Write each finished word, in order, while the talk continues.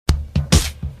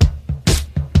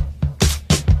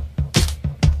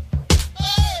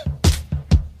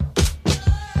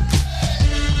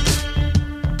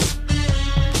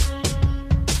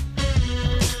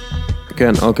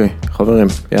כן, אוקיי, חברים,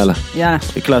 יאללה. יאללה.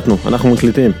 הקלטנו, אנחנו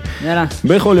מקליטים. יאללה.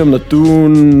 בכל יום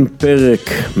נתון פרק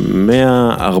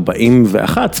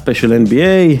 141, ספיישל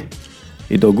NBA,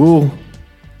 עידו גור.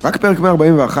 רק פרק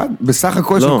 141? בסך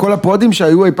הכל של כל הפודים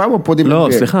שהיו אי פעם או פודים? לא,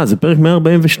 סליחה, זה פרק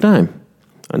 142.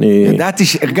 ידעתי,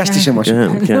 הרגשתי שמשהו.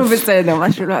 נו בסדר,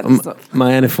 משהו לא עד הסוף.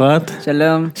 מעיין אפרת.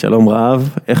 שלום. שלום רב,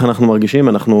 איך אנחנו מרגישים?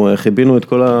 אנחנו חיבינו את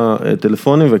כל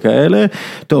הטלפונים וכאלה.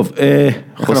 טוב,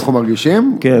 איך אנחנו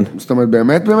מרגישים? כן. זאת אומרת,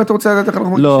 באמת רוצה לדעת איך אנחנו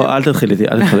מרגישים? לא, אל תתחיל איתי,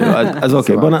 אז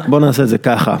אוקיי, בוא נעשה את זה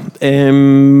ככה.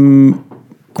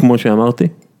 כמו שאמרתי.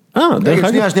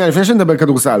 שנייה, לפני שנדבר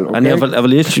כדורסל.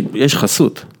 אבל יש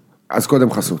חסות. אז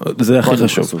קודם חסות. זה הכי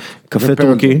חשוב.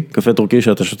 קפה טורקי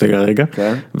שאתה שותה כרגע,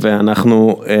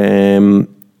 ואנחנו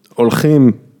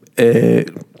הולכים,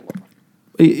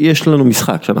 יש לנו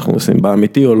משחק שאנחנו עושים,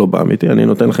 באמיתי או לא באמיתי, אני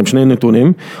נותן לכם שני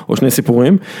נתונים או שני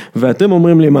סיפורים, ואתם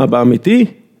אומרים לי מה באמיתי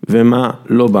ומה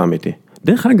לא באמיתי.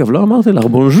 דרך אגב, לא אמרתי לך,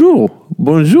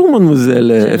 בונז'ור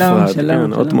מאנמוזל אפרת,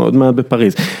 עוד מעט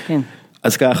בפריז.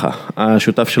 אז ככה,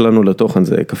 השותף שלנו לתוכן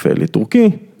זה קפה טורקי,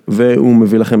 והוא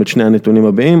מביא לכם את שני הנתונים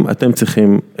הבאים, אתם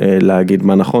צריכים להגיד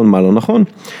מה נכון, מה לא נכון.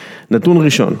 נתון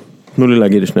ראשון, תנו לי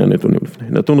להגיד את שני הנתונים לפני.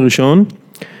 נתון ראשון,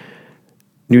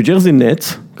 ניו ג'רזי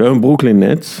נטס, כיום ברוקלין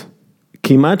נטס,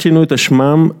 כמעט שינו את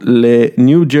השמם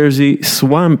לניו ג'רזי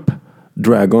סוואמפ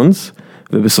דרגונס,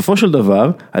 ובסופו של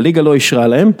דבר, הליגה לא אישרה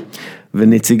להם,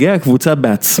 ונציגי הקבוצה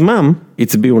בעצמם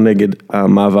הצביעו נגד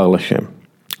המעבר לשם.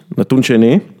 נתון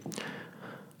שני,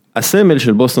 הסמל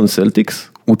של בוסטון סלטיקס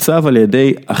הוצב על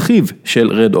ידי אחיו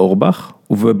של רד אורבך,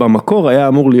 ובמקור היה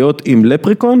אמור להיות עם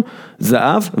לפריקון,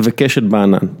 זהב וקשת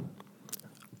בענן.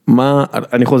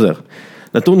 אני חוזר.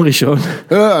 נתון ראשון.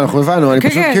 לא, אנחנו הבנו, אני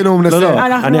פשוט כאילו מנסה. לא,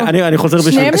 אני חוזר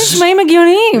בשביל. שניהם נשמעים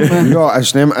הגיוניים. לא,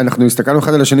 אנחנו הסתכלנו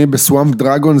אחד על השני בסוואמפ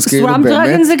דרגונס, כאילו באמת. סוואמפ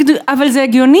דרגונס, אבל זה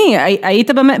הגיוני.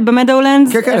 היית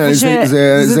במדאולנדס? כן, כן,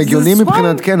 זה הגיוני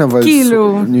מבחינת כן, אבל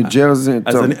ניו ג'רזי,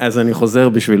 טוב. אז אני חוזר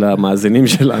בשביל המאזינים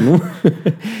שלנו.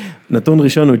 נתון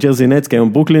ראשון, ניו ג'רזי נטס,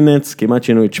 כיום ברוקלין נטס, כמעט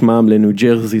שינו את שמם לניו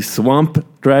ג'רזי סוואמפ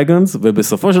דרגונס,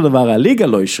 ובסופו של דבר הליגה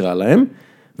לא אישרה להם,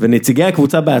 ונציגי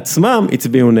הקבוצה בעצמם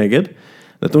הצביעו נגד.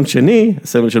 נתון שני,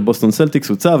 הסמל של בוסטון סלטיקס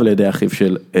הוצב על ידי אחיו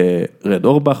של רד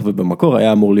אורבך, ובמקור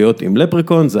היה אמור להיות עם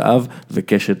לפריקון, זהב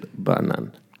וקשת בענן.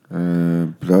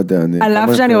 לא יודע, על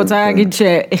אף שאני רוצה להגיד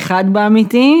שאחד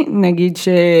באמיתי, נגיד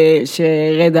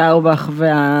שרד אורבך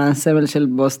והסמל של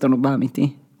בוסטון הוא באמיתי.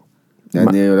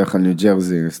 אני הולך על ניו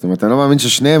ג'רזי, זאת אומרת, אני לא מאמין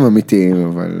ששניהם אמיתיים,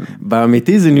 אבל...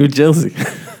 באמיתי זה ניו ג'רזי.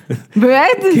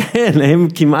 באמת? כן, הם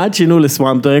כמעט שינו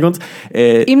לסוואמפ דרגונס.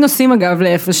 אם נוסעים אגב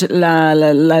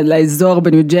לאזור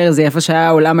בניו ג'רזי, איפה שהיה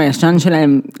העולם הישן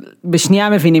שלהם, בשנייה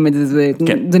מבינים את זה,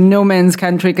 זה no man's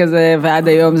country כזה, ועד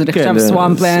היום זה נחשב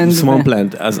סוואמפלנד.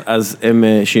 סוואמפלנד, אז הם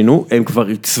שינו, הם כבר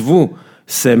עיצבו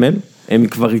סמל, הם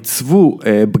כבר עיצבו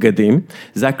בגדים,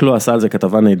 זק לא עשה על זה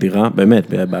כתבה נדירה,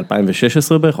 באמת,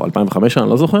 ב-2016 בערך, או 2005, אני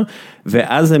לא זוכר,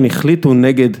 ואז הם החליטו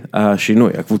נגד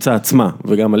השינוי, הקבוצה עצמה,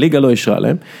 וגם הליגה לא אישרה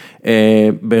להם,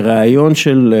 ברעיון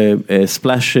של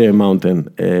ספלאש מאונטן,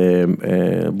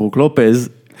 ברוק לופז,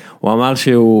 הוא אמר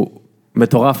שהוא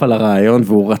מטורף על הרעיון,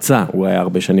 והוא רצה, הוא היה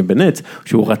הרבה שנים בנץ,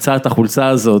 שהוא רצה את החולצה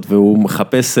הזאת, והוא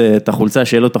מחפש את החולצה,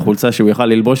 שיהיה לו את החולצה, שהוא יוכל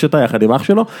ללבוש אותה, יחד עם אח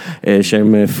שלו,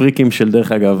 שהם פריקים של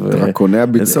דרך אגב, דרקוני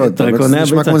הביצות, זה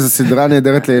נשמע כמו איזו סדרה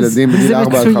נהדרת לילדים בגיל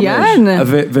 4-5. זה מצוין.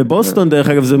 ובוסטון דרך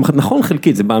אגב, זה נכון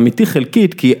חלקית, זה באמיתי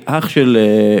חלקית, כי אח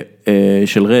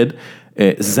של רד,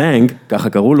 זנג, ככה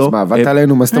קראו לו. מה, עבדת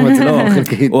עלינו, מה זאת אומרת, זה לא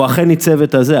חלקית. הוא אכן ניצב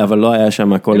את הזה, אבל לא היה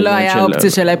שם הכל. לא היה אופציה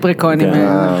של לפריקונים.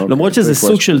 למרות שזה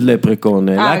סוג של לפריקון,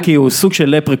 לקי הוא סוג של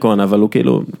לפריקון, אבל הוא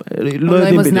כאילו, לא יודעים בדיוק.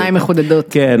 עם אוזניים מחודדות.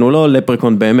 כן, הוא לא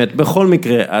לפריקון באמת, בכל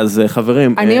מקרה, אז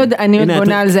חברים. אני עוד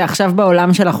בונה על זה עכשיו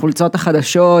בעולם של החולצות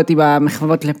החדשות, עם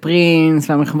המחוות לפרינס,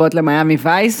 והמחוות למאמי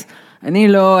וייס, אני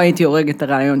לא הייתי הורג את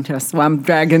הרעיון של הסוואמפ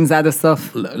דרגונס עד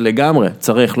הסוף. לגמרי,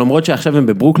 צריך, למרות שעכשיו הם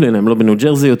בברוקלין, הם לא בניו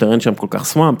ג'רזי יותר, אין שם כל כך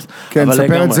סוואמפס. כן,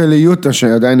 ספר את זה ליוטה,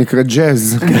 שעדיין נקרא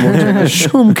ג'אז,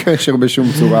 שום קשר בשום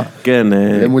צורה. כן.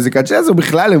 למוזיקת ג'אז או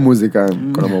בכלל למוזיקה,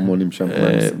 כל המורמונים שם.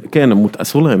 כן,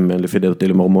 אסור להם, לפי דעתי,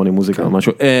 למורמונים מוזיקה או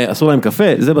משהו, אסור להם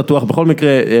קפה, זה בטוח, בכל מקרה,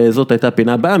 זאת הייתה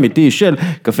פינה באמיתי של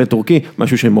קפה טורקי,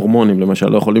 משהו שהם מורמונים, למשל,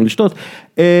 לא יכולים לשתות.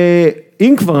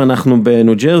 אם כבר אנחנו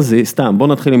בניו ג'רזי, סתם, בוא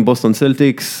נתחיל עם בוסטון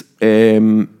סלטיקס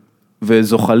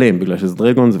וזוחלים, בגלל שזה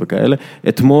דרגונס וכאלה.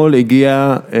 אתמול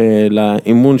הגיע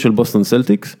לאימון של בוסטון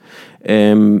סלטיקס,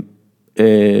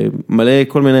 מלא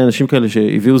כל מיני אנשים כאלה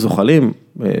שהביאו זוחלים,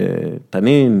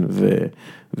 תנין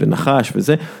ונחש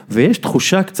וזה, ויש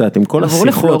תחושה קצת עם כל השיחות.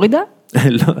 עברו לפלורידה?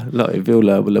 לא, הביאו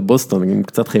לבוסטון עם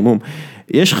קצת חימום.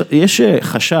 יש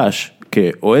חשש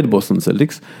כאוהד בוסטון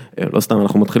סלטיקס, לא סתם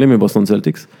אנחנו מתחילים מבוסטון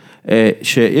סלטיקס,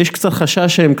 שיש קצת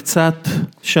חשש שהם קצת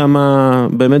שם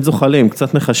באמת זוחלים,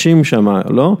 קצת נחשים שם,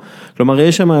 לא? כלומר,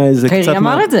 יש שם איזה קצת... קיירי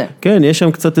אמר את זה. כן, יש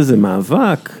שם קצת איזה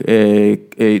מאבק,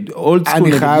 אולד סקול.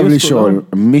 אני חייב לשאול,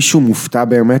 מישהו מופתע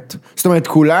באמת? זאת אומרת,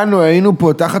 כולנו היינו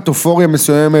פה תחת אופוריה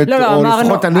מסוימת, או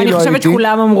לפחות אני לא הייתי. אני חושבת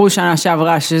שכולם אמרו שנה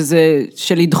שעברה,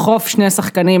 שלדחוף שני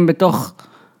שחקנים בתוך...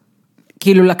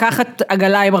 כאילו לקחת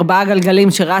עגלה עם 4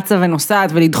 גלגלים שרצה ונוסעת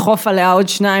ולדחוף עליה עוד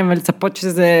 2 ולצפות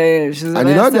שזה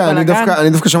אני לא יודע, אני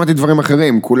דווקא שמעתי דברים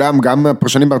אחרים, כולם, גם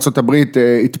הפרשנים בארצות הברית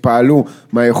התפעלו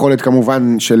מהיכולת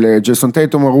כמובן של ג'ייסון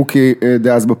טייטום הרוקי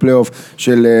דאז בפלייאוף,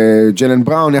 של ג'לן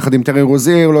בראון יחד עם טרי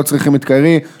רוזיר, לא צריכים את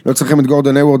קיירי, לא צריכים את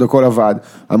גורדון היוורד, הכל עבד.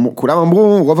 כולם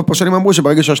אמרו, רוב הפרשנים אמרו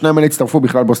שברגע שהשניים האלה יצטרפו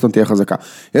בכלל בוסטון תהיה חזקה.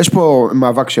 יש פה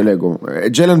מאבק של אגו.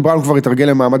 ג'לן בראון כבר התרגל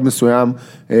למעמד מסוים.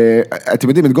 אתם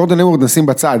יודעים, את גורדון היוורד נשים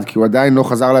בצד, כי הוא עדיין לא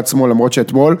חזר לעצמו, למרות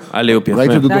שאתמול,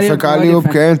 ראיתי אותו דופק אליופ,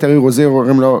 כן, טרי רוזיר,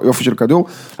 אומרים לו יופי של כדור.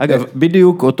 אגב,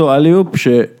 בדיוק אותו אליופ,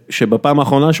 שבפעם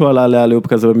האחרונה שהוא עלה לאליופ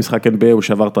כזה במשחק NBA, הוא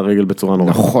שבר את הרגל בצורה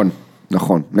נורא.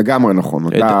 נכון, לגמרי נכון.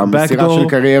 אותה מסירה של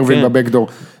קיירי ארווין בבקדור,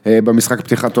 במשחק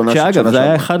פתיחת עונה. שאגב, זה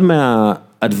היה אחד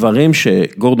מהדברים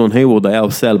שגורדון היוורד היה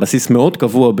עושה על בסיס מאוד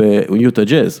קבוע ביוטה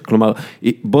ג'אז. כלומר,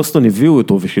 בוסטון הביאו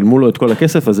אותו ושילמו לו את כל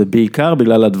הכסף הזה, בעיקר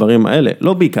בגלל הדברים האלה.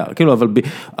 לא בעיקר, כאילו, אבל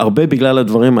הרבה בגלל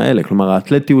הדברים האלה. כלומר,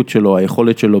 האתלטיות שלו,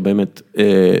 היכולת שלו באמת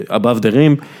above the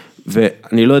rim,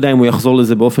 ואני לא יודע אם הוא יחזור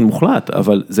לזה באופן מוחלט,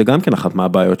 אבל זה גם כן אחת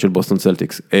מהבעיות של בוסטון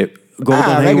צלטיקס.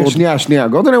 רגע, שנייה,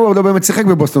 גורדון היוורד לא באמת שיחק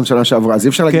בבוסטון שנה שעברה, אז אי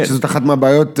אפשר להגיד שזאת אחת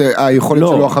מהבעיות, היכולת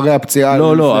שלו אחרי הפציעה.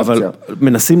 לא, אבל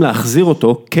מנסים להחזיר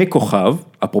אותו ככוכב,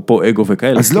 אפרופו אגו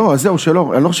וכאלה. אז לא, אז זהו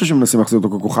שלא, אני לא חושב שמנסים להחזיר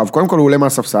אותו ככוכב, קודם כל הוא עולה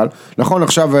מהספסל, נכון,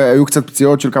 עכשיו היו קצת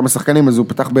פציעות של כמה שחקנים, אז הוא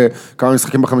פתח בכמה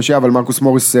משחקים בחמישייה, אבל מרקוס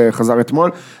מוריס חזר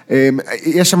אתמול,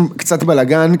 יש שם קצת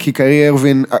בלגן, כי קיירי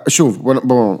ארווין, שוב,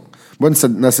 בואו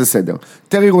נעשה סדר,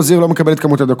 טרי רוזיר לא מקבל את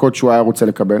כמות הדקות שהוא היה רוצה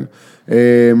לקבל,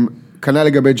 כנ"ל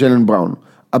לגבי ג'לן בראון.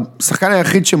 השחקן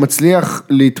היחיד שמצליח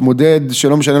להתמודד,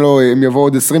 שלא משנה לו אם יבואו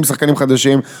עוד 20 שחקנים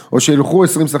חדשים, או שילכו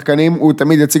 20 שחקנים, הוא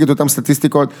תמיד יציג את אותם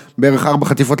סטטיסטיקות, בערך 4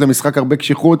 חטיפות למשחק, הרבה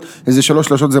קשיחות, איזה 3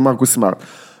 שלשות זה מרקוס סמארט.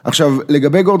 עכשיו,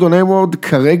 לגבי גורדון היוורד,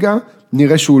 כרגע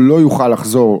נראה שהוא לא יוכל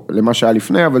לחזור למה שהיה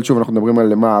לפני, אבל שוב אנחנו מדברים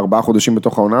על 4 חודשים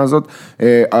בתוך העונה הזאת.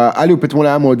 אליופ אתמול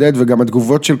היה מעודד, וגם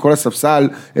התגובות של כל הספסל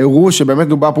הראו שבאמת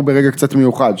דובר פה ברגע קצת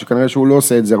מיוחד, שכנראה שהוא לא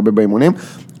עושה את זה הרבה באימונים,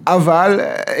 אבל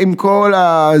עם כל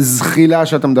הזחילה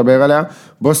שאתה מדבר עליה,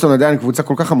 בוסטון עדיין קבוצה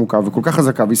כל כך עמוקה וכל כך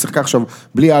חזקה, והיא שיחקה עכשיו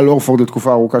בלי אל אורפורד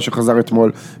לתקופה ארוכה שחזר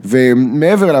אתמול,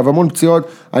 ומעבר אליו המון פציעות,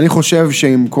 אני חושב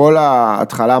שעם כל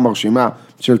ההתחלה המרשימה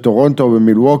של טורונטו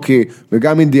ומילווקי,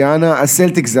 וגם אינדיאנה,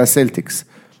 הסלטיקס זה הסלטיקס.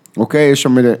 אוקיי, יש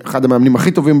שם אחד המאמנים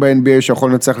הכי טובים ב-NBA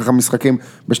שיכול לנצח לך משחקים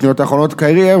בשניות האחרונות,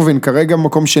 קיירי ארווין, כרגע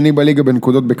מקום שני בליגה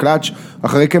בנקודות בקלאץ',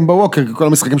 אחרי קמבה ווקר, כל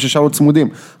המשחקים ששארו צמודים,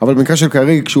 אבל במקרה של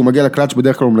קיירי, כשהוא מגיע לקלאץ'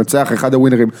 בדרך כלל הוא מנצח, אחד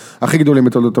הווינרים הכי גדולים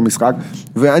בתולדות המשחק,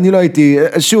 ואני לא הייתי,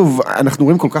 שוב, אנחנו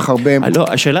רואים כל כך הרבה... לא,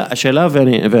 השאלה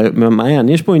ומעיין,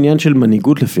 יש פה עניין של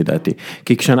מנהיגות לפי דעתי,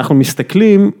 כי כשאנחנו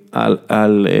מסתכלים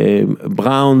על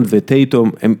בראון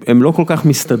וטייטום, הם לא כל כך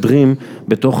מסתדרים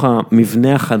בתוך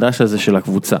המבנה החדש הזה של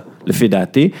הקבוצה. לפי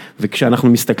דעתי, וכשאנחנו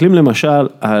מסתכלים למשל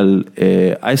על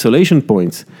isolation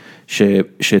points,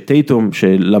 שטייטום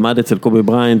שלמד אצל קובי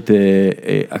בריינט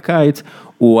הקיץ,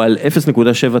 הוא על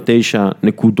 0.79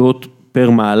 נקודות פר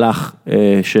מהלך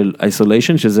של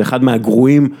isolation, שזה אחד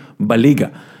מהגרועים בליגה,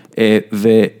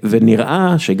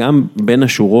 ונראה שגם בין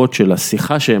השורות של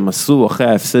השיחה שהם עשו אחרי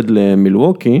ההפסד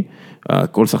למילווקי,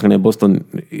 כל שחקני בוסטון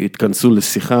התכנסו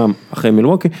לשיחה אחרי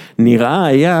מילווקי, נראה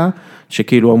היה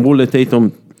שכאילו אמרו לטייטום,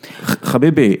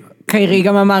 חביבי. קיירי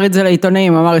גם אמר את זה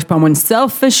לעיתונאים, אמר יש פה המון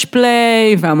selfish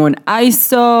play והמון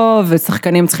איסו,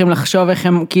 ושחקנים צריכים לחשוב איך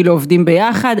הם כאילו עובדים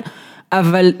ביחד,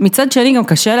 אבל מצד שני גם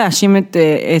קשה להאשים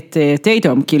את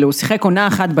טייטום, כאילו הוא שיחק עונה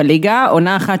אחת בליגה,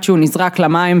 עונה אחת שהוא נזרק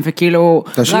למים וכאילו...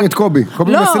 תשאיר את קובי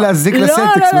מנסה להזיק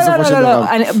לסלטיקס בסופו של דבר.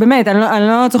 באמת, אני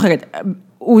לא צוחקת.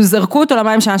 הוא זרקו אותו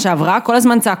למים שנה שעברה, כל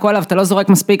הזמן צעקו עליו, אתה לא זורק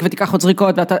מספיק ותיקח עוד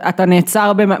זריקות, ואתה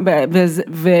נעצר,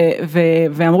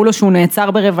 ואמרו לו שהוא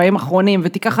נעצר ברבעים אחרונים,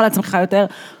 ותיקח על עצמך יותר,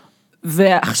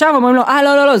 ועכשיו אומרים לו,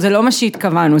 לא, זה לא מה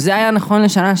שהתכוונו, זה היה נכון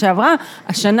לשנה שעברה,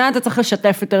 השנה אתה צריך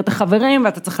לשתף יותר את החברים,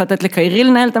 ואתה צריך לתת לקיירי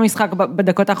לנהל את המשחק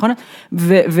בדקות האחרונות,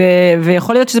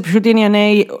 ויכול להיות שזה פשוט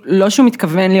ענייני, לא שהוא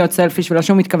מתכוון להיות סלפיש, ולא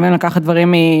שהוא מתכוון לקחת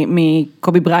דברים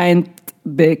מקובי בריינט,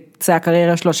 בקצה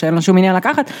הקריירה שלו שאין לו שום עניין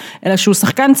לקחת, אלא שהוא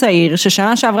שחקן צעיר,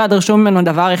 ששנה שעברה דרשו ממנו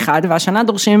דבר אחד, והשנה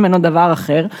דורשים ממנו דבר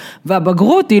אחר,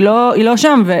 והבגרות היא לא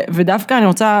שם, ודווקא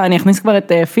אני אכניס כבר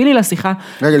את פילי לשיחה.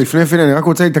 רגע, לפני פילי, אני רק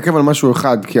רוצה להתעכב על משהו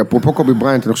אחד, כי אפרופו קובי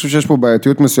בריינט, אני חושב שיש פה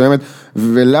בעייתיות מסוימת,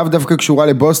 ולאו דווקא קשורה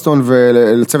לבוסטון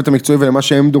ולצוות המקצועי ולמה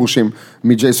שהם דורשים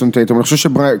מג'ייסון טייטום. אני חושב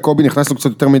שקובי נכנס לו קצת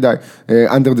יותר מדי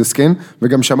under the skin,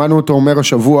 וגם שמענו אותו אומר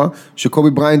השבוע, שקובי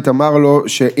בריינט אמר לו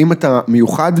שאם אתה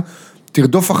מיוחד,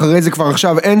 תרדוף אחרי זה כבר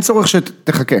עכשיו, אין צורך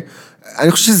שתחכה.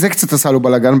 אני חושב שזה קצת עשה לו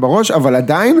בלגן בראש, אבל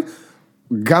עדיין,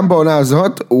 גם בעונה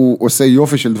הזאת, הוא עושה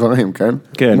יופי של דברים, כן?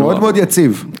 כן. מאוד מאוד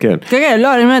יציב. כן. כן,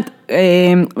 לא, אני אומרת,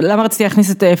 למה רציתי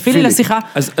להכניס את פילי לשיחה?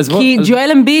 כי ג'ואל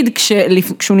אמביד,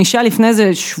 כשהוא נשאל לפני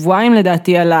איזה שבועיים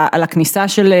לדעתי, על הכניסה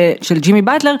של ג'ימי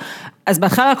באטלר, אז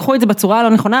בהתחלה לקחו את זה בצורה לא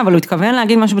נכונה, אבל הוא התכוון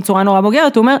להגיד משהו בצורה נורא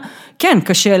בוגרת, הוא אומר, כן,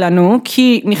 קשה לנו,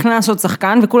 כי נכנס עוד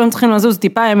שחקן, וכולם צריכים לזוז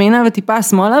טיפה ימינה וטיפה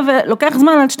שמאלה, ולוקח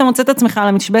זמן עד שאתה מוצא את עצמך על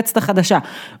המשבצת החדשה.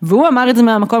 והוא אמר את זה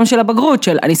מהמקום של הבגרות,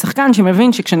 של אני שחקן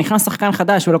שמבין שכשנכנס שחקן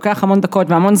חדש, ולוקח המון דקות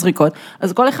והמון זריקות,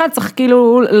 אז כל אחד צריך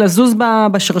כאילו לזוז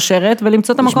בשרשרת,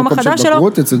 ולמצוא את המקום החדש שלו.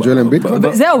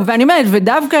 זהו, ואני אומרת,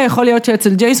 ודווקא יכול להיות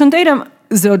שאצל ג'ייסון טייטום,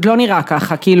 זה עוד לא נראה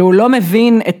ככה, כאילו הוא לא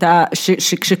מבין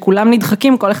שכשכולם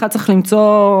נדחקים, כל אחד צריך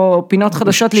למצוא פינות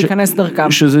חדשות להיכנס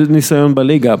דרכם. שזה ניסיון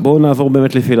בליגה, בואו נעבור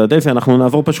באמת לפילדלפיה, אנחנו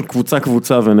נעבור פשוט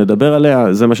קבוצה ונדבר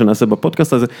עליה, זה מה שנעשה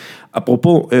בפודקאסט הזה.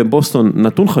 אפרופו בוסטון,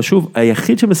 נתון חשוב,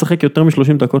 היחיד שמשחק יותר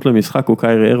מ-30 דקות למשחק הוא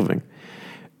קיירי ארווינג,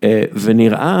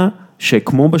 ונראה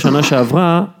שכמו בשנה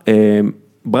שעברה,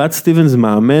 ברד סטיבנס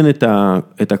מאמן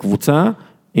את הקבוצה,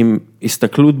 עם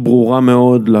הסתכלות ברורה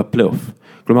מאוד לפלייאוף.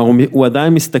 כלומר, הוא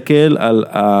עדיין מסתכל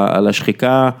על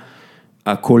השחיקה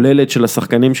הכוללת של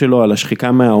השחקנים שלו, על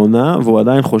השחיקה מהעונה, והוא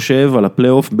עדיין חושב על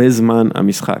הפלייאוף בזמן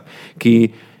המשחק. כי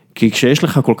כשיש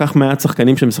לך כל כך מעט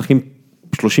שחקנים שמשחקים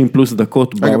 30 פלוס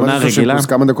דקות בעונה רגילה...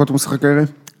 כמה דקות הוא משחק כרגע?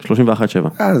 31-7.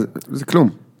 זה כלום.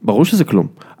 ברור שזה כלום.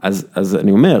 אז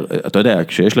אני אומר, אתה יודע,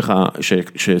 כשיש לך,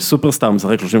 שסופרסטאר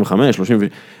משחק 35, 30...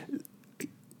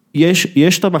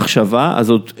 יש את המחשבה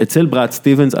הזאת אצל ברד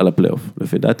סטיבנס על הפלייאוף,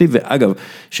 לפי דעתי, ואגב,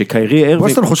 שקיירי ארווינג...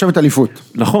 בוסטון חושבת אליפות.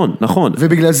 נכון.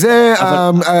 ובגלל זה,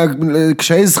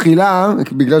 קשיי זחילה,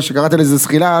 בגלל שקראת לזה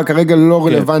זחילה, כרגע לא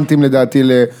רלוונטיים לדעתי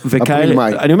לאפריל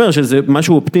מאי. אני אומר שזה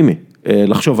משהו אופטימי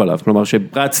לחשוב עליו, כלומר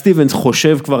שברד סטיבנס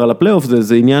חושב כבר על הפלייאוף,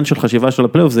 זה עניין של חשיבה של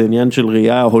הפלייאוף, זה עניין של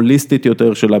ראייה הוליסטית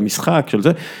יותר של המשחק, של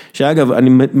זה, שאגב, אני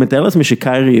מתאר לעצמי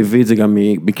שקיירי הביא את זה גם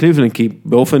מקליבלנד, כי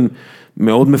באופן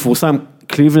מאוד מפורסם,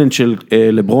 קליבלנד של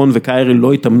לברון וקיירי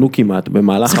לא התאמנו כמעט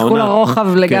במהלך העונה. שיחקו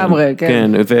לרוחב לגמרי,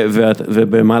 כן.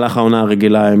 ובמהלך העונה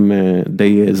הרגילה הם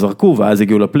די זרקו, ואז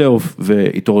הגיעו לפלייאוף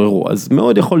והתעוררו. אז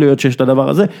מאוד יכול להיות שיש את הדבר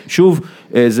הזה. שוב,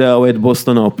 זה האוהד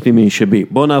בוסטון האופטימי שבי.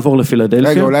 בואו נעבור לפילדלפיה.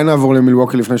 רגע, אולי נעבור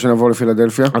למילווקי לפני שנעבור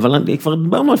לפילדלפיה. אבל כבר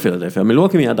דיברנו על פילדלפיה.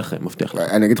 מילווקי מיד אחרי, מבטיח לך.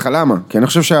 אני אגיד לך למה. כי אני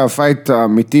חושב שהפייט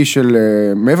האמיתי של,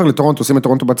 מעבר לטורונטו, עושים את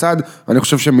טורונטו בצד, אני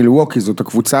חושב שמילווקי זאת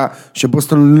הקבוצה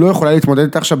שבוסטון לא יכולה להתמודד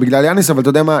איתה עכשיו בגלל יאניס, אבל אתה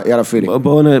יודע מה, יאללה פילי.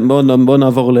 בואו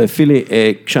נעבור לפילי.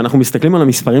 כשאנחנו מסתכלים על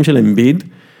המספרים של אמביד,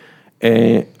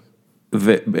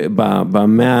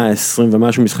 וב-120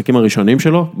 ומשהו משחקים הראשונים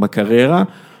שלו, בקריירה,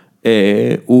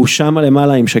 הוא שם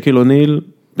למעלה עם שקיל אוניל,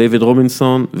 דיוויד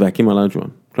רובינסון והקים אלאג'ואן.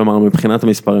 כלומר, מבחינת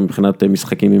המספרים, מבחינת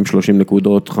משחקים עם 30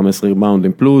 נקודות, 15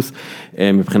 ריבאונדים פלוס,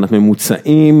 מבחינת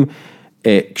ממוצעים,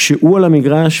 כשהוא על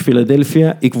המגרש,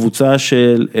 פילדלפיה היא קבוצה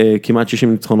של כמעט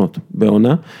 60 ניצחונות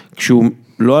בעונה, כשהוא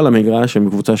לא על המגרש, הם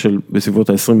קבוצה של בסביבות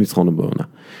ה-20 ניצחונות בעונה.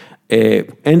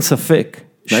 אין ספק.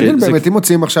 מעניין באמת, אם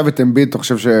מוציאים עכשיו את אמביד, אתה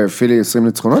חושב שפילי 20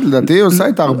 ניצחונות? לדעתי היא עושה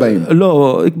את 40.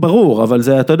 לא, ברור, אבל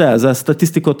זה, אתה יודע, זה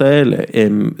הסטטיסטיקות האלה,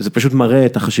 זה פשוט מראה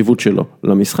את החשיבות שלו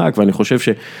למשחק, ואני חושב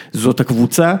שזאת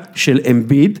הקבוצה של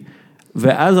אמביד,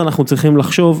 ואז אנחנו צריכים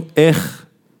לחשוב איך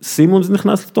סימונס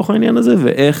נכנס לתוך העניין הזה,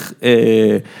 ואיך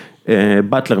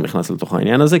באטלר נכנס לתוך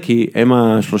העניין הזה, כי הם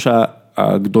השלושה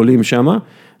הגדולים שם,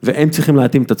 והם צריכים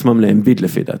להתאים את עצמם לאמביד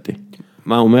לפי דעתי.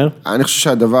 מה אומר? אני חושב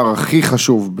שהדבר הכי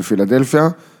חשוב בפילדלפיה,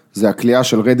 זה הקליעה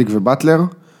של רדיק ובטלר,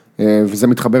 וזה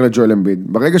מתחבר לג'ואל אמביד.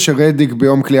 ברגע שרדיק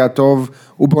ביום קליעה טוב,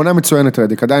 הוא בעונה מצוינת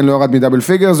רדיק, עדיין לא ירד מדאבל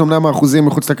פיגרס, אמנם האחוזים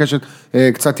מחוץ לקשת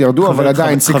קצת ירדו, אבל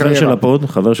עדיין שיא קריירה.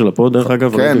 חבר של הפוד, דרך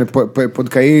אגב. כן,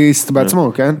 פודקאיסט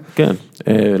בעצמו, כן? כן.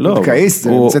 פודקאיסט,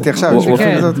 זה המצאתי עכשיו.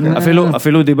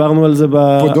 אפילו דיברנו על זה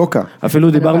פודוקה.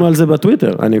 אפילו דיברנו על זה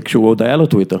בטוויטר, כשהוא עוד היה לו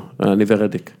טוויטר, אני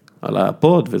ורדיק. על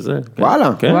הפוד וזה.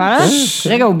 וואלה.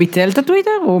 רגע, הוא ביטל את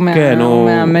הטוויטר? כן,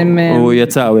 הוא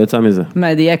יצא מזה.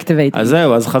 מה-deactivate. אז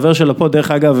זהו, אז חבר של הפוד,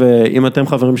 דרך אגב, אם אתם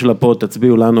חברים של הפוד,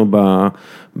 תצביעו לנו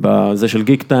בזה של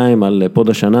גיק טיים, על פוד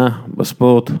השנה,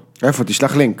 בספורט. איפה?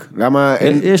 תשלח לינק. למה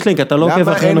אין... יש לינק, אתה לא עוקב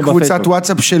אחרינו בפייסבוק. למה אין קבוצת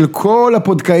וואטסאפ של כל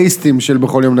הפודקאיסטים של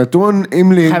בכל יום נתון?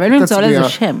 אם לי, חייבים למצוא לזה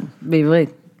שם, בעברית.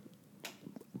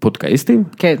 פודקאיסטים?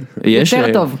 כן,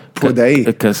 יותר טוב. פודאי.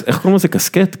 איך קוראים לזה?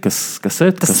 קסקט?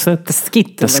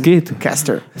 תסקית.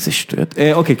 קסטר. איזה שטויות.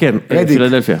 אוקיי, כן,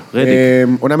 פילדלפיה.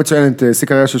 עונה מצוינת, שיא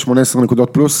קריירה של 18 נקודות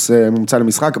פלוס, מומצא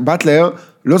למשחק. באטלר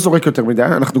לא זורק יותר מדי,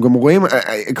 אנחנו גם רואים,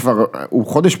 כבר, הוא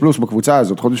חודש פלוס בקבוצה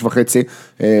הזאת, חודש וחצי,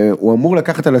 הוא אמור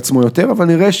לקחת על עצמו יותר, אבל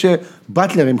נראה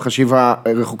שבאטלר עם חשיבה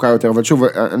רחוקה יותר, אבל שוב,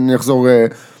 אני אחזור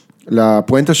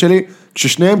לפואנטה שלי,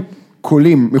 כששניהם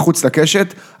קולים מחוץ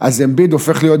לקשת, אז אמביד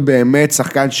הופך להיות באמת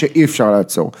שחקן שאי אפשר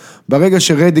לעצור. ברגע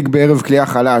שרדיק בערב קליעה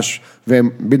חלש,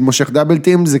 ואמביד מושך דאבל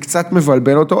טים, זה קצת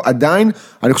מבלבל אותו, עדיין,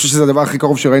 אני חושב שזה הדבר הכי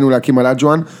קרוב שראינו להקים על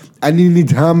אג'ואן, אני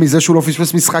נדהם מזה שהוא לא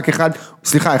פספס משחק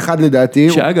אחד לדעתי,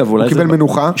 שאגב, הוא קיבל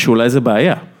מנוחה. שאולי זה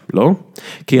בעיה. לא?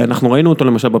 כי אנחנו ראינו אותו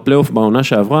למשל בפלייאוף בעונה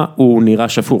שעברה, הוא נראה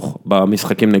שפוך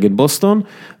במשחקים נגד בוסטון,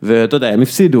 ואתה יודע, הם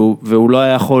הפסידו, והוא לא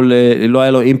היה יכול, לא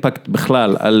היה לו אימפקט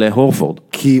בכלל על הורפורד.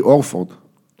 כי הורפורד.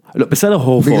 לא, בסדר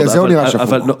הורפורד. בגלל זה הוא נראה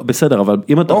שפוך. בסדר, אבל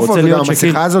אם אתה רוצה להיות שקיל...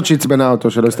 המשיכה הזאת שהצבנה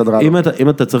אותו, שלא הסתדרה לו.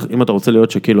 אם אתה רוצה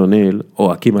להיות שקיל אוניל,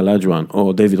 או אקים אלג'ואן,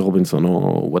 או דיוויד רובינסון,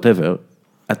 או whatever,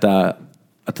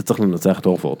 אתה צריך לנצח את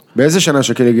הורפורד. באיזה שנה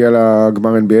שקיל הגיע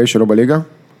לגמר NBA שלו בליגה?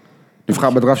 נבחר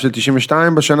בדראפט של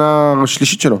 92 בשנה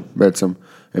השלישית שלו בעצם.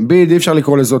 אמביד, אי אפשר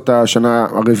לקרוא לזאת השנה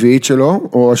הרביעית שלו,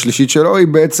 או השלישית שלו, היא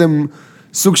בעצם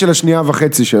סוג של השנייה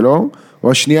וחצי שלו,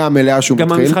 או השנייה המלאה שהוא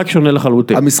מתחיל. גם המשחק שונה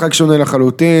לחלוטין. המשחק שונה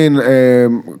לחלוטין,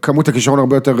 כמות הכישרון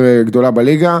הרבה יותר גדולה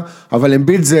בליגה, אבל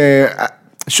אמביד זה...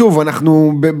 שוב,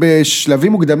 אנחנו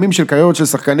בשלבים מוקדמים של קריירות של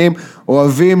שחקנים,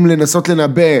 אוהבים לנסות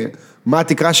לנבא מה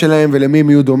התקרה שלהם ולמי הם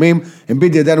יהיו דומים,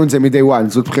 אמביד ידענו את זה מדי וואן,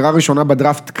 זאת בחירה ראשונה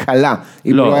בדראפט קלה,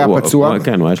 אם לא היה פצוע,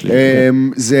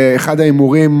 זה אחד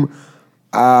האימורים,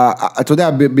 אתה יודע,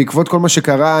 בעקבות כל מה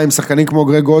שקרה עם שחקנים כמו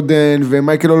גרג גודן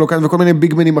ומייקל אולוקן וכל מיני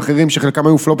ביגמנים אחרים שחלקם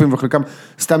היו פלופים וחלקם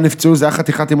סתם נפצעו, זה היה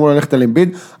חתיכת אימור ללכת על אמביד,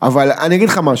 אבל אני אגיד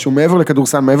לך משהו, מעבר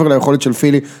לכדורסל, מעבר ליכולת של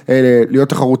פילי להיות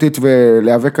תחרותית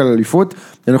ולהיאבק על אליפות,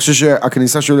 אני חושב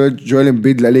שהכניסה של ג'ואל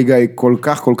אמביד לליגה היא כל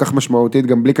כך משמעותית,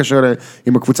 גם בלי קשר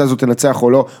אם הקבוצה הזאת תנצח או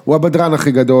לא, הוא הבדרן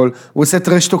הכי גדול, הוא עושה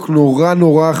טרשטוק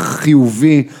נורא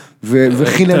חיובי,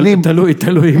 וחיננים.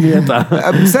 תלוי מי אתה.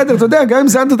 בסדר, אתה יודע, גם אם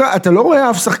זה אתה לא רואה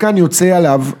אף שחקן יוצא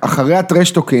עליו, אחרי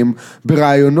הטרשטוקים,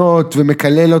 ברעיונות,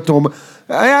 ומקלל אותו.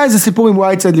 היה איזה סיפור עם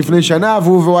וייטסייד לפני שנה,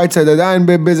 והוא ווייטסייד עדיין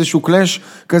באיזשהו קלאש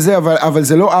כזה, אבל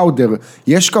זה לא אאודר.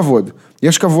 יש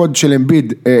כבוד של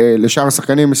אמביד לשאר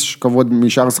השחקנים, יש כבוד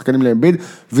משאר השחקנים לאמביד,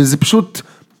 וזה פשוט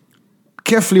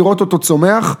כיף לראות אותו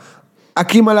צומח.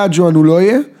 אקים על אג'ואן הוא לא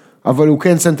יהיה, אבל הוא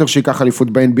כן סנטר שיקח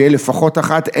אליפות ב-NBA, לפחות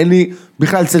אחת, אין לי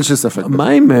בכלל צל של ספק. מה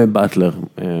עם באטלר,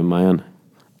 מעיין?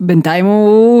 בינתיים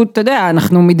הוא, אתה יודע,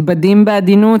 אנחנו מתבדים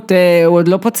בעדינות, הוא עוד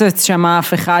לא פוצץ שם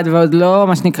אף אחד, ועוד לא,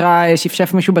 מה שנקרא,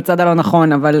 שפשף מישהו בצד הלא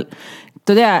נכון, אבל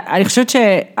אתה יודע, אני חושבת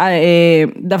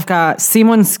שדווקא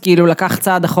סימונס כאילו לקח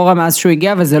צעד אחורה מאז שהוא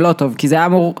הגיע, וזה לא טוב, כי זה היה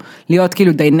אמור להיות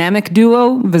כאילו דיינמיק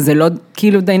דואו, וזה לא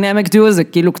כאילו דיינמיק דואו, זה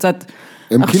כאילו קצת...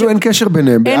 הם כאילו אין קשר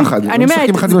ביניהם ביחד, הם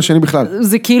משחקים אחד עם השני בכלל.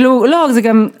 זה כאילו, לא, זה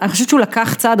גם, אני חושבת שהוא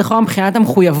לקח צעד אחורה מבחינת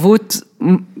המחויבות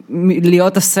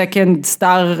להיות הסקנד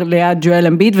סטאר ליד ג'ואל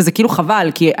אמביד, וזה כאילו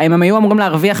חבל, כי הם היו אמורים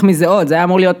להרוויח מזה עוד, זה היה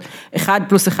אמור להיות 1+1+1,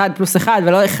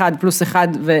 ולא 1+1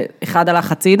 ו1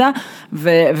 הלך הצידה,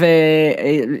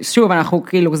 ושוב, אנחנו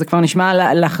כאילו, זה כבר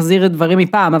נשמע להחזיר את דברים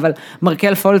מפעם, אבל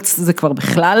מרקל פולץ זה כבר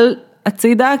בכלל...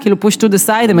 הצידה, כאילו push to the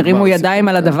side, הם הרימו ידיים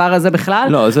על הדבר הזה בכלל.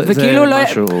 לא, זה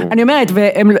משהו... אני אומרת,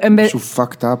 משהו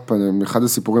fucked up, אחד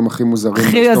הסיפורים הכי מוזרים.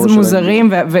 הכי מוזרים,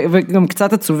 וגם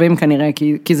קצת עצובים כנראה,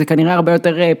 כי זה כנראה הרבה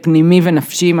יותר פנימי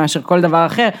ונפשי מאשר כל דבר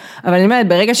אחר, אבל אני אומרת,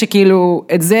 ברגע שכאילו,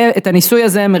 את הניסוי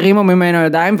הזה הם הרימו ממנו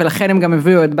ידיים, ולכן הם גם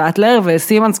הביאו את באטלר,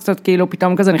 וסימונס קצת כאילו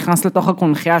פתאום כזה נכנס לתוך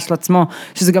הקונחייה של עצמו,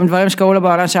 שזה גם דברים שקראו לו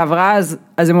בעונה שעברה,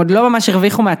 אז הם עוד לא ממש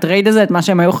הרוויחו מהטרייד הזה, את מה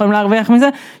שהם היו יכולים להרוויח מזה,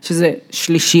 שזה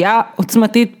שלישייה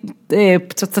עוצמתית,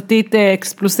 פצצתית,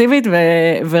 אקספלוסיבית,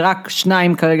 ורק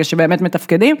שניים כרגע שבאמת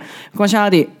מתפקדים. כמו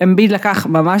שאמרתי, אמביד לקח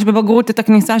ממש בבגרות את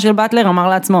הכניסה של באטלר, אמר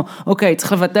לעצמו, אוקיי,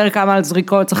 צריך לוותר כמה על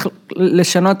זריקות, צריך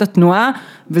לשנות את התנועה,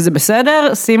 וזה בסדר,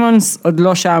 סימונס עוד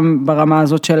לא שם ברמה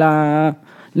הזאת של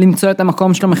למצוא את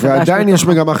המקום שלו מחדש. ועדיין יש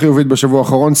מגמה חיובית בשבוע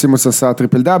האחרון, סימוס עשה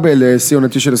טריפל דאבל, שיא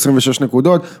עונתי של 26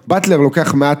 נקודות, באטלר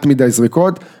לוקח מעט מדי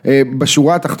זריקות,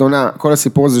 בשורה התחתונה, כל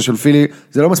הסיפור הזה של פילי,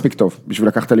 זה לא מספיק טוב בשביל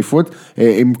לקחת אליפות,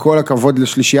 עם כל הכבוד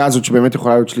לשלישייה הזאת, שבאמת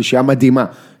יכולה להיות שלישייה מדהימה,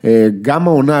 גם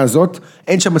העונה הזאת,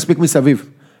 אין שם מספיק מסביב,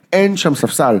 אין שם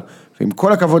ספסל, ועם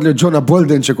כל הכבוד לג'ון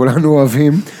הבולדן שכולנו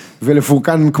אוהבים,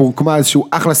 ולפורקן קורקמאז שהוא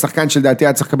אחלה שחקן של דעתי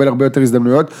היה צריך לקבל הרבה יותר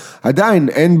הזדמנויות, עדיין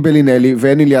אין בלינלי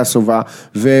ואין איליאסובה,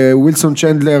 ווילסון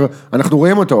צ'נדלר, אנחנו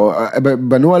רואים אותו,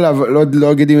 בנו עליו,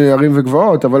 לא אגיד ערים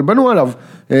וגבעות, אבל בנו עליו,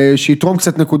 שיתרום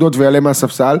קצת נקודות ויעלה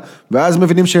מהספסל, ואז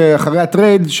מבינים שאחרי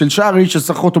הטרייד של שרי,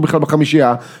 ששחקו אותו בכלל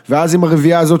בחמישייה, ואז עם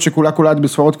הרביעה הזאת שכולה כולת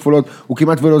בספרות כפולות, הוא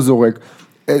כמעט ולא זורק,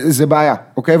 זה בעיה,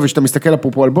 אוקיי? ושאתה מסתכל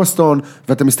אפרופו על בוסטון,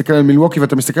 ואתה מסתכל על מילווקי,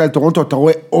 ואתה מסתכל על טורונטו, אתה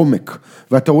רואה עומק,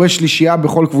 ואתה רואה שלישייה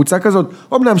בכל קבוצה כזאת,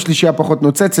 אומנם שלישייה פחות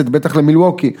נוצצת, בטח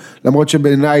למילווקי, למרות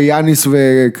שבעיניי יאניס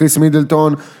וקריס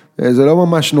מידלטון, זה לא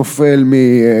ממש נופל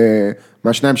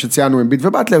מהשניים שציינו, אמביט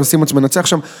ובטלר, סימוץ מנצח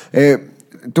שם,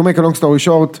 to make a long story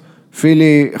short,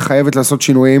 פילי חייבת לעשות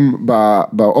שינויים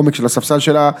בעומק של הספסל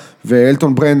שלה,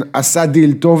 ואלטון ברן עשה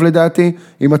דיל טוב לדעתי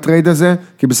עם הטרייד הזה,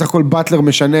 כי בסך הכל באטלר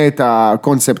משנה את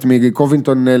הקונספט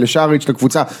מקובינגטון לשאריץ'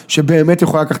 לקבוצה שבאמת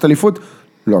יכולה לקחת אליפות,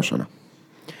 לא השנה.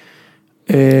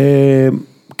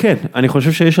 כן, אני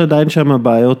חושב שיש עדיין שם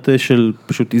בעיות של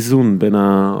פשוט איזון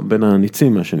בין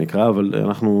הניצים, מה שנקרא, אבל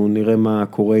אנחנו נראה מה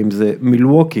קורה עם זה.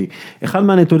 מילווקי, אחד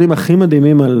מהנתונים הכי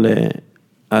מדהימים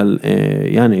על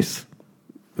יאניס,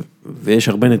 ויש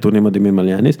הרבה נתונים מדהימים על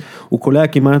יאניס, הוא קולע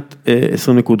כמעט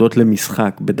 20 נקודות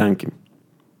למשחק בדנקים,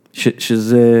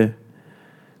 שזה,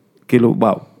 כאילו,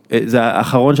 וואו,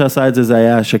 האחרון שעשה את זה, זה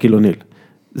היה שקיל אוניל,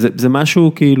 זה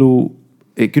משהו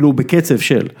כאילו בקצב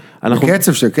של,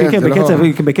 בקצב של, כן,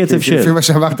 בקצב של, לפי מה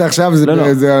שאמרת עכשיו,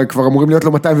 זה כבר אמורים להיות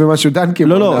לו 200 ומשהו דנקים,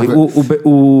 לא,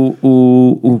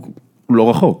 הוא לא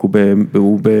רחוק,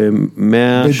 הוא ב-130.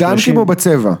 בדנקים או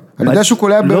בצבע? אני יודע שהוא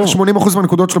קולע בערך 80%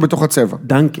 מהנקודות שלו בתוך הצבע.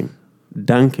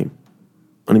 דנקים.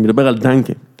 אני מדבר על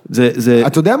דנקים.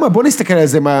 אתה יודע מה? בוא נסתכל על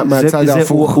זה מהצד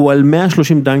ההפוך. הוא על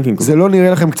 130 דנקים. זה לא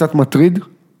נראה לכם קצת מטריד?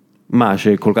 מה,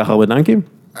 שכל כך הרבה דנקים?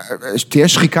 תהיה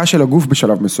שחיקה של הגוף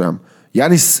בשלב מסוים.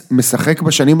 יאניס משחק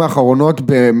בשנים האחרונות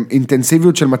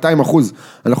באינטנסיביות של 200%.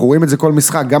 אנחנו רואים את זה כל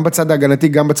משחק, גם בצד ההגנתי,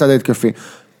 גם בצד ההתקפי.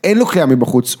 אין לו קליעה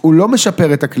מבחוץ, הוא לא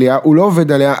משפר את הקליעה, הוא לא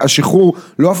עובד עליה, השחרור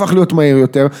לא הפך להיות מהיר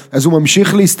יותר, אז הוא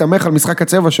ממשיך להסתמך על משחק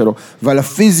הצבע שלו, ועל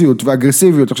הפיזיות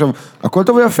והאגרסיביות. עכשיו, הכל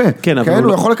טוב ויפה, כן,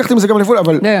 הוא יכול לקחת עם זה גם לפעול,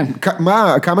 אבל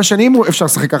כמה שנים אפשר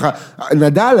לשחק ככה?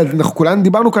 נדל, אנחנו כולנו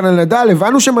דיברנו כאן על נדל,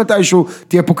 הבנו שמתישהו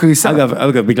תהיה פה קריסה.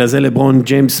 אגב, בגלל זה לברון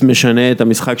ג'יימס משנה את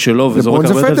המשחק שלו, וזורק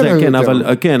הרבה את זה,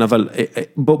 כן, אבל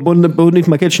בואו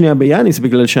נתמקד שנייה ביאניס,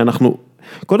 בגלל שאנחנו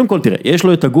קודם כל תראה, יש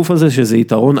לו את הגוף הזה שזה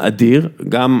יתרון אדיר,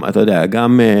 גם, אתה יודע,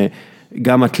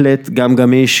 גם אתלט, גם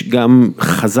גמיש, גם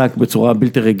חזק בצורה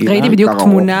בלתי רגילה. ראיתי בדיוק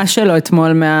תמונה שלו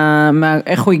אתמול,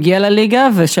 איך הוא הגיע לליגה,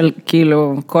 ושל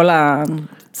כאילו כל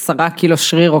 10 קילו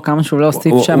שריר, או כמה שהוא לא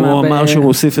הוסיף שם. הוא אמר שהוא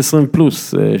הוסיף 20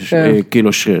 פלוס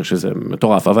קילו שריר, שזה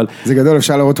מטורף, אבל... זה גדול,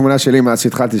 אפשר לראות תמונה שלי מאז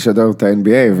שהתחלתי לשדר את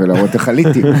ה-NBA, ולראות איך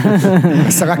עליתי.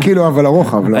 10 קילו, אבל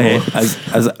הרוחב.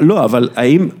 אז לא, אבל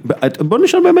האם... בוא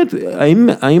נשאל באמת,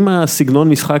 האם הסגנון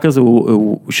משחק הזה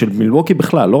הוא של מילווקי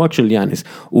בכלל, לא רק של יאניס,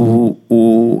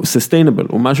 הוא sustainable,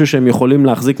 הוא משהו שהם יכולים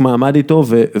להחזיק מעמד איתו,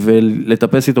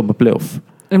 ולטפס איתו בפלייאוף.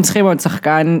 הם צריכים עוד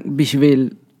שחקן בשביל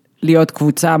להיות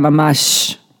קבוצה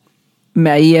ממש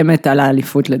מאיימת על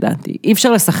האליפות לדעתי. אי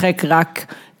אפשר לשחק רק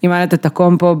עם את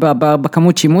הקומפו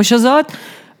בכמות שימוש הזאת,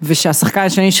 ושהשחקן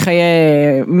השני שחייה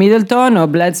מידלטון או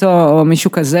בלדסו או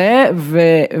מישהו כזה,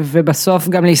 ובסוף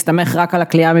גם להסתמך רק על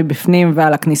הקליעה מבפנים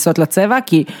ועל הכניסות לצבע,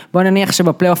 כי בוא נניח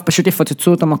שבפלייאוף פשוט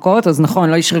יפוצצו אותו מכות, אז נכון,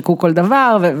 לא ישרקו כל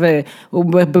דבר,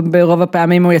 וברוב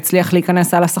הפעמים הוא יצליח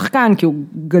להיכנס על השחקן, כי הוא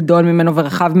גדול ממנו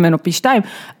ורחב ממנו פי 2,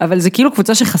 אבל זה כאילו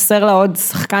קבוצה שחסר לה עוד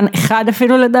שחקן אחד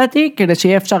אפילו לדעתי, כדי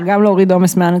שיהיה אפשר גם להוריד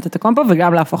עומס מענת הקומפו,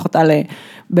 וגם להפוך אותה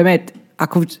לבאמת,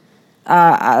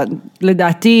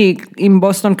 לדעתי, אם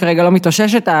בוסטון כרגע לא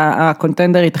מתאוששת,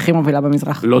 הקונטנדרית הכי מובילה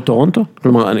במזרח. לא טורונטו?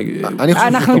 כלומר,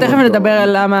 אנחנו תכף נדבר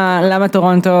על למה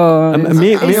טורונטו...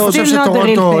 מי חושב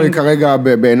שטורונטו היא כרגע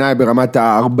בעיניי ברמת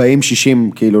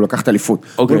ה-40-60, כאילו לקחת אליפות.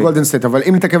 מול גולדן סטייט, אבל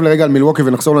אם נתעכב לרגע על מילווקי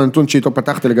ונחזור לנתון שאיתו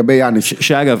פתחת לגבי יאניס.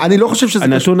 שאגב, אני לא חושב שזה...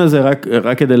 הנתון הזה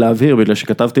רק כדי להבהיר, בגלל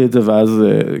שכתבתי את זה, ואז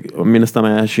מן הסתם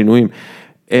היה שינויים.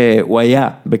 הוא היה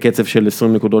בקצב של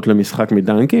 20 נקודות למשחק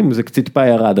מדנקים, זה קצת טיפה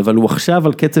ירד, אבל הוא עכשיו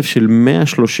על קצב של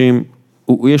 130,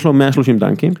 יש לו 130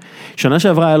 דנקים, שנה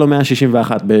שעברה היה לו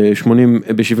 161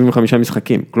 ב-75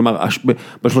 משחקים, כלומר,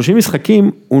 ב-30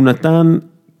 משחקים הוא נתן,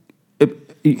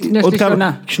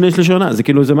 שני שליש עונה, זה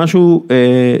כאילו,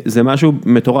 זה משהו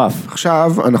מטורף.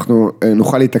 עכשיו אנחנו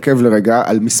נוכל להתעכב לרגע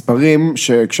על מספרים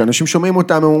שכשאנשים שומעים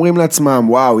אותם הם אומרים לעצמם,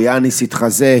 וואו, יאניס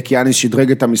התחזק, יאניס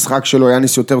שדרג את המשחק שלו,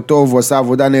 יאניס יותר טוב, הוא עשה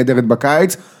עבודה נהדרת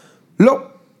בקיץ. לא,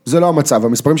 זה לא המצב.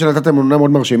 המספרים שנתתם הם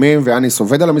מאוד מרשימים, ויאניס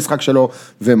עובד על המשחק שלו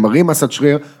ומרים מסת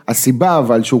שריר. הסיבה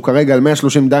אבל שהוא כרגע על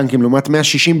 130 דנקים לעומת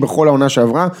 160 בכל העונה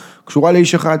שעברה, קשורה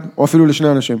לאיש אחד או אפילו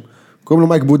לשני אנשים. קוראים לו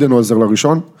מייק בודנהוזר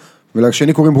לראשון,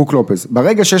 ולשני קוראים ברוק לופז.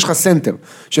 ברגע שיש לך סנטר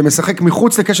שמשחק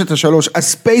מחוץ לקשת השלוש,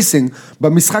 הספייסינג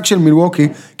במשחק של מילווקי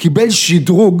קיבל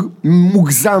שדרוג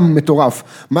מוגזם מטורף.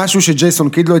 משהו שג'ייסון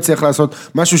קיד לא הצליח לעשות,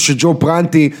 משהו שג'ו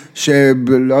פרנטי,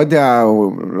 שלא יודע,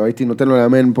 לא הייתי נותן לו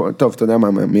לאמן פה, טוב, אתה יודע מה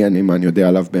אני יודע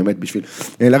עליו באמת בשביל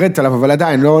לרדת עליו, אבל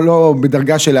עדיין, לא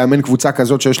בדרגה של לאמן קבוצה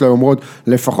כזאת שיש לה אומרות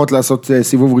לפחות לעשות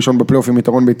סיבוב ראשון בפלייאוף עם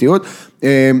יתרון ביתיות.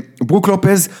 ברוק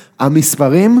לופז,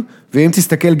 המספרים, ואם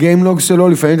תסתכל גיימלוג שלו,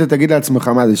 לפעמים אתה תגיד לעצמך,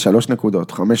 מה זה 3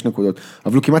 נקודות, 5 נקודות,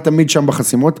 אבל הוא כמעט תמיד שם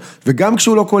בחסימות, וגם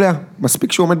כשהוא לא קולע,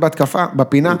 מספיק שהוא עומד בהתקפה,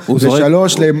 בפינה,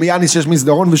 ו3 ליאניס שיש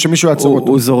מסדרון, ושמישהו יעצור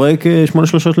אותו. הוא זורק 8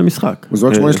 שלשות למשחק. הוא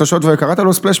זורק 8 שלשות, וקראת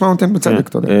לו ספלש מאונטן בצדק,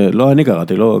 אתה יודע. לא, אני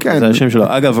קראתי, זה השם שלו.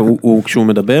 אגב, כשהוא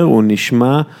מדבר, הוא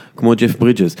נשמע כמו ג'ף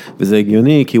ברידג'ס, וזה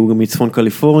הגיוני, כי הוא מצפון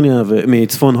קליפורניה,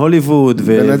 ומצפון הוליווד,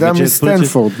 בן אדם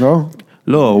מסטנפורד, לא?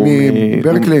 לא,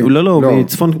 מברקלי. לא,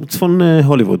 מצפון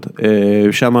הוליווד,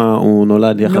 שם הוא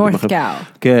נולד יחד עם אחר.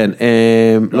 כן,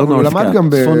 לא נורת'קאו,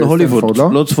 צפון הוליווד,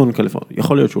 לא צפון קליפורניה,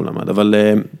 יכול להיות שהוא למד, אבל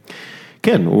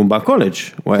כן, הוא בקולג',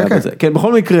 הוא היה בזה. כן,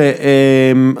 בכל מקרה,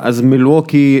 אז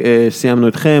מילווקי, סיימנו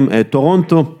אתכם,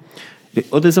 טורונטו,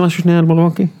 עוד איזה משהו שנייה על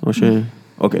מילווקי?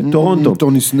 אוקיי, טורונטו.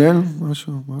 טוני סנל,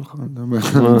 משהו, מה לך?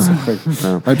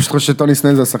 אני פשוט חושב שטוני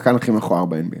סנל זה השחקן הכי מכוער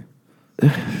ב-NBA.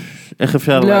 איך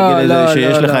אפשר להגיד את זה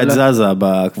שיש לך את זזה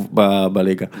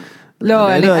בליגה?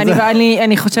 לא,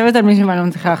 אני חושבת על מישהו, ואני לא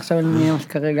מצליחה עכשיו על מי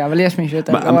כרגע, אבל יש מישהו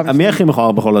יותר גרוע. מי הכי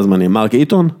מכוער בכל הזמנים? מרק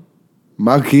איתון?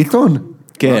 מרק איתון?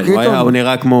 כן, הוא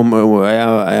נראה כמו, הוא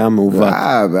היה מעוות.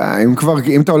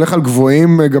 אם אתה הולך על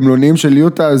גבוהים גמלונים של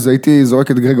יוטה, אז הייתי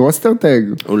זורק את גרג אוסטרטג.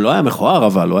 הוא לא היה מכוער,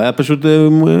 אבל הוא היה פשוט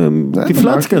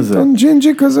תפלץ כזה. מרק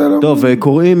ג'ינג'י כזה, לא? טוב,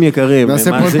 קוראים יקרים,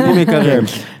 מאזינים יקרים.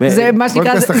 זה מה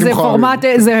שנקרא,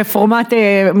 זה פורמט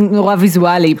נורא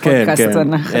ויזואלי, פודקאסט.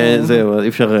 זהו, אי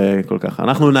אפשר כל כך.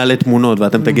 אנחנו נעלה תמונות,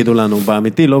 ואתם תגידו לנו,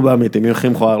 באמיתי, לא באמיתי, מי הכי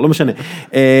מכוער, לא משנה.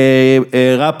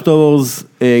 רפטורס,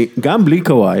 גם בלי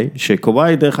קוואי,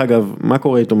 שקוואי דרך אגב, מה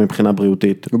קורה איתו מבחינה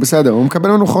בריאותית? הוא בסדר, הוא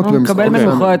מקבל מנוחות. הוא מקבל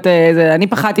מנוחות, אני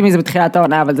פחדתי מזה בתחילת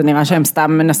העונה, אבל זה נראה שהם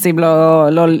סתם מנסים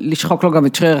לא לשחוק לו גם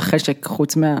את שריר החשק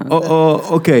חוץ מה...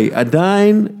 אוקיי,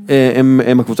 עדיין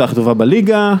הם הקבוצה הכי טובה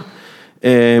בליגה,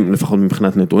 לפחות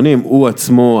מבחינת נתונים, הוא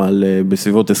עצמו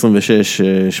בסביבות 26-8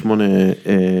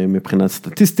 מבחינת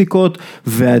סטטיסטיקות,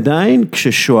 ועדיין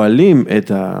כששואלים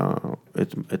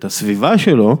את הסביבה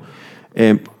שלו,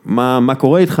 מה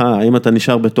קורה איתך, האם אתה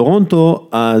נשאר בטורונטו,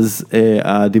 אז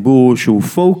הדיבור שהוא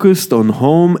focused on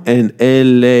home and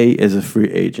LA as a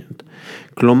free agent.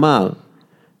 כלומר,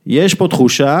 יש פה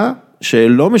תחושה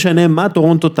שלא משנה מה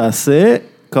טורונטו תעשה,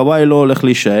 קוואי לא הולך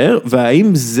להישאר, והאם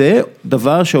זה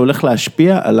דבר שהולך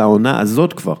להשפיע על העונה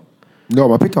הזאת כבר?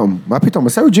 לא, מה פתאום?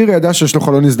 מסאי ג'ירי ידע שיש לו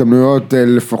חלון הזדמנויות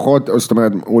לפחות, זאת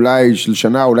אומרת, אולי של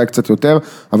שנה, אולי קצת יותר,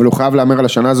 אבל הוא חייב לאמר על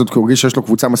השנה הזאת, כי הוא הרגיש שיש לו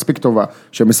קבוצה מספיק טובה,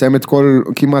 שמסיימת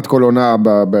כמעט כל עונה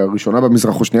בראשונה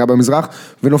במזרח או שנייה במזרח,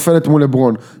 ונופלת מול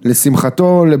לברון.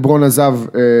 לשמחתו, לברון עזב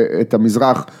את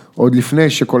המזרח, עוד לפני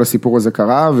שכל הסיפור הזה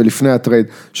קרה, ולפני הטרייד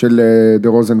של דה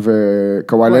רוזן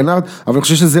וקוואי לנארד, אבל אני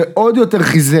חושב שזה עוד יותר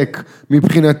חיזק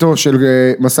מבחינתו של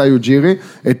מסאי ג'ירי,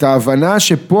 את ההבנה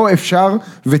שפה אפשר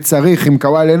וצריך עם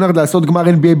קוואי לנארד לעשות גמר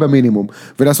NBA במינימום,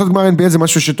 ולעשות גמר NBA זה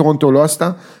משהו שטורונטו לא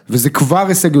עשתה, וזה כבר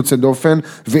הישג יוצא דופן,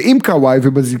 ועם קוואי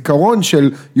ובזיכרון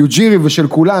של יוג'ירי ושל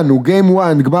כולנו, גיים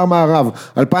 1, גמר מערב,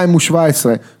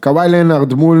 2017, קוואי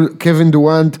לנארד מול קווין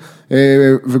דורנט,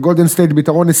 וגולדן סטייט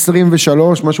ביתרון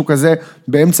 23, משהו כזה,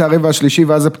 באמצע הרבע השלישי,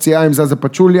 ואז הפציעה עם זזה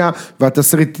פצ'וליה,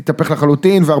 והתסריט תתהפך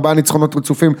לחלוטין, ו4 ניצחונות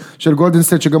רצופים של גולדן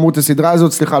סטייט, שגמרו את הסדרה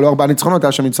הזאת, סליחה, לא 4 ניצחונות,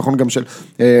 היה שם ניצחון גם של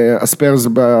הספיירס,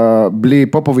 בלי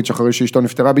פופוביץ', אחרי שאשתו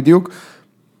נפטרה בדיוק,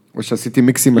 או שעשיתי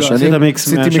מיקסים השנים.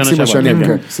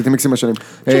 עשיתי מיקסים השנים.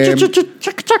 זה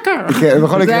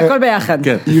הכל ביחד.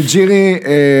 יוג'ירי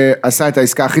עשה את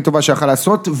העסקה הכי טובה שיכל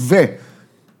לעשות,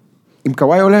 ואם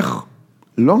קוואי הולך,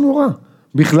 לא נורא,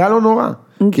 בכלל לא נורא,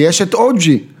 כי יש את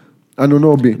אוג'י,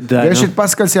 אנונובי, ויש את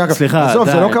פסקל סיאקה, בסוף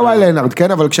זה לא קוואי לנארד,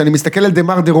 כן, אבל כשאני מסתכל על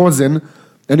דמר דה רוזן,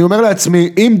 אני אומר לעצמי,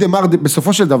 אם דמר,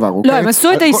 בסופו של דבר, לא, הם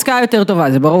עשו את העסקה יותר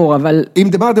טובה, זה ברור, אבל... אם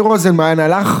דמר דה רוזן, מעיין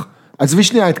הלך, עזבי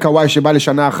שנייה את קוואי שבא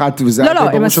לשנה אחת, וזה לא,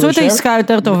 הם עשו את העסקה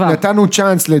יותר טובה. נתנו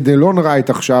צ'אנס לדלון רייט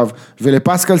עכשיו,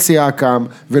 ולפסקל סייקם,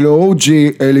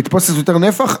 ולאוג'י, לתפוס את יותר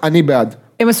נפח, אני בעד.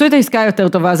 הם עשו את העסקה יותר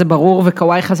טובה, זה ברור,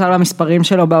 וקוואי חזר למספרים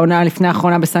שלו בעונה לפני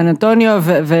האחרונה בסן אנטוניו,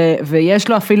 ויש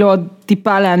לו אפילו עוד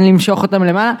טיפה לאן למשוך אותם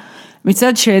למעלה.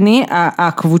 מצד שני,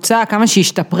 הקבוצה, כמה שהיא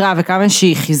השתפרה, וכמה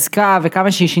שהיא חיזקה,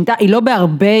 וכמה שהיא שינתה, היא לא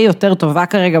בהרבה יותר טובה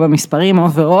כרגע במספרים,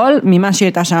 אוברול, ממה שהיא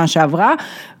הייתה שנה שעברה,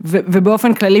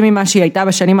 ובאופן כללי ממה שהיא הייתה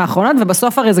בשנים האחרונות,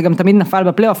 ובסוף הרי זה גם תמיד נפל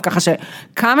בפלייאוף, ככה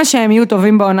שכמה שהם יהיו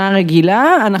טובים בעונה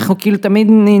הרגילה, אנחנו כאילו תמיד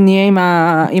נהיה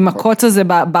עם הקוץ הזה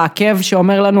בעקב,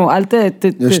 שאומר לנו, אל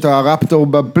יש את הרפטור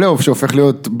בפלייאוף, שהופך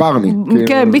להיות ברני.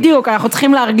 כן, בדיוק, אנחנו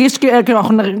צריכים להרגיש, כאילו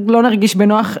אנחנו לא נרגיש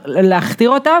בנוח להכתיר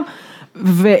אותם,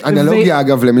 אנלוגיה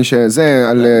אגב למי שזה,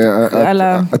 על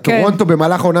הטורונטו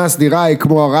במהלך עונה הסדירה היא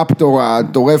כמו הרפטור,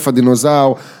 הטורף,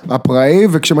 הדינוזאור, הפראי,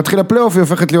 וכשמתחיל הפלייאוף היא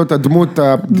הופכת להיות הדמות,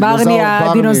 ברני,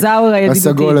 הדינוזאור הידידותי.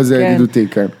 הסגול הזה הידידותי,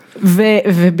 כן.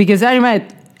 ובגלל זה אני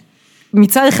אומרת,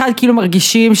 מצד אחד כאילו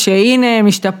מרגישים שהנה הם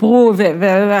השתפרו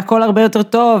והכל הרבה יותר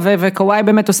טוב וקוואי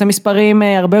באמת עושה מספרים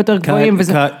הרבה יותר גבוהים.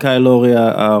 קייל לורי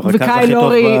הרכז הכי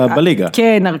טוב בליגה.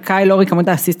 כן, קייל לורי כמות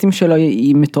האסיסטים שלו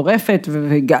היא מטורפת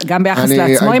וגם ביחס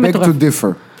לעצמו היא מטורפת. I beg to differ.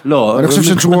 לא, אני חושב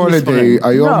שג'רו הולידיי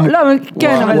היום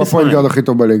הוא הפועל גארד הכי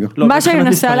טוב בליגה. מה שאני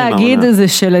מנסה להגיד זה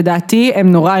שלדעתי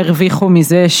הם נורא הרוויחו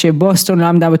מזה שבוסטון לא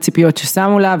עמדה בציפיות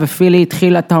ששמו לה ופילי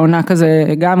התחילה את העונה כזה,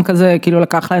 גם כזה כאילו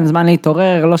לקח להם זמן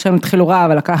להתעורר, לא שהם התחילו רע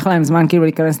אבל לקח להם זמן כאילו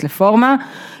להיכנס לפורמה,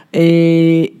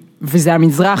 וזה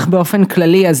המזרח באופן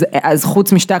כללי, אז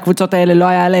חוץ משתי הקבוצות האלה לא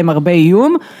היה להם הרבה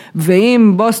איום,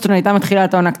 ואם בוסטון הייתה מתחילה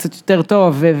את העונה קצת יותר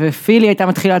טוב, ופילי הייתה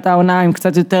מתחילה את העונה עם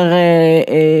קצת יותר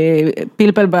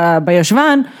פלפל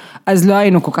בישבן, אז לא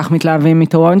היינו כל כך מתלהבים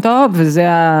מטורונטו, וזה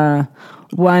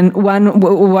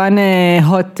one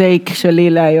hot take שלי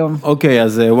להיום. אוקיי,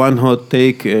 אז one hot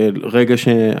take, רגע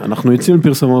שאנחנו יוצאים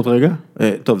לפרסומות רגע,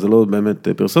 טוב זה לא באמת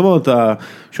פרסומות,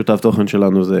 השותף תוכן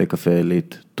שלנו זה קפה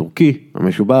עילית טורקי,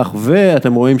 המשובח,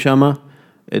 ואתם רואים שמה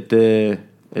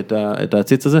את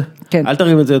הציץ הזה? כן. אל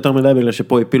תרים את זה יותר מדי, בגלל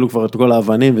שפה הפילו כבר את כל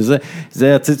האבנים,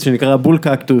 וזה הציץ שנקרא בול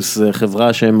קקטוס,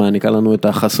 חברה שמעניקה לנו את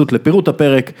החסות לפירוט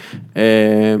הפרק,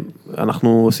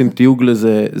 אנחנו עושים תיוג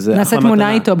לזה, נעשה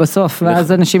תמונה איתו בסוף,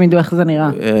 ואז אנשים ידעו איך זה נראה,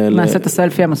 נעשה את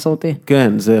הסלפי המסורתי.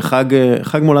 כן, זה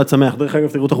חג מולד שמח, דרך אגב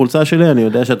תראו את החולצה שלי, אני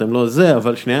יודע שאתם לא זה,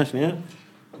 אבל שנייה.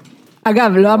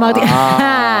 אגב, לא אמרתי,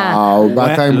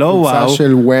 באת עם חולצה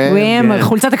של וואם,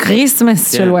 חולצת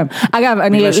הקריסמס של וואם. אגב,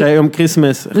 בגלל שהיום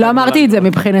קריסמס. לא אמרתי את זה,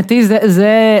 מבחינתי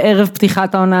זה ערב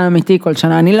פתיחת העונה האמיתי כל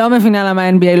שנה. אני לא מבינה למה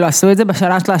NBA לא עשו את זה,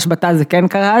 בשנה של ההשבטה זה כן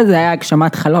קרה, זה היה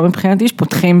הגשמת חלום מבחינתי,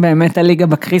 שפותחים באמת הליגה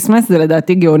בקריסמס, זה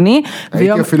לדעתי גאוני.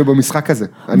 הייתי אפילו במשחק הזה,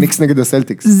 הניקס נגד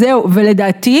הסלטיקס. זהו,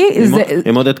 ולדעתי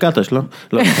עם עוד את קטש, לא?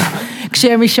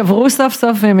 כשהם יישברו סוף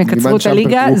סוף והם יקצרו את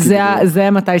הליגה, זה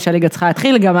מתי שהליגה צריכה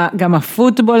להתחיל, גם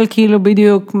הפוטבול כאילו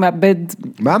בדיוק מאבד.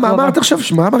 מה אמרת עכשיו?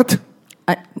 מה אמרת?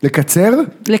 לקצר?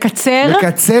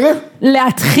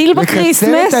 להתחיל בקריסמס.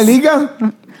 לקצר את הליגה?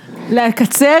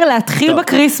 להתחיל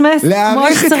בקריסמס.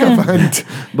 להאריך את כוונת.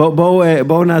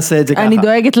 בואו נעשה את זה ככה. אני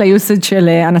דואגת ליוסד של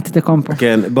אנטטקומפו.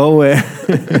 כן, בואו.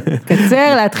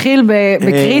 קצר, להתחיל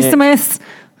בקריסמס.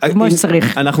 כמו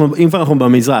שצריך. אם כבר אנחנו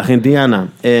במזרח, אינדיאנה,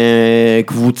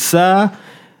 קבוצה,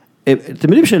 אתם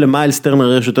יודעים שלמיילס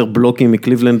טרנר יש יותר בלוקים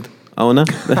מקליבלנד העונה?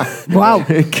 וואו.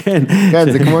 כן.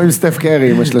 כן, זה כמו עם סטף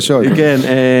קרי, עם השלשות. כן,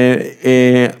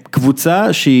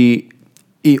 קבוצה שהיא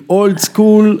אולד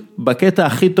סקול בקטע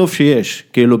הכי טוב שיש,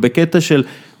 כאילו בקטע של,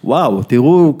 וואו,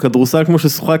 תראו כדורסל כמו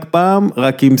ששוחק פעם,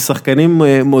 רק עם שחקנים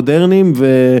מודרניים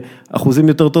ואחוזים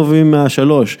יותר טובים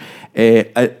מהשלוש.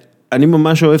 אני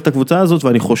ממש אוהב את הקבוצה הזאת,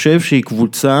 ואני חושב שהיא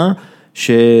קבוצה,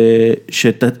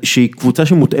 שהיא קבוצה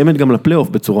שמותאמת גם לפלייאוף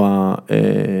בצורה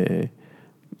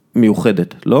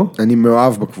מיוחדת, לא? אני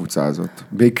מאוהב בקבוצה הזאת,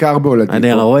 בעיקר בהולדי.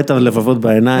 אני רואה את הלבבות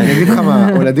בעיניים. אני אגיד לך מה,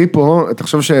 הולדי פה,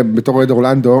 תחשוב שבתור אוהד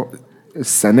אורלנדו,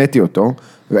 סנאתי אותו,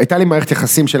 והייתה לי מערכת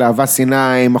יחסים של אהבה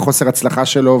שנאה עם החוסר הצלחה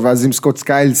שלו, ואז עם סקוט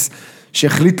סקיילס,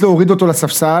 שהחליט להוריד אותו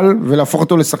לספסל, ולהפוך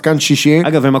אותו לשחקן שישי.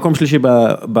 אגב, במקום שלישי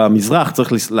במזרח,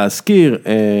 צריך להזכיר,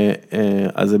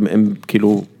 אז הם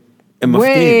כאילו, הם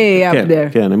מפתיעים.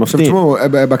 כן, הם מפתיעים. תשמעו,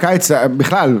 בקיץ,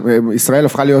 בכלל, ישראל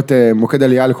הפכה להיות מוקד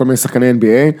עלייה לכל מיני שחקני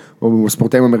NBA, או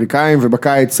ספורטאים אמריקאים,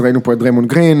 ובקיץ ראינו פה את דריימונד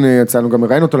גרין, יצאנו גם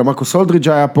ראינו אותו, למרקוס הולדרידג'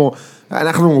 היה פה,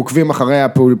 אנחנו עוקבים אחרי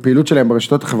הפעילות שלהם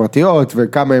ברשתות החברתיות,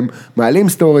 וכמה הם מעלים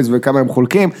סטוריז, וכמה הם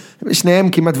חולקים, שניהם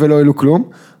כמעט ולא העלו כלום,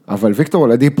 אבל ויקטור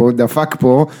אולדיפו דפק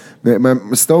פה,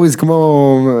 סטוריז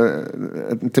כמו,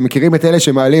 אתם מכירים את אלה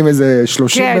שמעלים איזה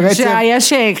 30 ברצף? כן,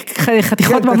 שיש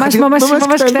חתיכות ממש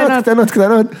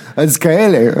קטנות. אז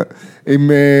כאלה,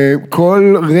 עם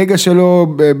כל רגע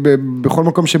שלו, בכל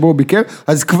מקום שבו הוא ביקר,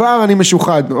 אז כבר אני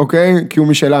משוחד, אוקיי? כי הוא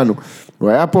משלנו. הוא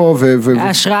היה פה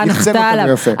ההשראה נחתה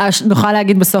עליו, נוכל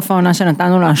להגיד בסוף העונה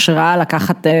שנתנו לו השראה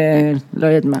לקחת, לא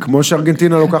יודעת מה. כמו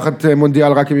שארגנטינה לוקחת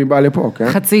מונדיאל רק אם היא באה לפה, כן?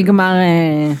 חצי גמר.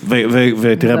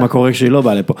 ותראה מה קורה כשהיא לא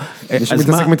באה לפה.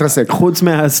 שמתעסק מתרסק. חוץ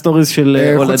מהסטוריז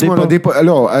של אולדיפו.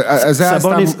 לא, אז זה היה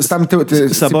סתם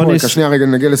סיפור, שנייה רגע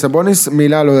נגיע לסבוניס,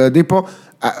 מילה על אולדיפו,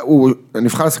 הוא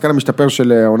נבחר לשחקן המשתפר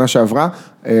של העונה שעברה,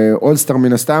 אולסטר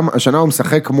מן הסתם, השנה הוא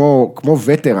משחק כמו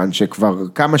וטרן, שכבר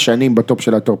כמה שנים בטופ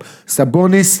של הטופ.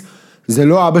 סבוניס, זה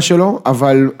לא אבא שלו,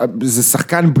 אבל זה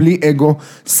שחקן בלי אגו,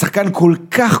 שחקן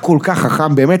כל כך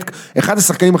חכם, באמת, אחד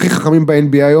השחקנים הכי חכמים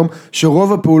ב-NBA היום,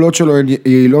 שרוב הפעולות שלו הן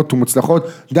יעילות ומוצלחות,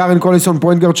 דארן קוליסון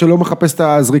פוינטגארד שלא מחפש את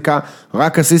הזריקה,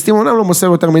 רק אסיסטים, אומנם לא מוסר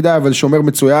יותר מדי, אבל שומר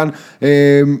מצוין,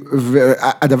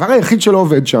 והדבר היחיד שלא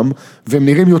עובד שם, והם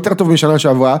נראים יותר טוב משנה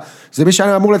שעברה, זה מי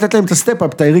שאני אמור לתת להם את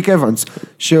הסטפ-אפ, את אריק אבנס,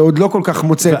 שעוד לא כל כך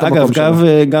מוצא את המקום שלו. אגב,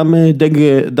 גם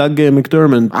דאג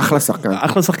מקטרמן,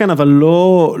 אחלה שחקן, אבל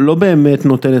לא באמת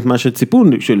נותן את מה שציפו,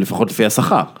 שלפחות לפי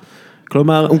השכר.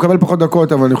 כלומר... הוא מקבל פחות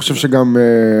דקות, אבל אני חושב שגם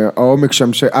העומק שם,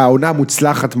 העונה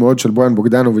המוצלחת מאוד של בויאן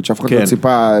בוגדנוביץ', אף אחד לא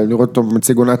ציפה לראות אותו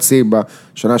מציג עונת שיא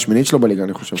בשנה השמינית שלו בליגה,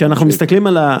 אני חושב. כשאנחנו מסתכלים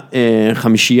על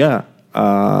החמישייה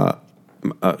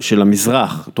של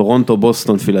המזרח, טורונטו,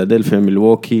 בוסטון, פילדלפיה,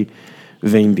 מילווקי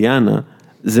ואינדיאנה,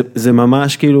 זה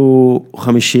ממש כאילו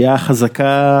חמישייה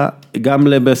חזקה גם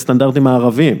בסטנדרטים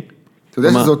הערביים. אתה יודע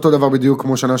שזה אותו דבר בדיוק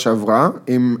כמו שנה שעברה,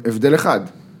 עם הבדל אחד,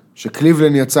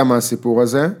 שקליבלן יצא מהסיפור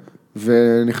הזה,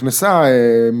 ונכנסה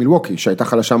מילווקי, שהייתה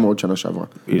חלשה מאוד שנה שעברה.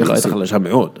 היא לא הייתה חלשה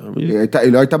מאוד.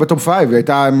 היא לא הייתה בטופ 5, היא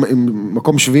הייתה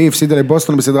מקום שביעי, הפסידה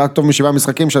לבוסטון בסדרת טוב משבעה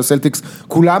משחקים, שהסלטיקס,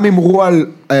 כולם אמרו על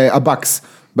הבקס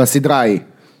בסדרה ההיא,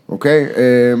 אוקיי?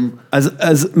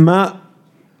 אז מה,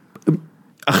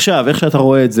 עכשיו, איך שאתה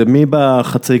רואה את זה, מי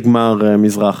בחצי גמר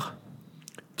מזרח?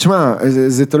 תשמע,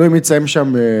 זה תלוי מי יצאים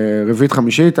שם רביעית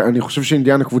חמישית, אני חושב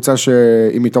שאינדיאנה קבוצה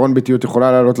שעם יתרון ביתיות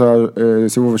יכולה לעלות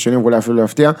לסיבוב השני, ואולי אפילו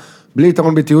להפתיע, בלי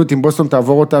יתרון ביתיות, אם בוסטון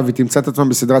תעבור אותה ותמצא את עצמם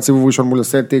בסדרת סיבוב ראשון מול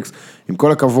הסלטיקס, עם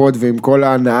כל הכבוד ועם כל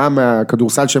ההנאה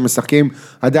מהכדורסל שהם משחקים,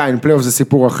 עדיין פלייאוף זה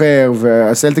סיפור אחר,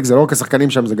 והסלטיקס זה לא רק השחקנים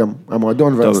שם, זה גם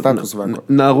המועדון והסטטוס והכל.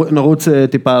 נרוץ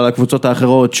טיפה על הקבוצות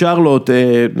האחרות, שרלוט,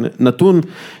 נתון,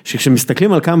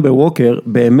 שכשמסתכלים על קמבה ווקר,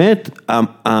 באמת,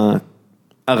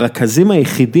 הרכזים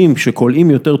היחידים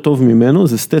שקולעים יותר טוב ממנו,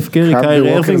 זה סטף קרי,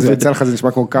 קיירי ארווינג. זה יצא לך, זה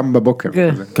נשמע כמו קם בבוקר.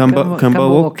 קם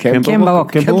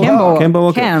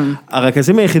בבוקר.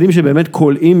 הרכזים היחידים שבאמת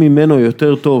קולעים ממנו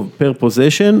יותר טוב פר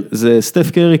פוזיישן, זה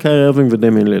סטף קרי, קיירי ארווינג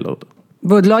ודמיין לילארד.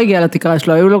 ועוד לא הגיע לתקרה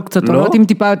שלו, היו לו קצת עונות עם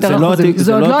טיפה יותר אחוזים,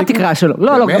 זה עוד לא התקרה שלו,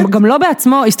 גם לא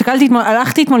בעצמו,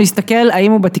 הלכתי אתמול להסתכל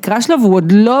האם הוא בתקרה שלו, והוא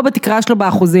עוד לא בתקרה שלו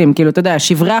באחוזים, כאילו אתה יודע,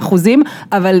 שברי אחוזים,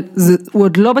 אבל הוא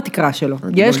עוד לא בתקרה שלו,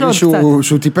 יש לו עוד קצת.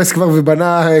 שהוא טיפס כבר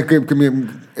ובנה,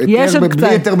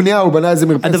 בלי יותר בנייה, הוא בנה איזה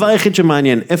מרפסת. הדבר היחיד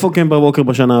שמעניין, איפה קמבה ווקר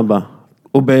בשנה הבאה?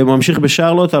 הוא ממשיך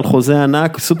בשרלוט על חוזה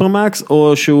ענק סופרמקס,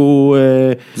 או שהוא...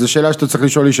 זו שאלה שאתה צריך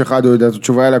לשאול איש אחד, או יודעת,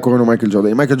 התשובה אליה קוראים לו מייקל ג'ורדן.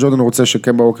 אם מייקל ג'ורדן רוצה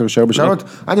שקמבה ווקר יישאר בשרלוט,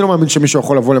 אני לא מאמין שמישהו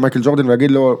יכול לבוא למייקל ג'ורדן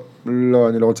ולהגיד לו, לא,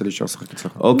 אני לא רוצה להישאר שחק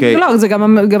אצלך. אוקיי. לא, זה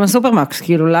גם הסופרמקס,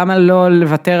 כאילו, למה לא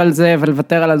לוותר על זה,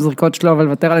 ולוותר על הזריקות שלו,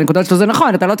 ולוותר על הנקודות שלו, זה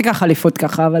נכון, אתה לא תיקח אליפות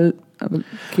ככה, אבל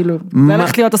כאילו,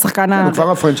 ללכת להיות השחקן הוא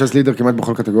כבר הפרנצ'ייז לידר כמעט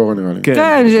בכל קטגוריה נראה לי.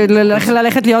 כן,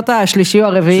 ללכת להיות השלישי או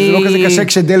הרביעי. זה לא כזה קשה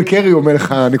כשדל קרי אומר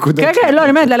לך נקודות. כן, לא, אני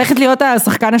אומרת, ללכת להיות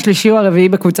השחקן השלישי או הרביעי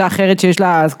בקבוצה אחרת שיש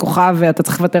לה כוכב ואתה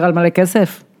צריך לוותר על מלא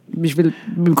כסף,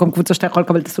 במקום קבוצה שאתה יכול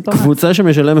לקבל את הסופרמקס. קבוצה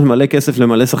שמשלמת מלא כסף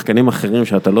למלא שחקנים אחרים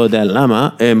שאתה לא יודע למה,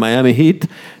 מיאמי היט,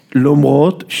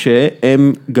 למרות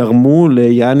שהם גרמו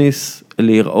ליאניס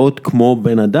לראות כמו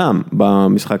בן אדם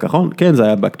במשחק האחרון, כן, זה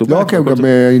היה back to back. לא, כן, גם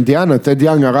אינדיאנה, טד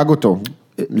יאנג הרג אותו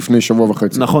לפני שבוע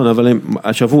וחצי. נכון, אבל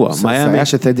השבוע, זה היה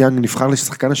שטד יאנג נבחר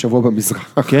לשחקן השבוע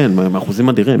במזרח. כן, מאחוזים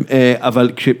אדירים, אבל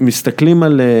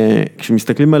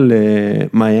כשמסתכלים על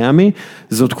מיאמי,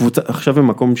 זאת קבוצה, עכשיו הם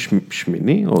מקום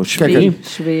שמיני או שביעי?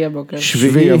 שביעי הבוקר.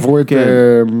 שביעי עברו את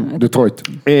דטרויט.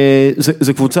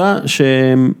 זו קבוצה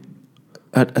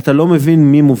אתה לא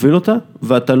מבין מי מוביל אותה,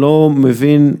 ואתה לא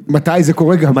מבין... מתי זה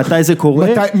קורה גם. מתי זה קורה.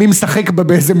 מי משחק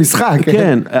באיזה משחק.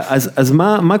 כן, אז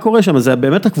מה קורה שם? זה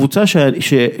באמת הקבוצה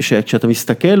שכשאתה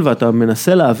מסתכל ואתה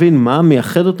מנסה להבין מה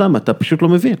מייחד אותם, אתה פשוט לא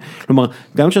מבין. כלומר,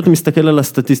 גם כשאתה מסתכל על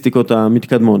הסטטיסטיקות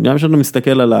המתקדמות, גם כשאתה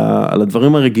מסתכל על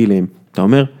הדברים הרגילים, אתה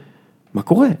אומר, מה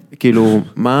קורה?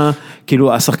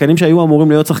 כאילו, השחקנים שהיו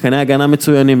אמורים להיות שחקני הגנה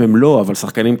מצוינים, הם לא, אבל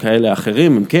שחקנים כאלה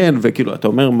אחרים, הם כן, וכאילו, אתה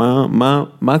אומר,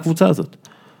 מה הקבוצה הזאת?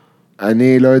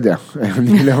 אני לא יודע,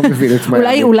 אני לא מבין את מה...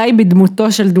 אולי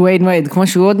בדמותו של דוויין וייד, כמו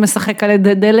שהוא עוד משחק על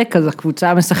דלק, אז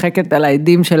הקבוצה משחקת על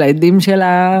העדים של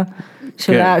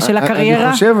הקריירה.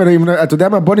 אני חושב, אתה יודע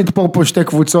מה, בוא נתפור פה שתי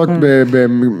קבוצות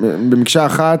במקשה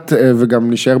אחת,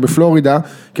 וגם נשאר בפלורידה,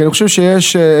 כי אני חושב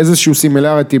שיש איזשהו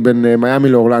סימילריטי בין מיאמי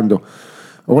לאורלנדו.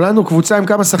 אורלנדו קבוצה עם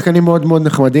כמה שחקנים מאוד מאוד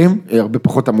נחמדים, הרבה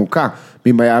פחות עמוקה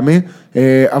ממיאמי,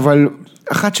 אבל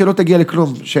אחת שלא תגיע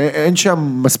לכלום, שאין שם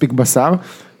מספיק בשר,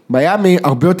 מיאמי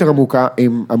הרבה יותר עמוקה,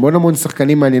 עם המון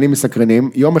שחקנים מעניינים מסקרנים,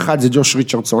 יום אחד זה ג'וש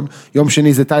ריצ'רדסון, יום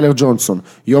שני זה טיילר ג'ונסון,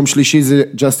 יום שלישי זה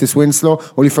ג'סטיס ווינסלו,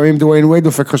 או לפעמים דוויין וייד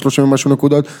דופק לך 30 ומשהו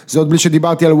נקודות, זה עוד בלי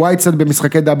שדיברתי על ווייטסייד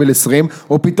במשחקי דאבל 20,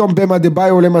 או פתאום במה דביי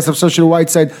עולה מהספסל של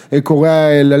ווייטסייד, קורא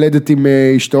ללדת עם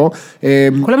אשתו.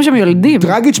 כולם שם יולדים.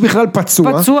 דרגיץ' בכלל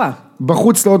פצוע.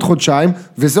 בחוץ לעוד חודשיים,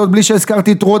 וזה עוד בלי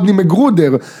שהזכרתי את רודני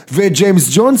מגרודר, וג'יימס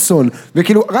ג'ונסון,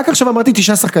 וכאילו, רק עכשיו אמרתי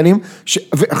 9 שחקנים,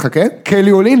 וחכה,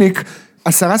 קלי אוליניק,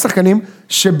 10 שחקנים,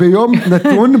 שביום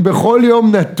נתון, בכל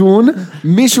יום נתון,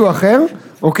 מישהו אחר,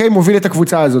 אוקיי, מוביל את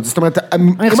הקבוצה הזאת. זאת אומרת,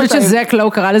 אני חושבת שזק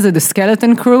לא קרא לזה The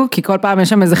Skeleton Crew, כי כל פעם יש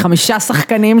שם איזה 5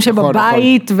 שחקנים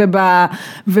שבבית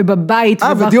ובבית.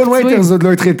 ודיון וייטרס עוד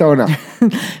לא התחיל את העונה.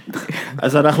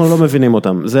 אז אנחנו לא מבינים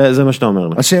אותם, זה מה שאתה אומר.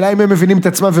 השאלה אם הם מבינים את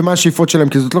עצמם ומה השאיפות שלהם,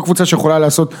 כי זאת לא קבוצה שיכולה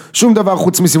לעשות שום דבר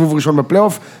חוץ מסיבוב ראשון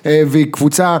בפלייאוף, והיא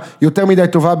קבוצה יותר מדי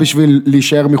טובה בשביל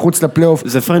להישאר מחוץ לפלייאוף.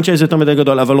 זה פרנצ'ייז יותר מדי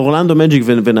גדול, אבל אורלנדו מג'יק,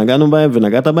 ונגענו בהם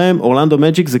ונגעת בהם, אורלנדו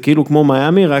מג'יק זה כאילו כמו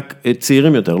מיאמי, רק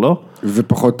צעירים יותר, לא?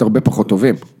 הרבה פחות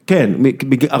טובים. כן,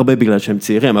 הרבה בגלל שהם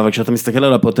צעירים, אבל כשאתה מסתכל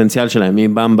על הפוטנציאל שלהם,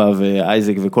 עם במבה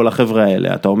ואייזיק וכל החבר'ה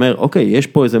האלה, אתה אומר, אוקיי, יש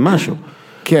פה איזה משהו.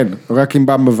 כן, רק עם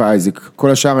במבה ואייזיק. כל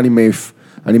השאר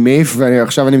אני מעיף,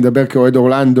 ועכשיו אני מדבר כאוהד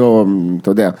אורלנדו,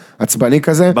 אתה יודע, עצבני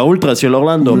כזה. באולטרס של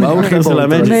אורלנדו, באולטרס של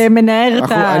המג'יק. ומנער את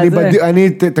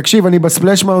זה. תקשיב, אני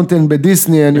בספלש מאונטן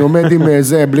בדיסני, אני עומד עם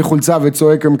זה, בלי חולצה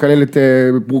וצועק ומקלל את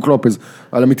ברוק לופז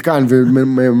על המתקן,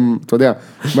 ואתה יודע,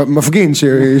 מפגין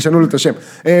שישנו לו את השם.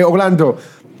 אורלנדו,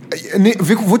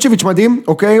 ווצ'ביץ' מדהים,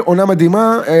 אוקיי, עונה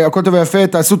מדהימה, הכל טוב ויפה,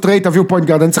 תעשו טרייד, תביאו פוינט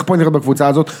גארד, אני צריך פוינט גארד בקבוצה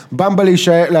הזאת, במבה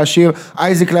להשאיר,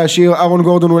 אייזיק להשאיר, ארון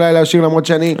גורדון אולי להשאיר, למרות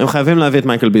שאני... הם חייבים להביא את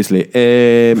מייקל ביסלי.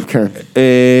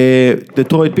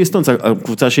 דטרויט פיסטונס,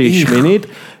 הקבוצה שהיא שמינית,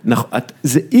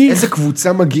 איזה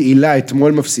קבוצה מגעילה,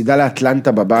 אתמול מפסידה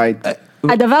לאטלנטה בבית.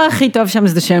 הדבר הכי טוב שם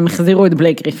זה שהם החזירו את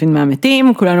בלייק גריפין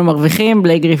מהמתים, כולנו מרוויחים,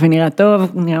 בלייק גריפין נראה טוב,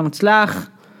 נראה מוצלח.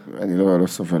 אני לא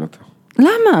סובל אותו.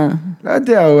 למה? לא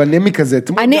יודע, הוא אנמי כזה.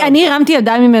 אני הרמתי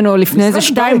ידיים ממנו לפני איזה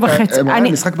 2.5.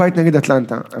 משחק בית נגד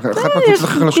אטלנטה.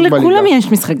 לכולם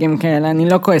יש משחקים כאלה, אני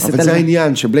לא כועסת על זה. אבל זה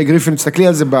העניין, שבלייק גריפין, תסתכלי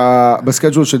על זה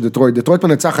בסקייג'ול של דטרויט. דטרויט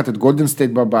מנצחת את גולדן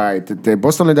סטייט בבית, את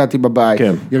בוסטון לדעתי בבית,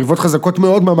 יריבות חזקות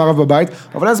מאוד מהמערב בבית,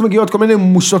 אבל אז מגיעות כל מיני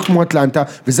מושות כמו אטלנטה,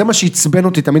 וזה מה שהצבן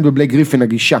אותי תמיד בבלייק גריפין,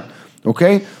 הגישה.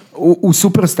 אוקיי? הוא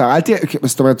סופרסטאר,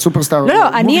 זאת אומרת סופרסטאר. לא,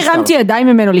 אני הרמתי ידיים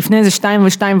ממנו לפני איזה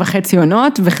 2.5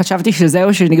 עונות, וחשבתי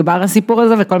שזהו שנגבר הסיפור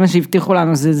הזה, וכל מה שהבטיחו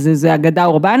לנו זה אגדה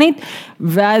אורבנית,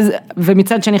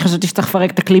 ומצד שני חשבתי שצריך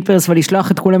לפרק את הקליפרס,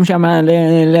 ולשלוח את כולם שם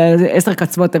ל10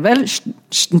 קצוות תבל,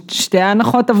 שתי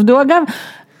ההנחות עבדו אגב,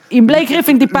 עם בלייק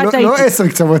גריפין טיפה טעיתי. לא 10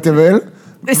 קצוות תבל.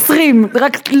 20,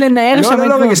 רק לנער שם.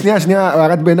 לא, רגע, שנייה,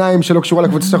 הערת ביניים שלא קשורה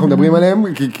לקבוצה שאנחנו מדברים עליהם,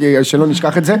 כי שלא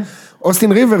נשכח את זה.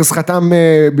 אוסטין ריברס חתם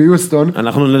ביוסטון.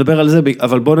 אנחנו נדבר על זה,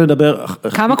 אבל בואו נדבר.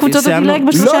 כמה קבוצות הדילג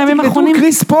בשלושה ימים האחרונים? לא, תקלטו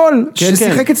קריס פול,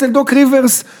 ששיחק אצל דוק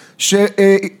ריברס,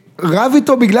 שרב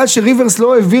איתו בגלל שריברס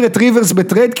לא העביר את ריברס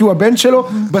בטרייד, כי הוא הבן שלו,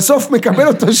 בסוף מקבל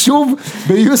אותו שוב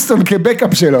ביוסטון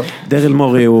כבקאפ שלו. דריל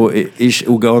מורי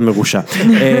הוא גאון מרושע.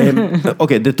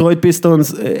 אוקיי, דטרויט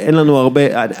פיסטונס, אין לנו הרבה,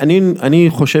 אני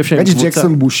חושב שהם קבוצה...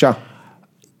 ג'קסון בושה.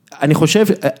 אני חושב,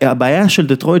 הבעיה של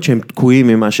דטרויט שהם תקועים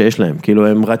ממה שיש להם, כאילו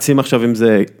הם רצים עכשיו עם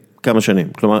זה כמה שנים,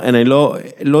 כלומר,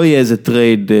 לא יהיה איזה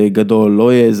טרייד גדול,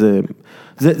 לא יהיה איזה,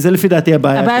 זה לפי דעתי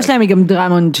הבעיה. הבעיה שלהם היא גם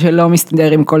דרמונד שלא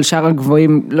מסתדר עם כל שאר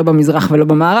הגבוהים, לא במזרח ולא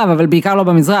במערב, אבל בעיקר לא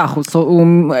במזרח,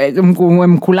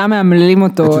 הם כולם מאמללים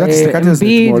אותו, את יודעת, הסתכלתי על זה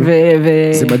אתמול,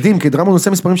 זה מדהים, כי דרמונד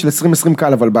עושה מספרים של 20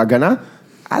 קל, אבל בהגנה,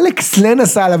 אלכס לן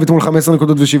עשה עליו אתמול 15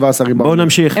 נקודות ו17 ריבאונד. בואו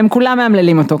נמשיך. הם כולם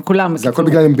מאמללים אותו, כולם. זה הכל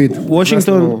בגלל אמביד.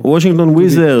 וושינגטון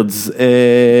וויזרדס.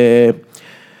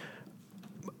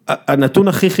 הנתון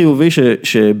הכי חיובי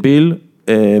שביל...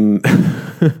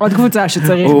 עוד קבוצה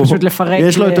שצריך פשוט לפרק.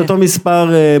 יש לו את אותו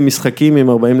מספר משחקים עם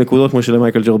 40 נקודות, כמו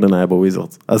שלמייקל ג'ורדן היה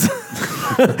בוויזרדס. אז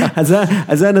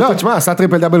זה הנתון. לא, תשמע, עשה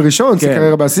טריפל דאבל ראשון, זה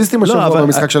קריירה באסיסטים, השבוע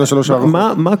במשחק של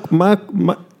ה3-4.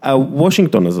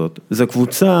 הוושינגטון הזאת, זו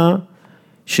קבוצה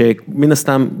שמן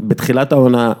הסתם בתחילת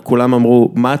העונה כולם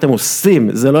אמרו, מה אתם עושים?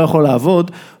 זה לא יכול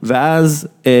לעבוד, ואז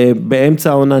באמצע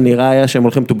העונה נראה היה שהם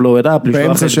הולכים to blow it up.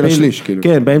 באמצע של השליש, כאילו.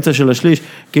 כן, באמצע של השליש,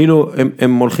 כאילו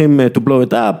הם הולכים to blow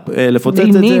it up, לפוצץ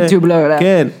את זה. They need to blow it up.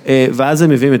 כן, ואז הם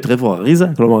מביאים את טרוור אריזה,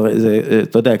 כלומר,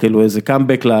 אתה יודע, כאילו איזה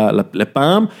קאמבק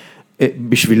לפעם,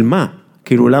 בשביל מה?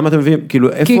 כאילו, למה אתם מביאים, כאילו,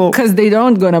 איפה... Because they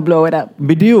don't gonna blow it up.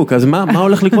 בדיוק, אז מה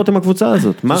הולך לקרות עם הקבוצה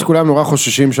הזאת? שכולם נורא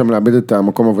חוששים שם לאבד את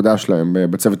המקום עבודה שלהם,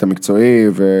 בצוות המקצועי,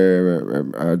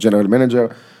 והג'נרל מנג'ר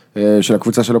של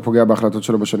הקבוצה שלא פוגע בהחלטות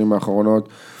שלו בשנים האחרונות.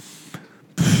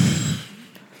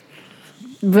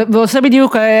 ועושה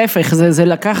בדיוק ההפך, זה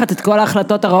לקחת את כל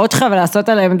ההחלטות הרעות שלך, ולעשות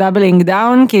עליהם דאבלינג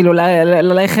דאון, כאילו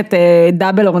ללכת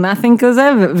דאבל or nothing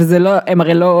כזה, וזה לא, הם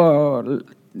הרי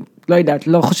לא יודעת,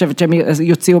 לא חושבת שהם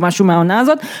יוציאו משהו מהעונה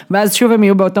הזאת, ואז שוב הם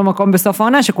יהיו באותו מקום בסוף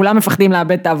העונה, שכולם מפחדים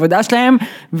לאבד את העבודה שלהם,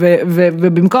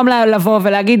 ובמקום לבוא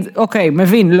ולהגיד, אוקיי,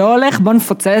 מבין, לא הולך, בוא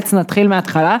נפוצץ, נתחיל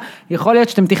מההתחלה, יכול להיות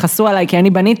שאתם תיחסו עליי, כי אני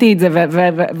בניתי את זה,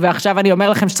 ועכשיו אני אומר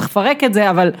לכם שצריך לפרק את זה,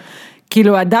 אבל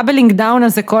כאילו הדאבלינג דאון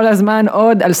הזה כל הזמן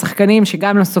עוד על שחקנים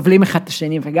שגם לא סובלים אחד את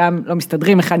השני, וגם לא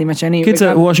מסתדרים אחד עם השני.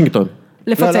 קיצר, וושינגטון.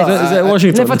 לפוצץ, זה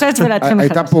וושינגטון. לפוצץ ולהתחיל מחדש.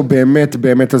 הייתה פה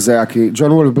באמת הזיה, כי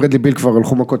ג'ון וול וברדלי ביל כבר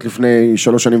הלכו מכות לפני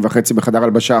 3 שנים וחצי בחדר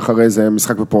הלבשה אחרי זה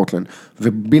משחק בפורטלנד,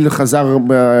 וביל חזר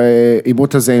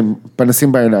בעימות הזה עם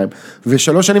פנסים בעיניים,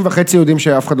 ו3 שנים וחצי יודעים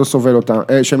שאף אחד לא סובל אותה,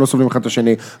 שהם לא סובלים אחד את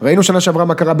השני, ראינו שנה שעברה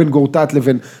מה קרה בין גורטט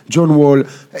לבין ג'ון וול,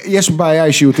 יש בעיה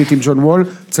אישיותית עם ג'ון וול,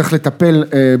 צריך לטפל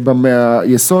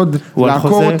מהיסוד,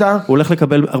 לעקור אותה. הוא הולך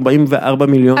לקבל $44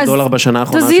 מיליון בשנה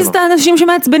האחרונה שלו. תזיז את האנשים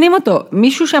שמעצבנים אותו,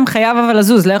 מישהו שם חייב אבל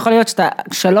לזוז, לא יכול להיות שאתה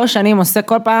 3 שנים עושה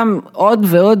כל פעם עוד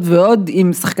ועוד ועוד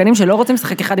עם שחקנים שלא רוצים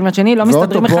לשחק אחד עם השני, לא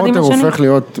מסתדרים אחד עם השני. ואוטו הופך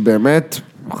להיות באמת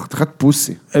חתיכת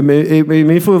פוסי.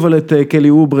 מאיפה הוא את קלי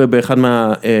אוברה באחד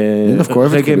מה... אני דווקא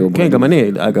אוהב את קלי אוברה. כן, גם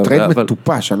אני, אגב. טרייד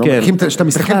מטופש, שאתה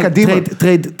מסתכל קדימה.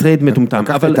 טרייד מטומטם.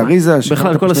 לקחת את אריזה.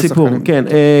 בכלל, כל הסיפור, כן.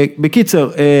 בקיצר,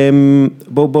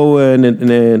 בואו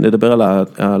נדבר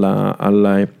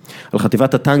על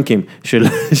חטיבת הטנקים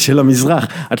של המזרח.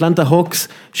 אטלנטה הוקס,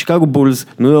 שיקגו בולס,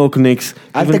 ניו יורק ניקס.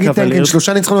 אל תגיד טנקים, 3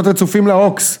 ניצחונות רצופים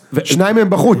להוקס. 2 הם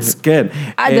בחוץ. כן.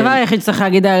 הדבר היחיד שצריך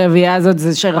להגיד הרביעייה הזאת,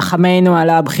 זה שרחמנו על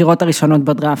הבחירות הראשונות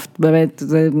בדראפט. באמת,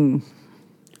 זה...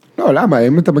 לא, למה?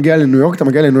 אם אתה מגיע לניו יורק, אתה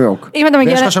מגיע לניו יורק. אם אתה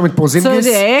מגיע... ויש לך שם את פורזינגיס,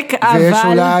 אבל... ויש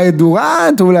אולי את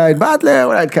דורנט, אולי את באטלר,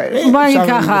 אולי את קיירי. בואי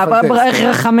ככה,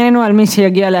 רחמנו על מי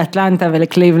שיגיע לאטלנטה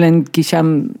ולקליבלנד, כי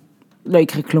שם... לא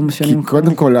יקרה כלום בשנים. כי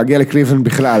קודם כל להגיע לקליבלנד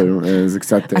בכלל, זה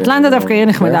קצת... אטלנטה דווקא יהיה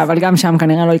נחמדה, אבל גם שם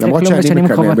כנראה לא יקרה כלום בשנים הקרובות.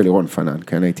 למרות שאני מקנא בלירון פנן,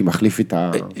 כן, הייתי מחליף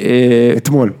איתה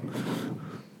אתמול.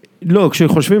 לא,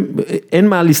 כשחושבים, אין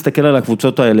מה להסתכל על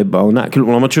הקבוצות האלה בעונה, כאילו,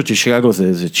 למרות ששיקגו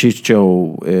זה צ'יט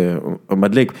שואו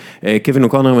מדליק, קווין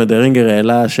אוקונר מדרינגר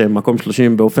העלה שמקום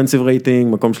 30 באופנסיב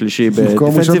רייטינג, מקום שלישי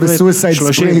מקום ראשון בסויסייד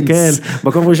ספרינטס. כן,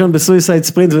 מקום ראשון בסויסייד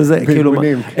ספרינטס וזה, כאילו,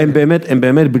 הם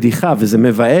באמת בדיחה, וזה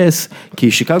מבאס,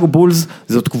 כי שיקגו בולס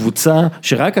זאת קבוצה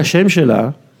שרק השם שלה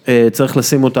צריך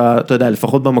לשים אותה, אתה יודע,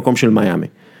 לפחות במקום של מיאמי.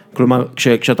 כלומר,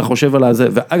 כשאתה חושב על זה,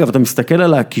 ואגב, אתה מסתכל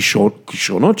על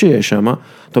הכישרונות שיש שם,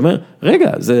 אתה אומר,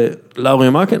 רגע, זה לאורי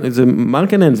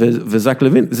מרקנן וזק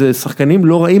לוין, זה שחקנים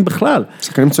לא רעים בכלל.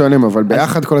 שחקנים מצוינים, אבל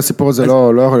ביחד כל הסיפור הזה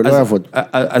לא יעבוד.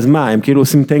 אז מה, הם כאילו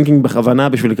עושים טנקינג בכוונה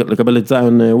בשביל לקבל את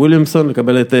זיון וויליאמסון,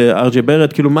 לקבל את ארג'י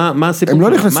ברט, כאילו מה הסיפור? הם לא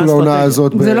נכנסו לעונה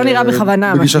הזאת. זה לא נראה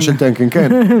בכוונה. בגישה של טנקינג, כן.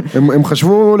 הם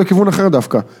חשבו לכיוון אחר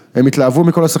דווקא. הם התלהבו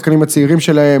מכל השחקנים הצעירים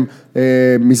שלהם,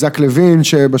 מזק לוין,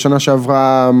 שבשנה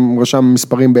שעברה רשם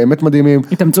מספרים באמת מדהימים.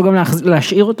 התאמצו גם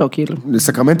להשאיר אותו, כאילו.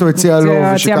 סקרמנטו הציע לו,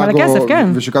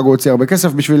 ושיקגו הציע הרבה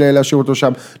כסף בשביל להשאיר אותו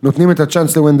שם. נותנים את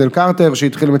הצ'אנס לוונדל קארטר,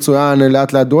 שהתחיל מצוין,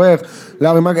 לאט לאט דואר.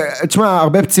 תשמע,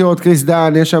 הרבה פציעות, קריס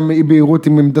דן, יש שם אי בהירות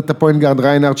עם עמדת הפוינט גארד,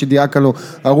 ריינארד שדיאקנו,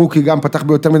 הרוקי גם פתח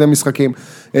ביותר מדי משחקים.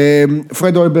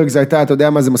 פרד אויברג זה הייתה, אתה יודע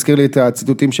מה, זה מזכיר לי את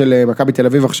הציטוטים של מכבי תל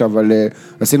אביב עכשיו, אבל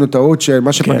עשינו טעות,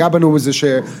 שמה שפגע בנו זה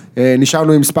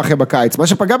שנשארנו עם ספחיה בקיץ. מה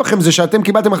שפגע בכם זה שאתם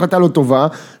קיבלתם החלטה לא טובה,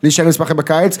 להישאר עם ספחיה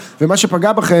בקיץ, ומה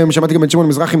שפגע בכם, שמעתי גם את שמעון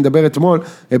מזרחי מדבר אתמול,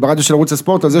 ברדיו של ערוץ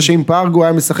הספורט, על זה שאם פארגו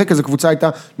היה משחק, אז הקבוצה הייתה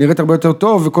נראית הרבה יותר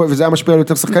טוב, וזה היה משפיע על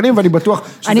יותר שחקנים, ואני בטוח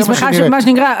שזה מה שנראה. אני שמחה שמה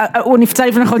שנקרא, הוא נפצע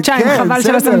לפני חודשיים, חבל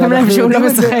שלא שמתם לב שהוא לא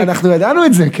משחק. אנחנו ידענו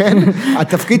את זה, כן?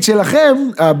 התפקיד שלכם,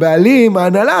 הבעלים,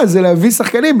 ההנהלה, זה להביא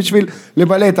שחקנים בשביל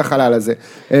למלא את החלל הזה.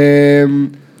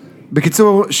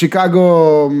 בקיצור,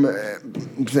 שיקגו,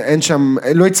 אין שם,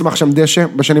 לא יצמח שם דשא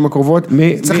בשנים הקרובות,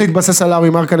 צריך להתבסס על לאורי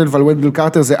מרקנן ועל וונדל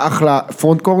קארטר, זה אחלה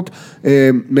פרונט קורט,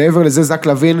 מעבר לזה זק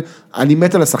לוין, אני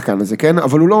מת על השחקן הזה, כן?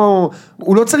 אבל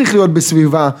הוא לא צריך להיות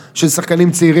בסביבה של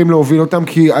שחקנים צעירים להוביל אותם,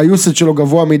 כי היוסד שלו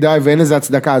גבוה מדי ואין איזה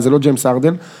הצדקה, זה לא ג'יימס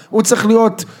ארדן, הוא צריך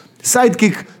להיות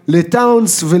סיידקיק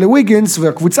לטאונס ולוויגינס,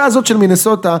 והקבוצה הזאת של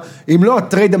מינסוטה, אם לא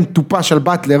הטרייד המטופש של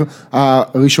באטלר,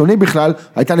 הראשוני בכלל,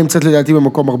 הייתה נמצאת לדעתי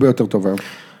במקום הרבה יותר טוב היום.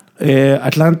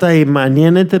 אטלנטה היא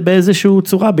מעניינת באיזשהו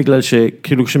צורה, בגלל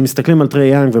שכאילו כשמסתכלים על טרי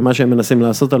יאנג ומה שהם מנסים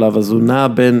לעשות עליו, אז הוא נע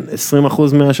בין 20%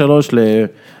 מהשלוש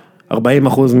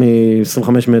ל-40% מ-25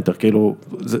 מטר, כאילו,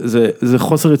 זה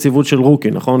חוסר יציבות של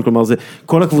רוקי, נכון? כלומר,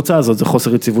 כל הקבוצה הזאת זה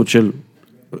חוסר יציבות של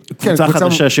קבוצה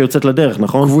חדשה שיוצאת לדרך,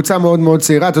 נכון? קבוצה מאוד מאוד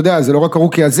צעירה, אתה יודע, זה לא רק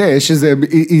הרוקי הזה, יש איזה,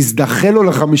 הזדחה לו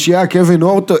לחמישייה, קווין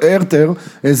ארטר,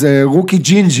 איזה רוקי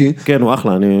ג'ינג'י. כן, הוא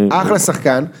אחלה, אחלה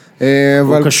שחקן.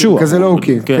 הוא קשור. כזה לא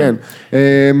אוקי, כן.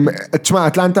 תשמע,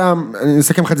 אטלנטה, אני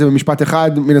אסכם לך את זה במשפט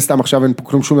אחד, מן הסתם עכשיו אין פה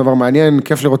כלום שום דבר מעניין,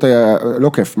 כיף לראות,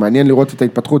 לא כיף, מעניין לראות את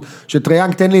ההתפתחות, שטרי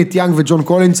יאנג, תן לי את יאנג וג'ון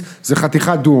קולינס, זה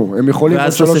חתיכת דור, הם יכולים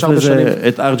עוד 3-4 שנים.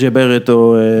 את ארג'י ברט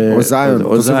או זיון,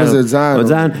 תוסיף לזה את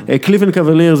זיון. קליבלנד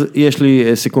קוולירס, יש לי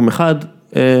סיכום אחד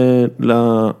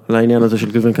לעניין הזה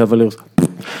של קליבלנד קוולירס.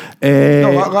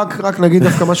 רק נגיד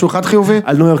דווקא משהו אחד חיובי,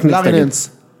 על ניו יורק ניקס.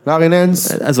 לארי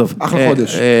ננס, עזוב, אחלה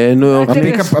חודש.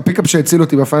 הפיקאפ שהציל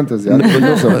אותי בפנטזי.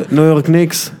 ניו יורק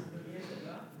ניקס.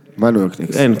 מה ניו יורק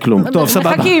ניקס? אין כלום, טוב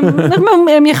סבבה. מחכים,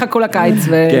 הם יחכו לקיץ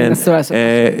ונסו לעשות.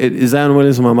 זיון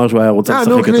וויליאמס מאמר שהוא היה רוצה לשחק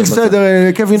ניו יורק ניקס בסדר,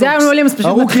 קווין נוקס. זיון וויליאמס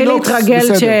פשוט מתחיל להתרגל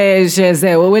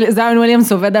שזהו, זיון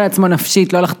וויליאמס עובד על עצמו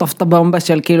נפשית, לא לחטוף את הבומבה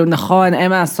של כאילו נכון, אין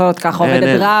מה לעשות, ככה עובד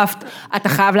הדראפט, אתה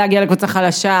חייב להגיע לקבוצה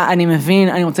חלשה, אני מבין,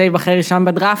 אני רוצה להיבחר ראשון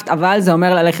בדראפט, אבל זה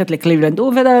אומר ללכת לקליבלנד, הוא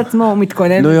עובד על עצמו, הוא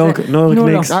מתכונן. ניו יורק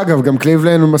ניקס. אגב, גם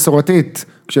קליבלנד מסורתית,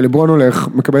 כשלברון הולך,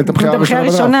 מקבל את הבחירה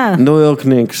הראשונה. ניו יורק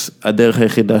ניקס, הדרך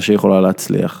היחידה שיכולה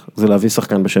להצליח, זה להביא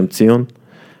שחקן בשם ציון,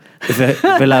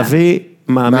 ולהביא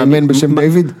מאמן בשם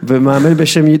דיוויד. ומאמן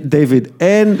בשם דיוויד.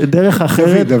 אין דרך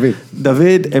אחרת.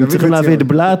 דוד, הם צריכים להביא את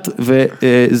בלט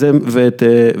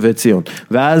ואת ציון.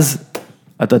 ואז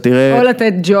אתה תראה... או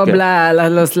לתת ג'וב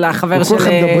לחבר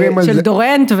של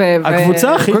דורנט.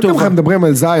 הקבוצה הכי טובה. כל כך מדברים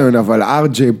על זיון, אבל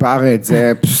ארג'י, פארט,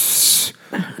 זה...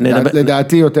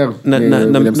 לדעתי יותר.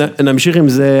 נמשיך עם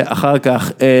זה אחר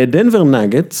כך. דנבר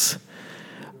נאגטס,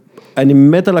 אני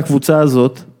מת על הקבוצה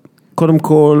הזאת, קודם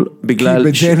כל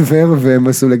בגלל... כי בדנבר והם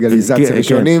עשו לגליזציה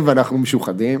ראשונים ואנחנו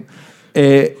משוחדים.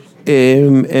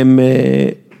 הם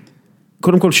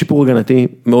קודם כל שיפור הגנתי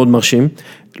מאוד מרשים,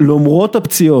 למרות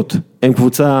הפציעות, הם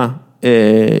קבוצה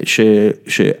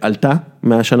שעלתה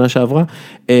מהשנה שעברה,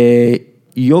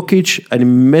 יוקיץ', אני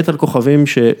מת על כוכבים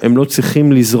שהם לא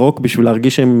צריכים לזרוק בשביל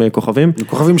להרגיש שהם כוכבים.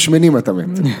 כוכבים שמנים אתה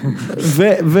מת.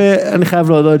 ואני חייב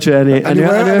להודות שאני...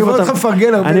 אני רואה אותך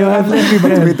מפרגן הרבה, אני אוהב לי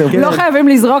בטוויטר. לא חייבים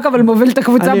לזרוק, אבל מוביל את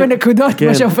הקבוצה בנקודות,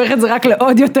 מה שהופך את זה רק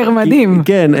לעוד יותר מדהים.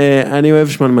 כן, אני אוהב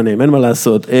שמנמנים, אין מה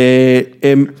לעשות.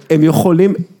 הם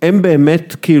יכולים, הם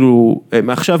באמת כאילו,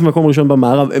 עכשיו מקום ראשון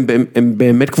במערב, הם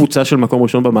באמת קבוצה של מקום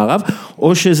ראשון במערב,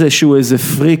 או שזה שהוא איזה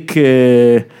פריק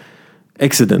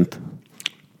אקסידנט.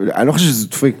 אני לא חושב שזה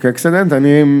פריק אקסידנט, אני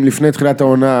לפני תחילת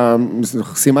העונה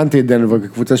סימנתי את דנבר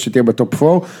כקבוצה שתהיה בטופ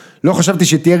 4, לא חשבתי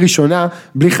שתהיה ראשונה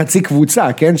בלי חצי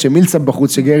קבוצה, כן? שמילסה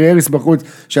בחוץ, שגרי אריס בחוץ,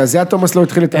 שהזיה תומאס לא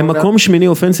התחיל את העונה. הם מקום שמיני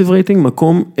אופנסיב רייטינג,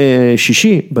 מקום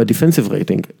שישי בדיפנסיב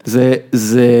רייטינג,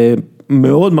 זה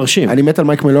מאוד מרשים. אני מת על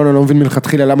מייק מלון, אני לא מבין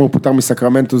מלכתחילה למה הוא פוטר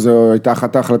מסקרמנטו, זו הייתה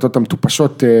אחת ההחלטות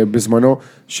המטופשות בזמנו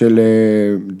של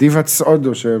דיבץ עוד,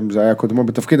 או שזה היה קודמו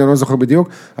בתפקיד, אני לא זוכר בדיוק,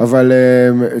 אבל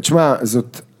תשמע,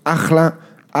 זאת אחלה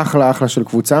של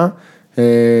קבוצה,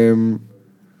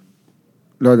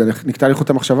 לא יודע, נקטע לי חוט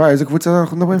המחשבה, איזה קבוצה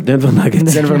אנחנו מדברים?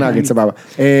 דנבר נאגטס, סבבה.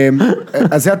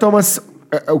 אז זה תומאס,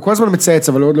 הוא כל הזמן מצייץ,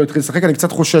 אבל הוא עוד לא התחיל לשחק, אני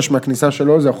קצת חושש מהכניסה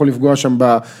שלו, זה יכול לפגוע שם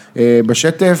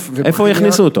בשטף. איפה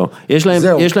יכניסו אותו?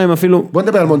 יש להם אפילו... בוא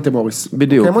נדבר על מונטמוריס.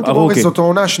 בדיוק, מונטמוריס זאת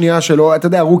העונה השנייה שלו, אתה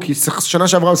יודע, רוקי, שנה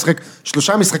שעברה הוא שחק 3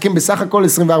 משחקים בסך הכל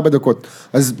 24 דקות,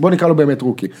 אז בוא נקרא לו באמת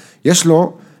רוקי. יש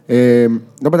לו,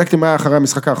 לא בדקתי מה היה אחרי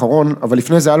המשחק האחרון, אבל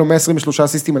לפני זה היה לו 123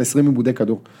 אסיסטים על 20 עיבודי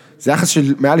כדור. זה יחס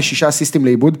של מעל ל6 אסיסטים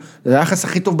לעיבוד, זה היחס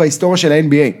הכי טוב בהיסטוריה של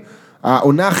ה-NBA.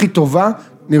 העונה הכי טובה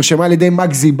נרשמה על ידי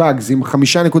מגזי בגז, עם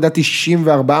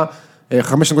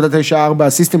 5.94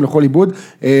 אסיסטים לכל עיבוד,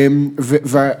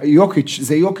 ויוקיץ',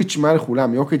 זה יוקיץ' מעל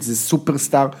לכולם, יוקיץ' זה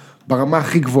סופרסטאר ברמה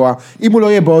הכי גבוהה, אם הוא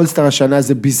לא יהיה באולסטאר השנה,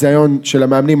 זה ביזיון של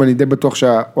המאמנים, אני די בטוח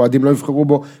שהאוהדים לא יבחרו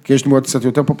בו, כי יש דמויות קצת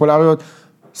יותר פופולריות,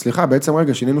 סליחה, בעצם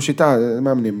רגע, שינינו שיטה,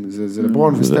 מאמנים, זה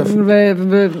לברון וסטף.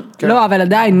 לא, אבל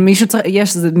עדיין, מישהו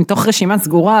צריך, זה מתוך רשימה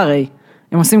סגורה הרי,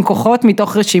 הם עושים כוחות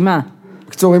מתוך רשימה.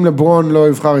 בקצור, אם לברון לא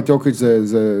יבחר את יוקיץ' זה...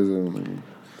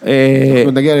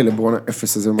 אנחנו נגיע לי לברון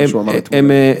אפס הזה, מה שהוא אמר.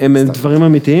 הם דברים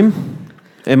אמיתיים?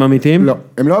 הם אמיתיים? לא,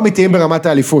 הם לא אמיתיים ברמת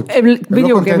האליפות.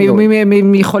 בדיוק,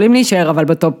 הם יכולים להישאר, אבל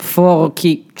בטופ 4,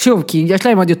 כי שוב, כי יש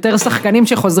להם עוד יותר שחקנים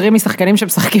שחוזרים משחקנים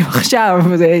שמשחקים עכשיו.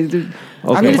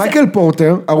 מייקל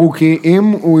פורטר, הרוקי, אם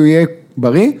הוא יהיה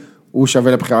בריא, הוא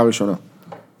שווה לבחירה הראשונה.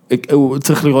 הוא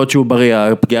צריך לראות שהוא בריא,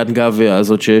 הפגיעת גב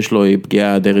הזאת שיש לו היא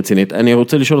פגיעה די רצינית. אני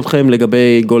רוצה לשאול אתכם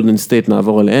לגבי גולדן סטייט,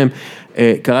 נעבור אליהם.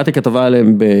 קראתי כתבה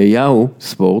עליהם ביהו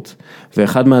ספורט,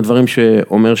 ואחד מהדברים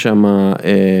שאומר שם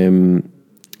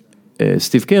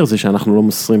סטיב קר זה שאנחנו לא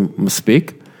מוסרים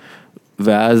מספיק,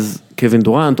 ואז קווין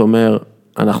דורנט אומר,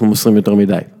 אנחנו מוסרים יותר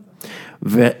מדי.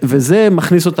 וזה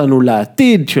מכניס אותנו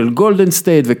לעתיד של גולדן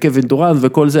סטייט וקווין דורנט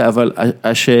וכל זה, אבל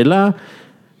השאלה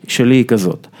שלי היא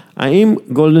כזאת, האם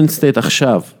גולדן סטייט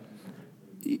עכשיו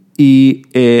היא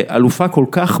אלופה כל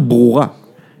כך ברורה,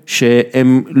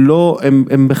 שהם לא,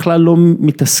 הם בכלל לא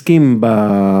מתעסקים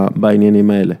בעניינים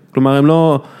האלה, כלומר הם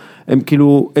לא, הם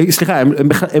כאילו, סליחה,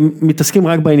 הם מתעסקים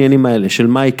רק בעניינים האלה, של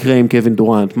מה יקרה עם קווין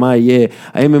דורנט, מה יהיה,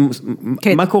 האם הם,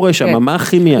 מה קורה שם, מה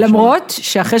הכימיה שם? למרות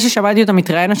שאחרי ששמעתי אותו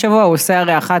מתראיין השבוע, הוא עושה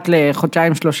הרי אחת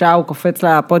לחודשיים שלושה, הוא קופץ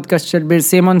לפודקאסט של ביל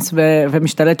סימונס,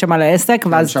 ומשתלט שם על העסק,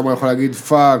 ואז... שם הוא יכול להגיד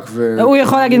פאק, הוא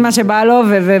יכול להגיד מה שבא לו,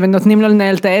 ונותנים לו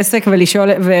לנהל את העסק,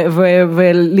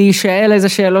 ולהישאל איזה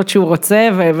שאלות שהוא רוצה,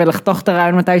 ולחתוך את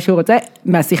הרעיון מתי שהוא רוצה.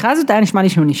 מהשיחה הזאת היה נשמע לי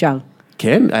שהוא נשאר.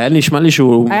 כן, היה נשמע לי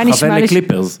שהוא מכוון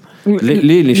לקליפרס.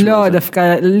 לי נשמע. לא,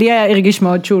 דווקא, לי הרגיש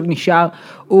מאוד שהוא נשאר.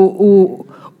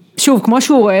 שוב, כמו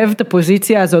שהוא אוהב את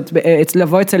הפוזיציה הזאת,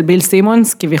 לבוא אצל ביל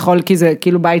סימונס, כביכול, כי זה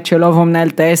כאילו בית שלו, והוא מנהל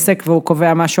את העסק, והוא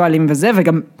קובע מה שואלים וזה,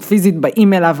 וגם פיזית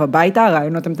באים אליו הביתה,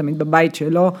 הרעיונות הם תמיד בבית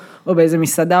שלו, או באיזה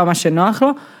מסעדה, או מה שנוח לו.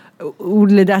 הוא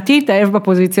לדעתי התאהב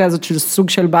בפוזיציה הזאת של סוג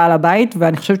של בעל הבית,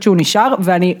 ואני חושבת שהוא נשאר,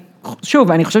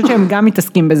 ואני חושבת שהם גם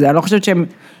מתעסקים בזה, אני לא חושבת שהם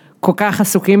כל כך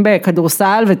עסוקים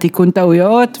בכדורסל ותיקון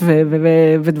טעויות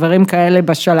ודברים כאלה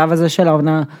בשלב הזה של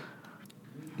העונה.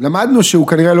 למדנו שהוא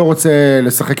כנראה לא רוצה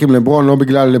לשחק עם לברון, לא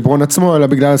בגלל לברון עצמו, אלא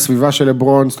בגלל הסביבה של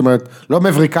לברון, זאת אומרת, לא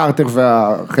מברי קארטר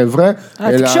והחבר'ה,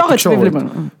 אלא התקשורת.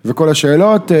 וכל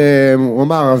השאלות, הוא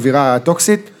אמר, אווירה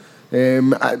טוקסית,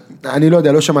 אני לא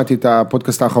יודע, לא שמעתי את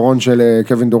הפודקאסט האחרון של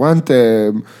קווין דורנט,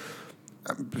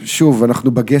 שוב,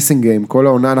 אנחנו בגסינג גיים, כל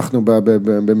העונה אנחנו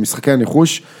במשחקי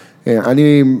הניחוש,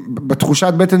 אני,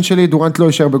 בתחושת בטן שלי, דורנט לא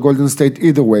יישאר בגולדן סטייט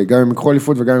either way, גם אם יקחו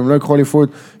אליפות וגם אם לא יקחו אליפות,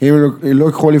 אם לא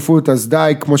יקחו אליפות, אז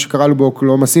די, כמו שקרה לו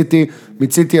באוקלהומה סיטי,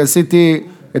 מיציתי, עשיתי,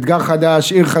 אתגר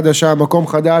חדש, עיר חדשה, מקום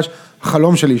חדש,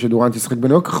 החלום שלי שדורנט ישחק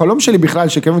בניו יורק, החלום שלי בכלל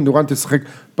שקווין דורנט ישחק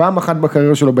פעם אחת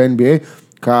בקריירה שלו ב-NBA,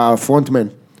 כפרונטמן.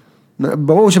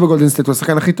 ברור שבגולדן סטייט הוא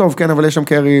השחקן הכי טוב, כן, אבל יש שם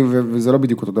קרי, וזה לא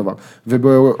בדיוק אותו דבר,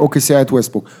 ובאוקיסי היה את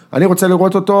ווסטברוק. אני רוצה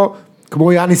לראות אותו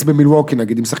כמו יאניס במילווקי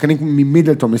נגיד, עם שחקנים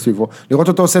ממידלטון מסביבו, לראות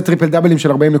אותו עושה טריפל דאבלים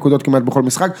של 40 נקודות כמעט בכל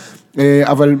משחק,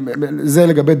 אבל זה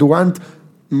לגבי דורנט,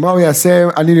 מה הוא יעשה,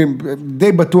 אני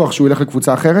די בטוח שהוא ילך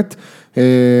לקבוצה אחרת.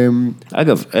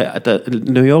 אגב,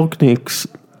 ניו יורק ניקס,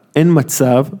 אין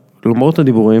מצב, למרות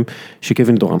הדיבורים,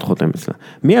 שקווין דורנט חותם אצלה.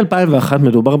 מ-2001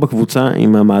 מדובר בקבוצה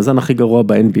עם המאזן הכי גרוע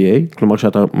ב-NBA, כלומר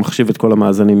שאתה מחשיב את כל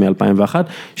המאזנים מ-2001,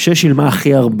 ששילמה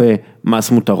הכי הרבה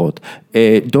מס מותרות.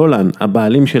 דולן,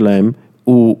 הבעלים שלהם,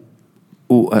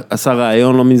 הוא עשה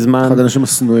רעיון לא מזמן. אחד האנשים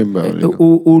הסנועים בליגה.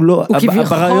 הוא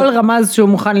כביכול רמז שהוא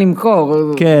מוכן למכור.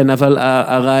 כן, אבל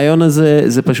הרעיון הזה,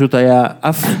 זה פשוט היה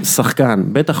אף שחקן,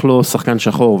 בטח לא שחקן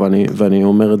שחור, ואני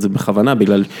אומר את זה בכוונה,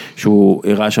 בגלל שהוא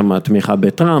הראה שם תמיכה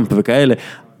בטראמפ וכאלה,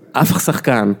 אף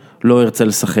שחקן לא ירצה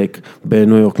לשחק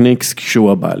בניו יורק ניקס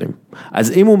כשהוא הבעלים.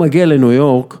 אז אם הוא מגיע לניו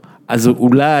יורק, אז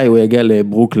אולי הוא יגיע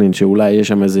לברוקלין, שאולי יש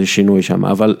שם איזה שינוי שם,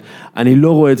 אבל אני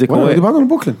לא רואה את זה קורה. דיברנו על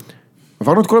ברוקלין.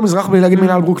 עברנו את כל המזרח בלי להגיד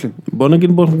מילה על ברוקלין. בוא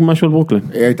נגיד משהו על ברוקלין.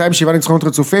 הייתה עם 7 ניצחונות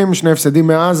רצופים, 2 הפסדים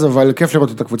מאז, אבל כיף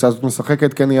לראות את הקבוצה הזאת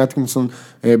משחקת, קני אטקינסון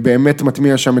באמת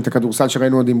מטמיע שם את הכדורסל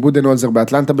שראינו עוד עם בודנהולזר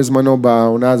באטלנטה בזמנו,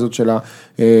 בעונה הזאת של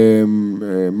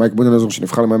מייק בודנהולזר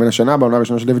שנבחר למאמן השנה, בעונה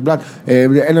הראשונה של דיוויד בלאט.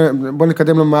 בוא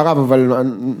נקדם למערב, אבל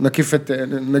נקיף את,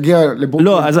 נגיע לברוקלין.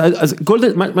 לא, אז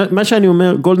מה שאני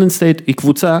אומר, גולדן סטייט היא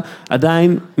קבוצה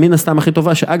עדיין מן הסתם הכי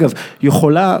טובה, שאגב,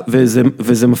 יכולה,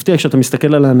 וזה מפתיע כשאתה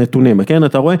מסתכל על הנתונים, כן,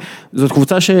 אתה רואה, זאת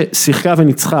קבוצה ששיחקה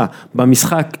וניצחה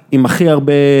במשחק עם הכי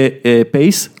הרבה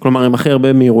פייס, כלומר עם הכי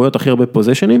הרבה מהירויות, הכי הרבה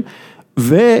פוזיישנים,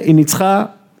 והיא ניצחה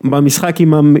במשחק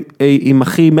עם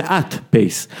הכי מעט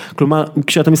פייס. כלומר,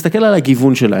 כשאתה מסתכל על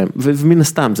הגיוון שלהם, ומן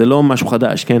הסתם, זה לא משהו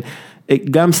חדש, כן?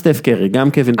 גם סטף קרי,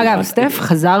 גם קווין דורנט. אגב, סטף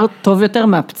חזר טוב יותר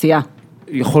מהפציעה.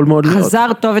 יכול מאוד להיות. חזר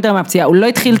טוב יותר מהפציעה, הוא לא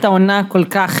התחיל את העונה כל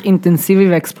כך אינטנסיבי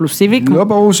ואקספלוסיבי. לא,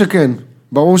 ברור שכן.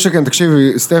 ברור שכן,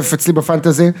 תקשיבי, סטף אצלי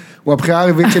בפנטזי, הוא הבחירה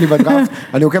הרביעית שלי בדראפט,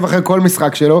 אני עוקב אחרי כל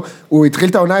משחק שלו, הוא התחיל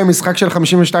את העונה עם משחק של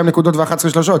 52 נקודות ו11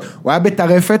 שלשות, הוא היה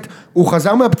בטרפת, הוא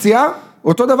חזר מהפציעה,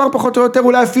 אותו דבר פחות או יותר,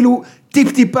 אולי אפילו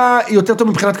טיפה יותר טוב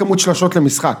מבחינת כמות שלשות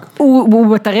למשחק.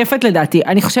 הוא בטרפת לדעתי,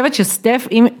 אני חושבת שסטף,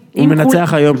 הוא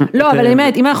מנצח היום. לא, אבל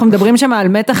באמת, אם אנחנו מדברים שם על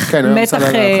מתח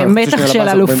של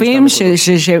אלופים,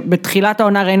 שבתחילת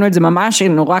העונה ראינו את זה ממש,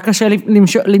 נורא קשה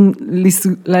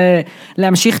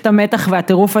להמשיך את המתח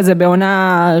והטירוף הזה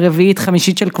בעונה רביעית,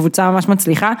 חמישית של קבוצה ממש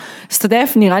מצליחה.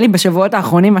 סטף נראה לי בשבועות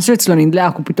האחרונים, משהו אצלו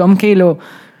נדלק, הוא פתאום כאילו,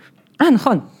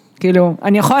 נכון. כאילו,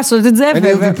 אני יכול לעשות את זה.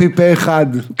 אני MVP פה אחד.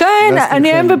 כן,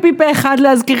 אני MVP פה אחד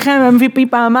להזכירכם, MVP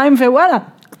פעמיים, ווואלה,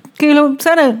 כאילו,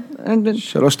 בסדר.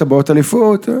 3 טבעות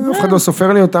אליפות, אף אחד לא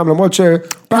סופר לי אותם, למרות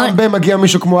שפעם מגיע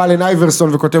מישהו כמו אלן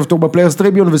אייברסון, וכותב טור בפליירס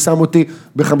טריביון, ושם אותי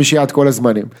בחמישיית כל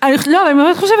הזמנים. לא, אני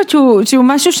באמת חושבת שהוא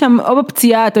משהו שם, או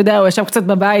בפציעה, אתה יודע, הוא ישב קצת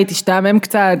בבית, השתעמם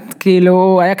קצת,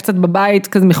 כאילו, היה קצת בבית,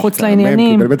 כזה מחוץ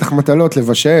לעניינים. קיבל בטח מטלות,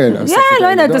 לבשל. לא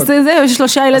יודעת, זה, יש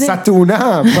 3 ילדים. עשה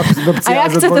תאונה בפציעה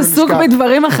הזאת. היה קצת עסוק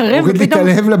בדברים אחרים. הוריד לי את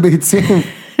הלב לביצים.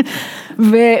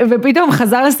 ופתאום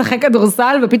חזר לשחק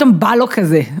כדורסל, ופתאום בא לו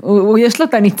כזה, יש לו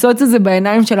את הניצוץ הזה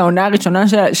בעיניים של העונה הראשונה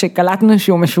שקלטנו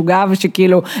שהוא משוגע,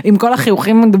 ושכאילו עם כל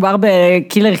החיוכים מדובר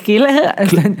בקילר.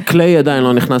 קליי עדיין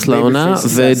לא נכנס לעונה,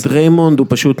 ודריימונד הוא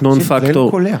פשוט נון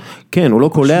פקטור. כן, הוא לא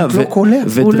קולע,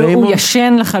 הוא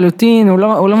ישן לחלוטין, הוא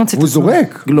לא מוצא את הוא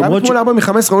זורק, גם אתמול 4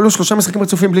 מ-15, ראו לו 3 משחקים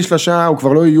רצופים בלי שלשה, הוא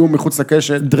כבר לא יהיו מחוץ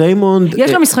לקשת. דריימונד,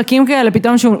 יש לו משחקים כאלה,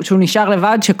 פתאום שהוא נשאר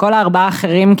לבד, שכל 4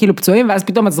 האחרים כאילו פצועים, ואז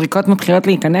פתאום הזריקות מתחילות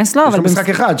להיכנס לו. יש לו משחק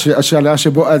אחד, השאלה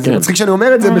שבו, אז מצחיק שאני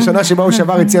אומר את זה, בשנה שבה הוא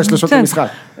שבר הציע 3 למשחק,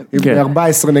 עם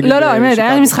 14 נגד. לא,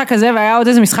 היה משחק כזה, והיה עוד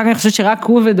איזה משחק, אני חושבת שרק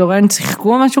הוא ודורנט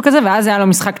שיחקו משהו כזה, ואז היה לו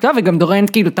משחק טוב, וגם דורנט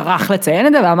כאילו טרח לציין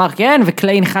את זה, ואמר כן,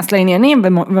 וקליי נכנס לעניינים,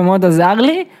 ומאוד עזר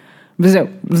לי, וזהו,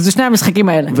 זה 2 המשחקים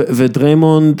האלה.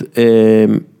 ודריימונד,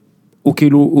 הוא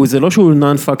כאילו, זה לא שהוא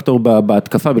נון פקטור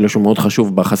בהתקפה, בגלל שהוא מאוד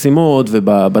חשוב בחסימות,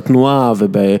 ובתנועה,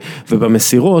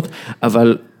 ובמסירות,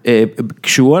 אבל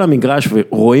כשהוא על המגרש,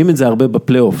 ורואים את זה הרבה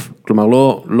בפלייאוף, כלומר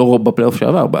לא בפלייאוף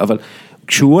שעבר, אבל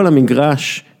כשהוא על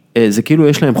המגרש, זה כאילו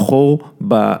יש להם חור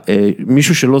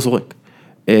במישהו שלא זורק,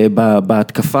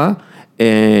 בהתקפה,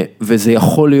 וזה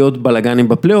יכול להיות בלגנים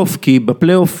בפלייאוף, כי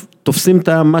בפלייאוף תופסים את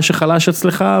מה שחלש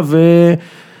אצלך,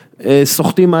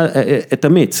 וסוחטים את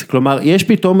המיץ, כלומר יש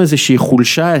פתאום איזושהי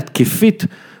חולשה התקפית,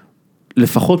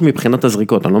 לפחות מבחינת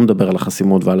הזריקות, אני לא מדבר על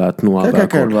החסימות ועל התנועה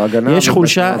והכל. יש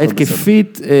חולשה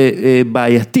התקפית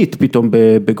בעייתית פתאום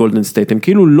בגולדן סטייט, הם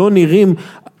כאילו לא נראים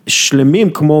שלמים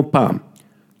כמו פעם.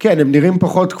 כן, הם נראים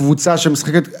פחות קבוצה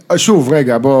שמשחקת, שוב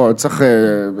רגע, בוא, צריך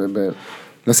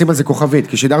לשים על זה כוכבית,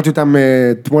 כי שידרתי אותם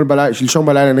שלשום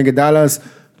בלילה נגד דאלאס,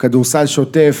 כדורסל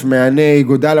שוטף, מעני,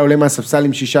 גודלה עולה מהספסל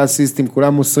עם 6 אסיסטים,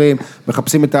 כולם מוסרים,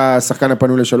 מחפשים את השחקן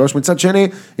הפנוי ל3, מצד שני,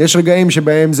 יש רגעים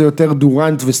שבהם זה יותר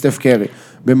דורנט וסטף קרי,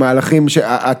 במהלכים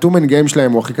שהטומן גיים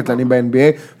שלהם הוא הכי קטלני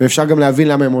ב-NBA, ואפשר גם להבין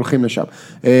למה הם הולכים לשם.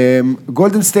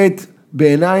 גולדן סטייט,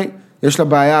 בעיניי, יש לה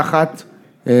בעיה אחת,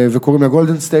 וקוראים לה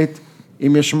גולדן סטייט,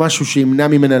 אם יש משהו שימנע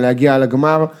ממנה להגיע על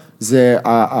הגמר, זה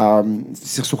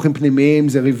סכסוכים פנימיים,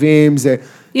 זה ריבים, זה...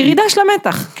 ירידה של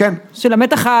המתח. כן. של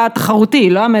המתח התחרותי,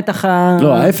 לא המתח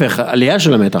לא, ההפך, עלייה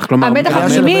של המתח. כלומר, המתח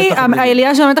הפנימי,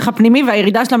 העלייה של המתח הפנימי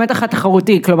והירידה של המתח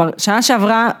התחרותי. כלומר, שנה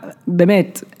שעברה,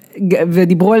 באמת,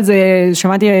 ודיברו על זה,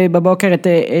 שמעתי בבוקר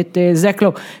את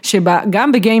זקלו,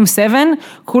 שגם בגיים 7,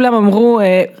 כולם אמרו...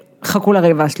 חכו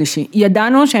לרבע השלישי.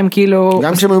 ידענו שהם כאילו...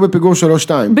 גם כשהם היו בפיגור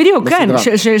 3-2. בדיוק, כן.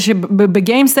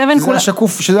 שבגיים 7... שזה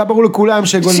שקוף, שזה היה ברור לכולם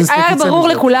שגולדן סטייט היה ברור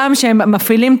לכולם שהם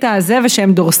מפעילים את הזה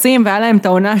ושהם דורסים, והיה להם את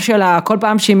העונה שלה, כל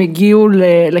פעם שהם הגיעו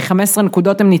ל-15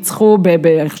 נקודות הם ניצחו,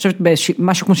 אני חושבת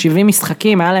במשהו כמו 70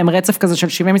 משחקים, היה להם רצף כזה של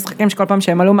 70 משחקים, שכל פעם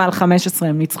שהם עלו מעל 15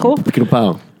 הם ניצחו. כאילו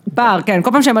פער, כן,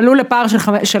 כל פעם שהם עלו לפער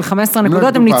של 15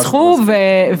 נקודות, הם ניצחו,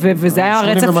 וזה היה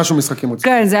רצף... 80 ומשהו משחקים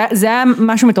מוצאים. כן, זה היה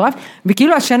משהו מטורף,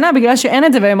 וכאילו השנה, בגלל שאין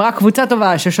את זה, והם רק קבוצה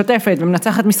טובה, ששוטפת,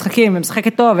 ומנצחת משחקים,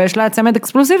 ומשחקת טוב, ויש לה צמד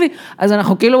אקספלוסיבי, אז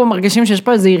אנחנו כאילו מרגישים שיש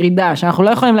פה איזו ירידה, שאנחנו לא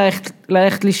יכולים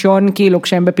ללכת לישון, כאילו,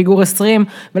 כשהם בפיגור 20,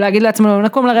 ולהגיד לעצמנו,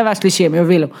 נקום לרבע השלישי, הם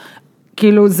יובילו.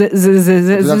 כאילו זה...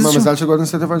 אתה יודעת מה המזל של גולדן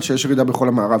סטייט אבל? שיש ירידה בכל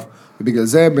המערב. ובגלל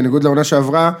זה, בניגוד לעונה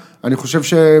שעברה, אני חושב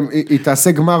שהיא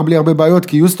תעשה גמר בלי הרבה בעיות,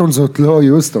 כי יוסטון זאת לא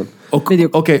יוסטון.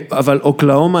 אוקיי, אבל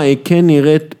אוקלאומה היא כן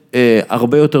נראית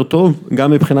הרבה יותר טוב,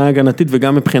 גם מבחינה הגנתית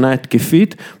וגם מבחינה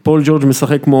התקפית. פול ג'ורג'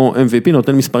 משחק כמו MVP,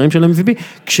 נותן מספרים של MVP,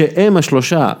 כשהם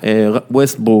השלושה,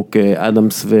 ווסטברוק,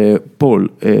 אדמס ופול,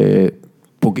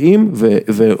 פוגעים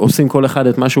ועושים כל אחד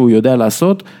את מה שהוא יודע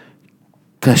לעשות,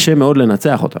 קשה מאוד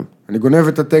לנצח אותם. אני גונב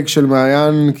את הטק של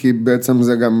מעיין, כי בעצם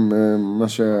זה גם מה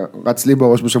שרץ לי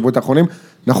בראש בשבועות האחרונים.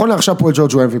 נכון לעכשיו פול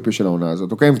ג'ורג' הוא MVP של העונה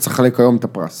הזאת, אוקיי? וצריך לחלק היום את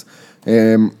הפרס.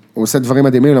 הוא עושה דברים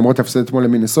מדהימים, למרות הפסד אתמול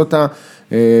למינסוטה,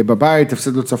 בבית,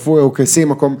 הפסד לא צפוי, הוא קייסי,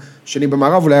 מקום שני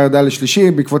במערב, אולי ירדה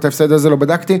לשלישי, בעקבות ההפסד הזה לא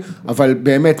בדקתי, אבל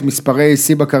באמת מספרי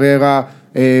שיא בקריירה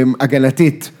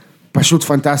הגנתית, פשוט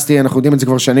פנטסטי, אנחנו יודעים את זה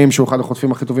כבר שנים, שהוא אחד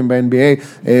החוטפים הכי טובים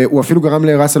ב-NBA, הוא אפילו גרם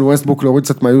לראסל ווסטברוק להוריד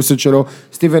קצת מהיוסד שלו,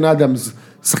 סטיבן אדמס,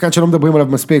 שחקן שלא מדברים עליו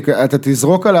מספיק, אתה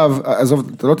תזרוק עליו,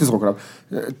 עזוב, אתה לא תזרוק עליו,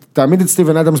 תעמיד את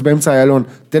סטיבן אדמס באמצע האלון,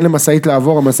 תן למסעית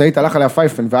לעבור, המסעית הלך עליה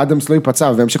פייפן, ואדמס לא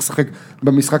ייפצע, והמשיך לשחק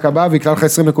במשחק הבא, ויקרא לך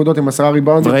 20 נקודות עם 10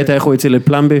 ריבאונד. וראית איך הוא הציל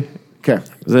לפלמבי? כן,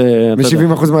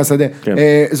 ב-70% מהשדה.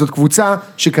 זאת קבוצה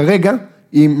שכרגע,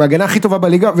 היא מהגנה הכי טובה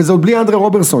בליגה, וזה עוד בלי אנדרה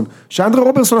רוברסון, שאנדרה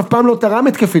רוברסון אף פעם לא תרם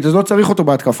התקפית, אז לא צריך אותו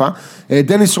בהתקפה,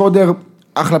 דניס שרודר,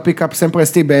 אחלה פיקאפ,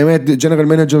 סמפרסטי, באמת, ג'נרל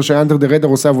מנג'ר שאנדר דה רדר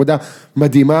עושה עבודה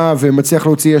מדהימה, ומצליח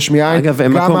להוציא יש מעיין,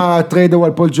 גם הטרייד הוא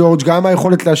על פול ג'ורג', גם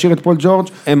היכולת להשאיר את פול ג'ורג'.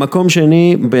 הם מקום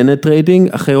שני בנט רייטינג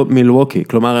אחרי מילווקי,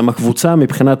 כלומר, הם הקבוצה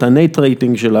מבחינת הנט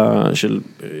רייטינג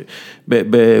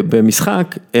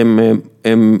במשחק,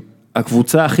 הם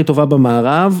הקבוצה הכי טובה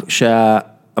במערב,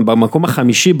 במקום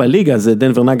החמישי בליגה זה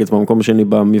דנבר נגטס, במקום השני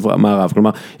במערב,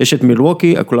 כלומר, יש את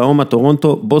מילווקי, אוקלהומה,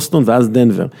 טורונטו, בוסטון ואז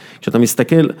דנבר. כשאתה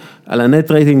מסתכל על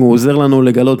הנט רייטינג, הוא עוזר לנו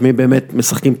לגלות מי באמת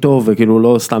משחקים טוב, וכאילו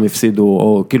לא סתם הפסידו,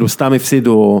 או כאילו סתם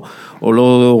הפסידו, או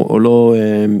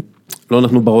לא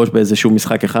נתנו בראש באיזשהו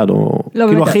משחק אחד, או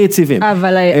כאילו הכי יציבים.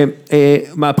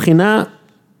 מהבחינה,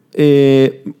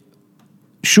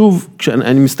 שוב,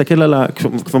 כשאני מסתכל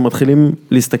כבר מתחילים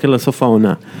להסתכל על סוף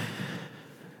העונה,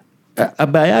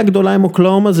 הבעיה הגדולה עם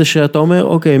אוקלהומה זה שאתה אומר,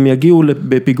 אוקיי, הם יגיעו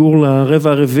בפיגור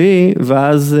לרבע הרביעי,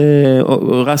 ואז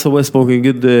ראסל ווסטברוק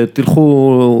יגיד,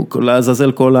 תלכו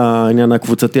לעזאזל כל העניין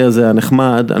הקבוצתי הזה,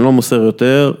 הנחמד, אני לא מוסר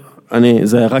יותר,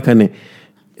 זה רק אני.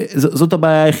 זאת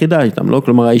הבעיה היחידה איתם, לא?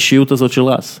 כלומר, האישיות הזאת של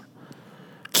ראס.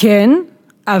 כן,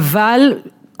 אבל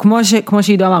כמו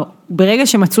שעידו אמר, ברגע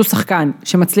שמצאו שחקן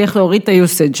שמצליח להוריד את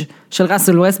היוסאג' של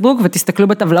ראסל ווסטברוק, ותסתכלו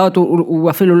בטבלאות, הוא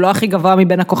אפילו לא הכי גבוה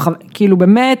מבין הכוכב, כאילו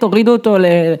באמת הורידו אותו,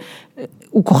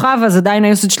 הוא כוכב אז עדיין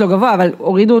היוסאג' שלו גבוה, אבל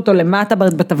הורידו אותו למטה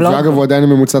בטבלאות. ואגב הוא עדיין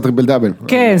ממוצע טריפל דאבל.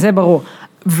 כן, זה ברור.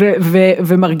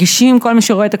 ומרגישים כל מי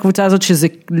שרואה את הקבוצה הזאת, שזה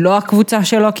לא הקבוצה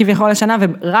שלו כביכול השנה,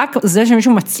 ורק זה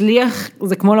שמישהו מצליח,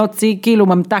 זה כמו להוציא כאילו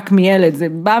ממתק מילד, זה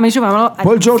בא מישהו ואמר לו,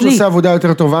 פול ג'ורג' עושה עבודה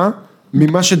יותר טובה,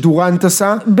 ממה שדורנט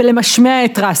עשה. בלמשמע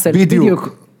את ראסל,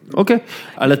 בדיוק. אוקיי,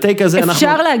 על הטייק הזה אנחנו...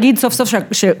 אפשר להגיד סוף סוף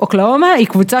שאוקלהומה היא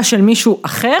קבוצה של מישהו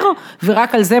אחר,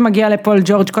 ורק על זה מגיע לפול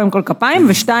ג'ורג' קודם כל כפיים,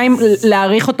 ושתיים,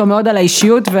 להעריך אותו מאוד על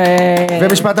האישיות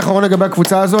ומשפט אחרון לגבי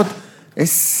הקבוצה הזאת,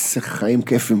 איזה חיים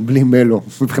כיפים, בלי מלו,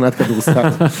 מבחינת כדורסל.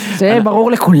 זה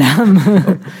ברור לכולם.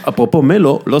 אפרופו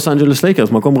מלו, לוס אנג'לס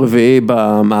לייקרס, מקום רביעי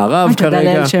במערב כרגע.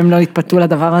 תודה לאל שהם לא התפתו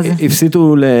לדבר הזה.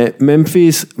 הפסידו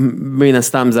לממפיס, מן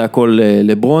הסתם זה הכל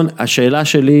לברון. השאלה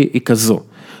שלי היא כזו,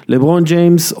 לברון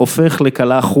ג'יימס הופך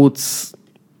לקלה חוץ,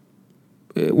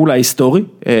 אולי היסטורי,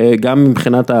 גם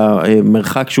מבחינת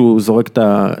המרחק שהוא זורק את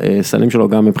הסלים שלו,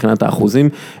 גם מבחינת האחוזים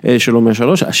שלו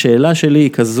מהשלוש. השאלה שלי היא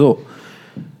כזו,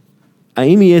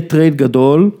 האם יהיה טרייד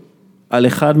גדול על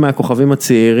אחד מהכוכבים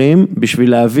הצעירים,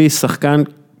 בשביל להביא שחקן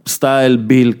סטייל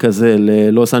ביל כזה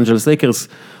ללוס אנג'לס לייקרס,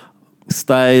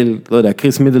 סטייל, לא יודע,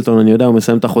 קריס מידלטון, אני יודע, הוא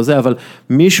מסיים את החוזה, אבל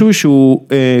מישהו שהוא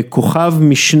כוכב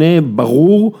משנה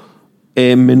ברור,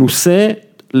 מנוסה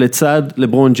לצד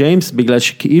לברון ג'יימס, בגלל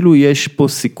שכאילו יש פה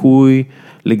סיכוי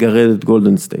לגרד את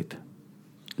גולדן סטייט.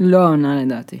 לא עונה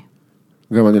לדעתי.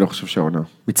 גם אני לא חושב שהעונה.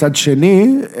 מצד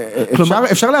שני,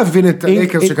 אפשר להבין את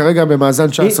הלייקרס שכרגע במאזן 19-13.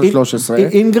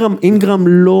 אינגרם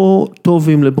לא טוב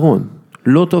עם לברון.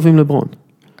 לא טוב עם לברון.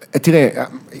 תראה,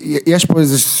 יש פה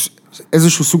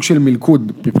איזשהו סוג של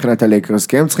מלכוד מבחינת הלייקרס,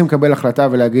 כי הם צריכים לקבל החלטה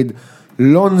ולהגיד,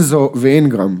 לונזו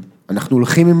ואינגרם, אנחנו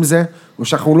הולכים עם זה, או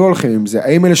שאנחנו לא הולכים עם זה.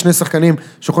 האם אלה שני שחקנים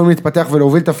שיכולים להתפתח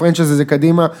ולהוביל את הפרנצ'ייז הזה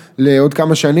קדימה לעוד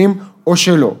כמה שנים, או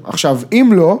שלא. עכשיו,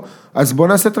 אם לא, אז בוא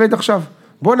נעשה טרייד עכשיו.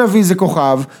 בוא נביא איזה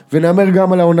כוכב, ונאמר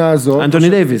גם על העונה הזאת. אנטוני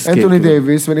דייביס. אנטוני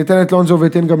דייביס, וניתן את לונזו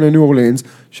ואתן גם לניו אורלינס,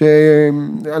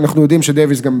 שאנחנו יודעים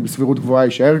שדייביס גם בסבירות גבוהה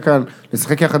יישאר כאן,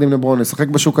 לשחק יחד עם לברון, לשחק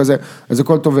בשוק הזה, אז זה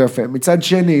כל טוב ויפה. מצד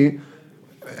שני,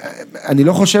 אני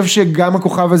לא חושב שגם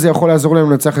הכוכב הזה יכול לעזור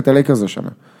להם לנצח את הלייקרס השנה.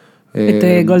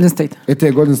 את גולדן סטייט. את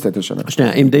גולדן סטייט השנה.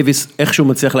 שנייה, אם דייביס איכשהו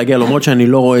מצליח להגיע, למרות שאני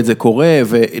לא רואה את זה קורה,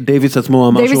 ודייביס עצמו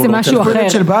אמר שהוא לא... דייביס זה משהו אחר.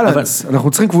 של בלנס,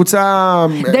 אנחנו צריכים קבוצה...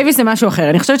 דייביס זה משהו אחר,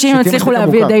 אני חושבת שאם הצליחו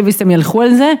להביא את דייביס, הם ילכו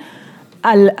על זה,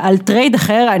 על טרייד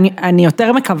אחר, אני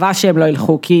יותר מקווה שהם לא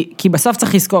ילכו, כי בסוף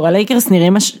צריך לזכור, הלייקרס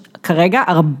נראים כרגע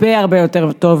הרבה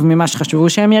יותר טוב ממה שחשבו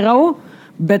שהם יראו,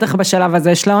 בטח בשלב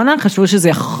הזה של העונה, חשבו שזה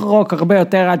יחרוק הרבה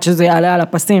יותר עד שזה יעלה על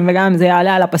הפסים, וגם אם זה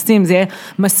יעלה על הפסים, זה יהיה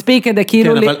מספיק כדי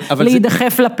כאילו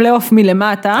להידחף לפלייאוף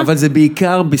מלמטה. אבל זה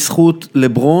בעיקר בזכות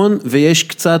לברון, ויש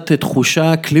קצת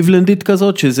תחושה קליבלנדית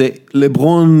כזאת, שזה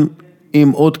לברון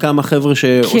עם עוד כמה חבר'ה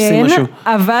שעושים משהו.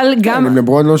 כן, אבל גם... אם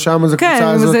לברון לא שם, אז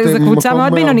הקבוצה הזאת... כן, זו קבוצה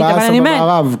מאוד בינונית, אבל אני אומרת...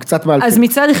 אז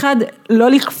מצד אחד, לא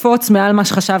לקפוץ מעל מה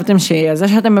שחשבתם שיהיה. זה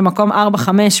שאתם במקום 4-5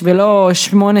 ולא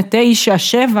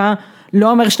 8-9-7,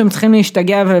 לא אומר שאתם צריכים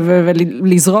להשתגע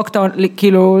ולזרוק,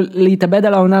 כאילו להתאבד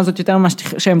על העונה הזאת יותר ממה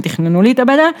שהם תכננו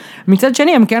להתאבד. מצד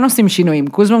שני, הם כן עושים שינויים.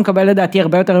 קוזמה מקבל לדעתי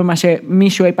הרבה יותר ממה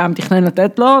שמישהו אי פעם תכנן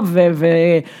לתת לו,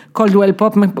 וכל דואל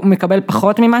פופ מקבל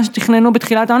פחות ממה שתכננו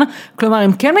בתחילת העונה. כלומר,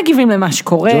 הם כן מגיבים למה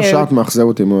שקורה. ג'ו שארט מאכזב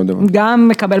אותי מאוד. גם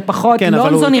מקבל פחות.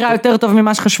 לונזו נראה יותר טוב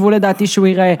ממה שחשבו לדעתי שהוא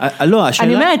יראה.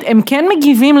 אני אומרת, הם כן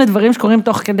מגיבים לדברים שקורים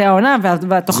תוך כדי העונה.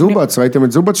 זובץ, ראיתם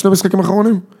את זובץ שני משחקים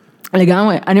אחרונים?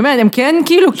 לגמרי, אני אומרת, הם כן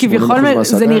כאילו כביכול,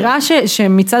 זה נראה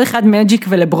שמצד אחד מג'יק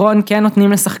ולברון כן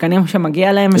נותנים לשחקנים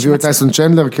שמגיע להם. הביאו את טייסון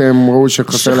צ'נדלר כי הם ראו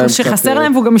שחסר להם. שחסר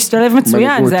להם והוא גם משתלב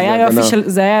מצוין,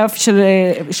 זה היה יופי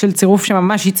של צירוף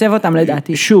שממש ייצב אותם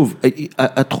לדעתי. שוב,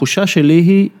 התחושה שלי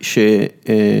היא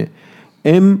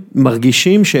הם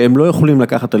מרגישים שהם לא יכולים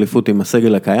לקחת אליפות עם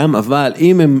הסגל הקיים, אבל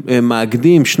אם הם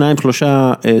מאגדים 2-3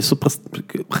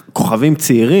 כוכבים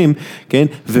צעירים, כן,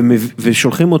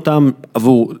 ושולחים אותם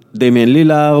עבור דמיין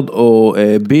לילארד, או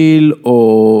ביל,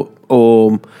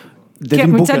 או כן,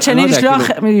 מצד שני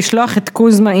לשלוח את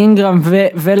קוזמה, אינגרם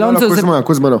ולונזו. לא,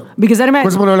 קוזמה לא. בגלל זה אני אומרת,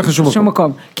 קוזמה לא הולך לשום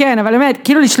מקום. כן, אבל באמת,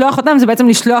 כאילו לשלוח אותם זה בעצם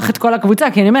לשלוח את כל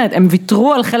הקבוצה, כי אני אומרת, הם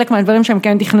ויתרו על חלק מהדברים שהם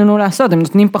כן תכננו לעשות, הם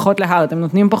נותנים פחות להארט, הם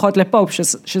נותנים פחות לפופ,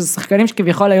 שזה שחקנים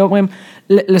שכביכול היו אומרים,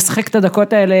 לשחק את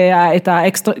הדקות האלה,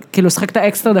 כאילו לשחק את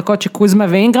האקסטרה דקות שקוזמה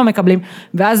ואינגרם מקבלים,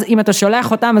 ואז אם אתה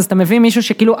שולח אותם, אז אתה מביא מישהו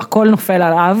שכאילו הכל נופל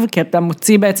עליו, כי אתה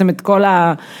מוציא בעצם את כל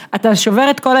אתה שובר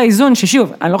את כל האיזון,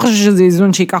 ששוב, אני לא חושב שזה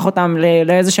איזון שיקח אותם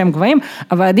לאיזה שהם גבוהים,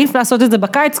 אבל עדיף לעשות את זה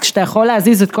בקיץ, כשאתה יכול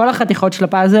להזיז את כל החתיכות של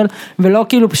הפאזל, ולא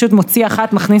כאילו פשוט מוציא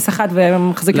אחת, מכניס אחת,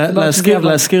 ומחזיק את זה.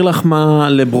 להזכיר לך מה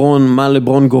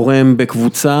לברון גורם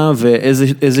בקבוצה,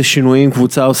 ואיזה שינויים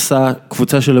קבוצה עושה,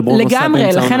 קבוצה של לברון עושה. לגמרי,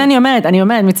 לכן אני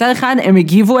אומרת, מצד אחד הם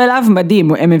הגיבו אליו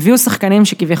מדהים, הם הביאו שחקנים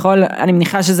שכביכול, אני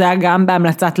מניחה שזה היה גם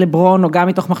בהמלצת לברון, או גם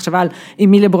מתוך מחשבה על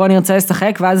עם מי לברון ירצה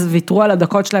לשחק, ואז ויתרו על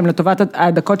הדקות שלהם לטובת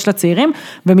הדקות של הצעירים,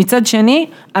 ומצד שני,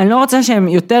 אני לא רוצה שהם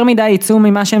יותר מדי יצאו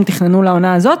ממה שהם תכננו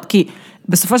לעונה הזאת, כי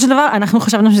בסופו של דבר אנחנו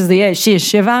חשבנו שזה יהיה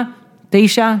 6, 7,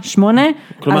 9, 8.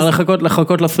 כלומר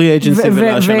לחכות לפרי אייג'נסי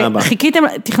ולשנה הבאה.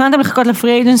 תכננתם לחכות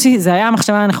לפרי אייג'נסי, זה היה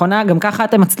המחשבה הנכונה, גם ככה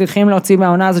אתם מצליחים להוציא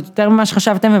מהעונה הזאת יותר ממה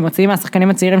שחשבתם, ומוציאים מהשחקנים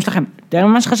הצעירים שלכם יותר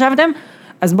ממה שחשבתם,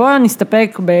 אז בואו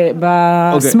נסתפק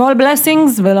ב-small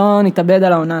blessings ולא נתאבד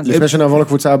על העונה הזאת. לפני שנעבור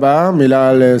לקבוצה הבאה, מילה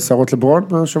על שרות לברון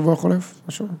בשבוע החולף?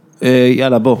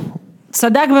 יאללה, בוא.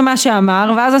 צדק במה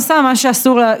שאמר, ואז עשה מה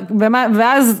שאסור,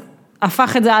 ואז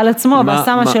הפך את זה על עצמו,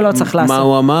 ועשה מה שלא צריך לעשות. מה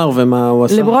הוא אמר ומה הוא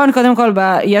עשה? לברון, קודם כל,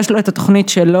 יש לו את התוכנית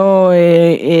שלו,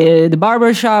 The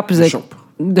Barber Shop, זה...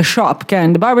 The Shop,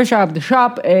 כן, The Barber Shop, The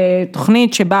Shop,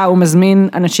 תוכנית שבה הוא מזמין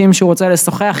אנשים שהוא רוצה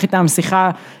לשוחח איתם,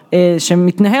 שיחה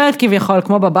שמתנהלת כביכול,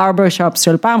 כמו בברבר שופס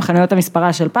של פעם, חנויות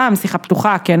המספרה של פעם, שיחה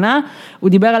פתוחה, כנה, הוא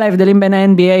דיבר על ההבדלים בין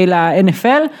ה-NBA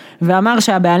ל-NFL, ואמר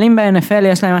שהבעלים ב-NFL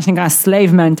יש להם מה שנקרא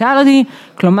slave mentality,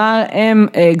 כלומר, הם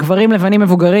גברים לבנים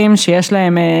מבוגרים שיש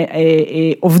להם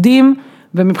עובדים,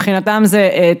 ומבחינתם זה,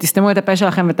 תסתמו את הפה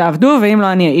שלכם ותעבדו, ואם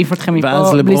לא, אני אעיף אתכם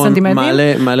מפה בלי סנטימנטים.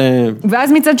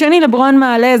 ואז מצד שני, לברון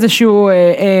מעלה איזשהו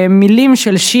מילים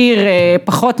של שיר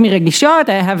פחות מרגישות,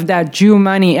 I have that Jew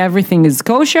money, everything is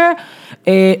kosher,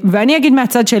 ואני אגיד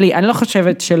מהצד שלי, אני לא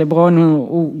חושבת שלברון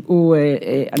הוא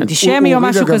אנטישמי או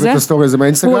משהו כזה. הוא הוריד את הסטורי הזה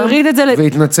מהאינסטגרם,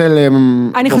 והתנצל,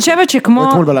 אני חושבת שכמו,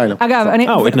 אתמול בלילה. אגב,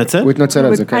 הוא התנצל? הוא התנצל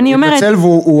על זה, כן. הוא התנצל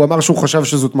והוא אמר שהוא חשב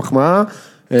שזאת מחמאה,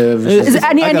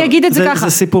 אני אגיד את זה ככה.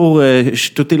 זה סיפור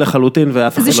שטותי לחלוטין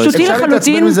ואף אחד לא... זה שטותי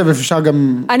לחלוטין.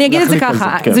 אני אגיד את זה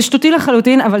ככה, זה שטותי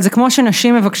לחלוטין, אבל זה כמו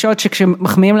שנשים מבקשות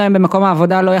שכשמחמיאים להם במקום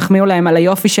העבודה לא יחמיאו להם על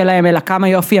היופי שלהם, אלא כמה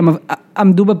יופי הם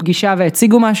עמדו בפגישה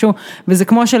והציגו משהו, וזה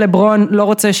כמו שלברון לא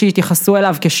רוצה שיתייחסו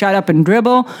אליו כ-shut up and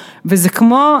dribble, וזה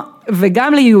כמו...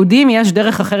 וגם ליהודים יש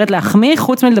דרך אחרת להחמיא,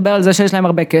 חוץ מלדבר על זה שיש להם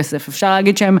הרבה כסף. אפשר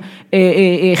להגיד שהם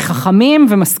חכמים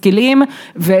ומשכילים,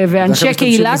 ואנשי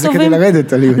קהילה טובים. זה כדי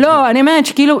לרדת על יהודים. לא, אני אומרת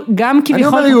שכאילו, גם כביכול...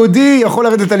 אני אומר יהודי יכול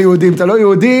לרדת על יהודים, אתה לא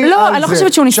יהודי... לא, אני לא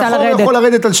חושבת שהוא ניסה לרדת. שחור יכול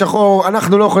לרדת על שחור,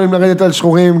 אנחנו לא יכולים לרדת על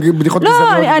שחורים, בדיחות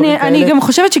גזעניות. לא, אני גם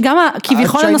חושבת שגם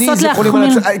כביכול לנסות להחמיר...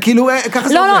 כאילו, ככה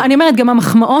זה לא, לא, אני אומרת, גם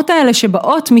המחמאות האלה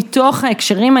שבאות מתוך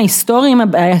ההקשרים ההיסטוריים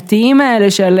הבעייתיים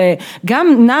האלה של גם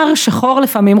נער שחור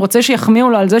לפעמים רוצה שיחמיאו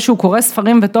לו על זה שהוא קורא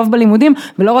ספרים וטוב בלימודים,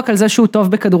 ולא רק על זה שהוא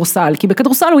טוב בכדורסל, כי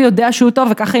בכדורסל הוא יודע שהוא טוב,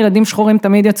 וככה ילדים שחורים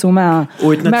תמיד יצאו מהשכונה.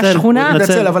 הוא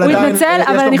התנצל, אבל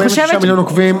אני חושבת... יש לו 46 מיליון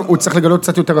עוקבים, הוא צריך לגלות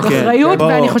קצת יותר אחריות,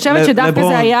 ואני חושבת שדווקא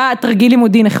זה היה תרגיל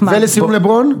לימודי נחמד. ולסיום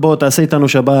לברון? בוא, תעשה איתנו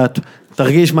שבת,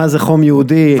 תרגיש מה זה חום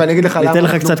יהודי, ניתן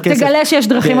לך קצת כסף. תגלה שיש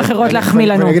דרכים אחרות להחמיא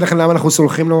לנו. ואני אגיד לכם למה אנחנו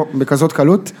סולחים לו בכזאת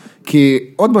קלות, כי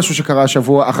עוד משהו שקרה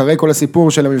השבוע, אחרי כל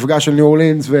הסיפור של המפגש של ניו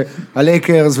אורלינס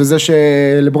והלייקרס, וזה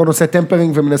שלברון עושה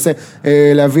טמפרינג ומנסה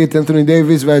להביא את אנתוני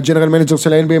דייביס, והג'נרל מנג'ר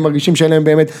של ה-NBA מרגישים שאין להם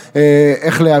באמת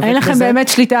איך להביא. אין לכם באמת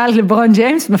שליטה על לברון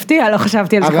ג'יימס? מפתיע, לא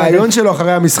חשבתי על זה. הרעיון שלו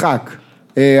אחרי המשחק,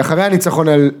 אחרי הניצחון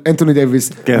על אנתוני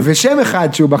דייביס, ושם אחד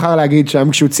שהוא בחר להגיד שם,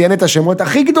 כשהוא ציין את השמות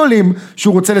הכי גדולים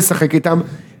שהוא רוצה לשחק איתם,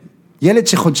 ילד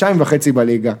שחודשיים וחצי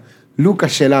בליגה, לוקה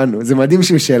שלנו, זה מדהים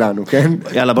שהוא שלנו, כן?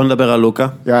 יאללה, בוא נדבר על לוקה.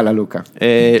 יאללה, לוקה.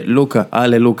 לוקה,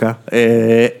 לוקה.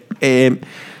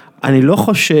 אני לא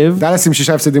חושב... דאלאס עם 6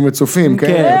 הפסדים רצופים,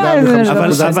 כן?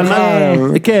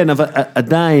 כן, אבל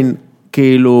עדיין,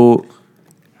 כאילו...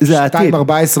 2-14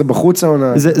 בחוץ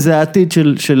העונה. זה העתיד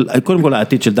של, קודם כל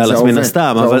העתיד של דאלאס מן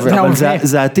הסתם, אבל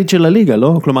זה העתיד של הליגה,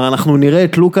 לא? כלומר, אנחנו נראה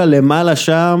את לוקה למעלה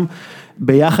שם,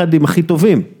 ביחד עם הכי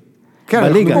טובים.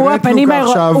 בליגה.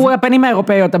 הוא הפנים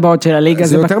האירופאיות הבאות של הליגה.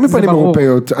 זה יותר מפנים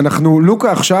אירופאיות.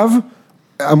 לוקה עכשיו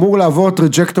אמור לעבור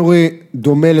טראג'קטורי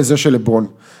דומה לזה של לברון.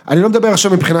 אני לא מדבר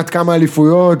עכשיו מבחינת כמה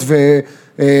אליפויות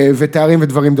ותארים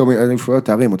ודברים דומים, אליפויות,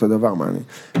 תארים, אותו דבר, מה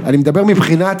אני מדבר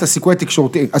מבחינת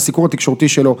הסיקור התקשורתי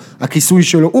שלו, הכיסוי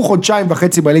שלו, הוא 1.5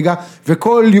 חודשים בליגה,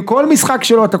 וכל משחק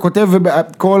שלו אתה כותב,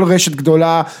 וכל רשת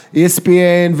גדולה,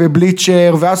 ESPN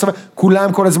ובליצ'ר,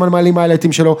 כולם כל הזמן מעלים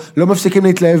מהילטים שלו, לא מפסיקים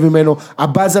להתלהב ממנו,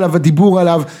 הבאז עליו, הדיבור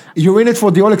עליו, you're in it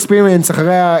for the all experience,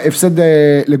 אחרי ההפסד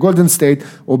לגולדן סטייט,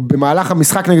 או במהלך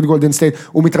המשחק נגד גולדן סטייט,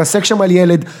 הוא מתרסק שם על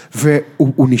ילד,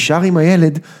 והוא נשאר עם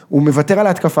הילד, הוא מוותר על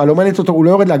ההתקפה, לא מעניין אותו, הוא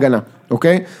לא יורד להגנה,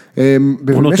 אוקיי?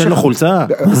 הוא נותן לו חולצה.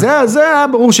 זה היה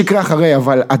ברור שיקרה אחרי,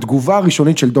 אבל התגובה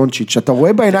הראשונית של דונצ'יץ', שאתה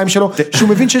רואה בעיניים שלו, שהוא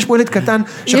מבין שיש פה ילד קטן,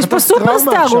 יש פה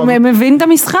סופרסטאר, הוא מבין את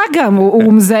המשחק גם,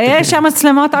 הוא מזהה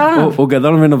שהמצלמות עליו. הוא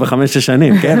גדול ממנו ב5-6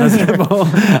 שנים, כן?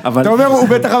 אתה אומר, הוא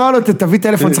בטח אמר לו, תביא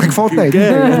טלפון, צחק פורטנייט,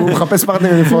 הוא מחפש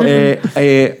פרטנר לפורטנייט.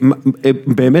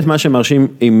 באמת מה שמרשים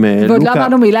עם לוקה. ועוד לא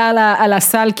אמרנו מילה על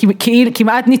הסל,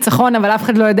 כמעט ניצחון, אבל אף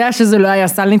אחד לא יודע שזה לא היה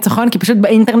סל ניצחון, כי פשוט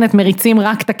באינטרנט מריצים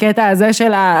רק את הקטע הזה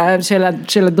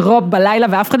של הדרופ בלילה,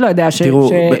 ואף אחד לא יודע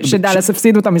שדאלאס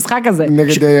הפסידו את המשחק הזה.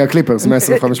 נגד הקליפרס, 125-121.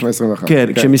 כן,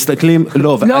 כשמסתכלים,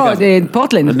 לא,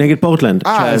 פורטלנד. נגד פורטלנד.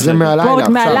 זה מהלילה.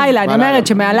 מהלילה, אני אומרת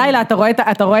שמהלילה אתה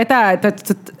רואה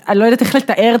אני לא יודעת איך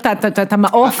לתאר את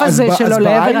המעוף הזה שלו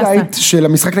לעבר הסל. אז בהיילייט של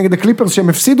המשחק נגד הקליפרס, שהם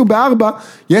הפסידו ב4,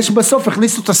 יש בסוף,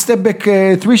 הכניסו את הסטפבק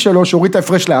 3 שלו, שהוריד את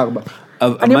ההפרש ל4.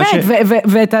 אני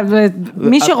אומרת,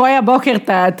 ומי שרואה הבוקר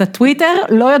את הטוויטר,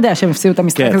 לא יודע שהם הפסידו את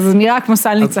המשחק, זה נראה כמו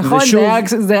סל ניצחון,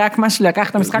 זה רק מה שלקח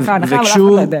את המשחק ההנחה, אבל אף אחד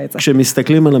לא יודע את זה.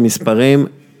 כשמסתכלים על המספרים,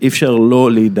 אי אפשר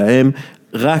לא להידהם,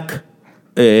 רק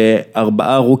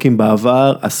 4 רוקים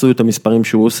בעבר עשו את המספרים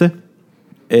שהוא עושה,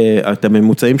 את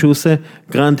הממוצעים שהוא עושה,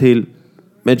 גרנט היל,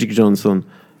 מג'יק ג'ונסון,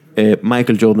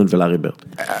 מייקל ג'ורדן ולארי ברד.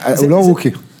 הוא לא רוקי.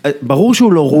 ברור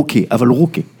שהוא לא רוקי, אבל הוא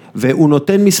רוקי. והוא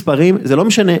נותן מספרים, זה לא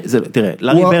משנה, תראה,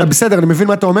 לארי ברד... בסדר, אני מבין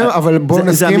מה אתה אומר, אבל בואו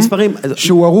נסכים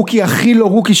שהוא הרוקי הכי לא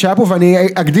רוקי שהיה פה, ואני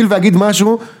אגדיל ואגיד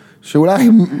משהו, שאולי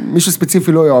מישהו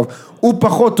ספציפי לא יאהב. הוא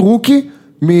פחות רוקי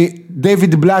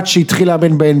מדייוויד בלאט שהתחיל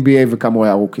לאמן ב-NBA וכמה הוא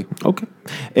היה רוקי. אוקיי.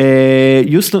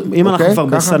 יוסטון, אם אנחנו כבר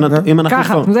בסנת...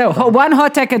 ככה, זהו, one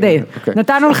hot take a day.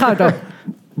 נתנו לך אותו.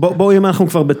 בואו, אם אנחנו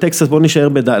כבר בטקסס, בואו נשאר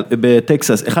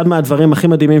בטקסס. אחד מהדברים הכי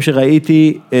מדהימים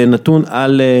שראיתי נתון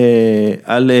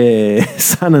על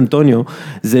סן אנטוניו,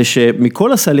 זה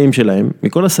שמכל הסלים שלהם,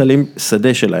 מכל הסלים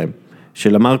שדה שלהם,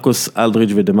 של המרקוס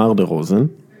אלדריץ' ודמר דה רוזן,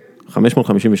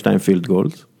 552 פילד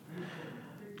גולדס,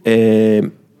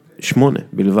 8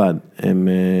 בלבד הם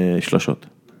שלשות.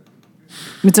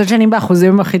 מצד שני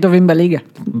באחוזים הכי טובים בליגה.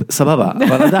 סבבה,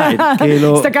 אבל עדיין,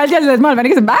 כאילו... הסתכלתי על זה אתמול,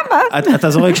 ואני כזה, מה? אתה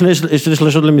זורק שני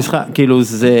שלשות למשחק, כאילו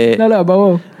זה... לא,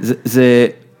 ברור. זה...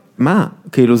 מה?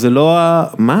 כאילו זה לא...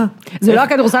 מה? זה לא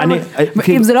הכדורסל...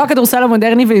 אם זה לא הכדורסל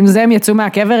המודרני, ועם זה הם יצאו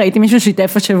מהקבר, ראיתי מישהו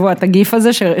שיתף השבוע את הגיף הזה,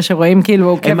 שרואים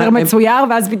כאילו קבר מצויר,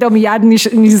 ואז פתאום יד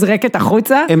נזרקת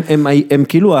החוצה. הם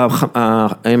כאילו,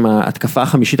 הם ההתקפה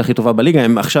החמישית הכי טובה בליגה,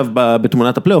 הם עכשיו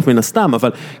בתמונת הפלייאוף מן הסתם,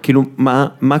 אבל כאילו,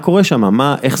 מה קורה שם?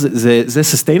 איך זה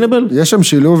sustainable? יש שם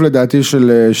שילוב לדעתי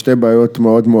של שתי בעיות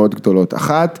מאוד מאוד גדולות.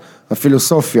 אחת,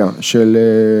 הפילוסופיה של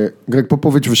גרג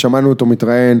פופוביץ' ושמענו אותו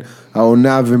מתראיין,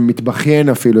 העונה ומתבכיין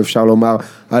אפילו אפשר לומר,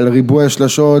 על ריבוי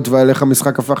השלשות ועל איך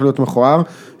המשחק הפך להיות מכוער,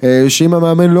 שאם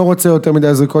המאמן לא רוצה יותר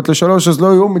מדי זריקות לשלוש, אז לא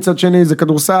יהיו, מצד שני זה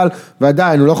כדורסל,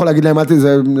 ועדיין, הוא לא יכול להגיד להם,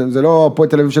 זה לא הפועל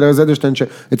תל אביב של ארז אדלשטיין,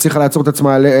 שהצליחה לעצור את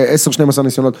עצמה על 10-12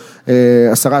 ניסיונות, 10-12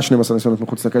 ניסיונות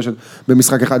מחוץ לקשת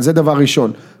במשחק אחד, זה דבר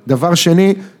ראשון. דבר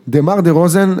שני, דמר דה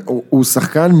רוזן הוא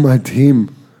שחקן מדהים.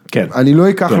 כן. אני לא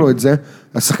אקח לו את זה,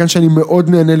 השחקן שאני מאוד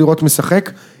נהנה לראות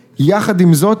משחק, יחד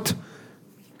עם זאת,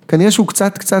 כנראה שהוא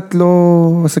קצת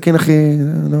לא הסכין הכי,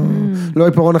 לא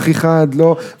היפרון הכי חד,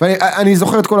 לא, ואני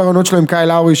זוכר את כל הרעיונות שלו עם קייל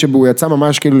לאורי, שהוא יצא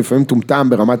ממש כאילו לפעמים טומטם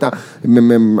ברמת,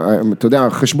 אתה יודע,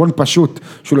 חשבון פשוט,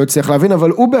 שהוא לא הצליח להבין, אבל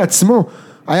הוא בעצמו,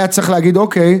 היה צריך להגיד,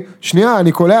 אוקיי, שנייה,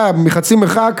 אני קולע מחצי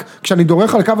מרחק, כשאני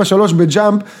דורך על קו השלוש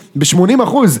בג'אמפ,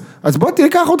 ב-80%, אז בוא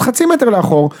תלקח עוד חצי מטר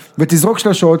לאחור, ותזרוק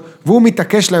שלשות, והוא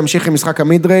מתעקש להמשיך עם משחק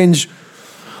המיד-ריינג'.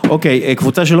 אוקיי,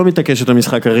 קבוצה שלא מתעקשת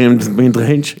למשחק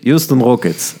המיד-ריינג', יוסטון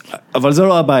רוקטס, אבל זו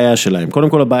לא הבעיה שלהם, קודם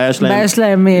כל הבעיה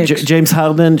שלהם, ג'יימס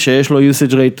הרדן, שיש לו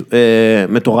usage rate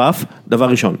מטורף, דבר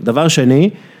ראשון. דבר שני,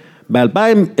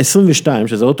 ב-2022,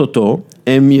 שזה אוטוטו,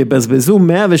 הם יבזבזו $106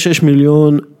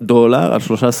 מיליון על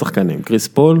 3 שחקנים. קריס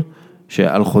פול,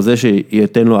 שעל חוזה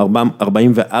שייתן לו $44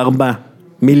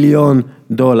 מיליון,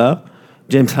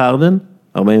 ג'יימס הרדן,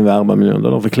 $44 מיליון,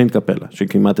 וקלינט קפלה,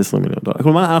 שכמעט $20 מיליון.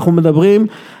 כלומר, אנחנו מדברים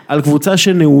על קבוצה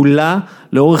שנעולה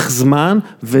לאורך זמן,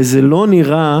 וזה לא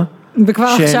נראה... וכבר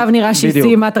עכשיו נראה שהיא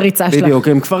סיימה את הריצה שלה. בדיוק,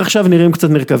 הם כבר עכשיו נראים קצת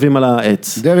נרכבים על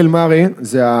העץ. דריל מארי,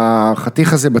 זה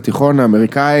החתיך הזה בתיכון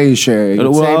האמריקאי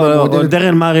שיוצא עם המודד...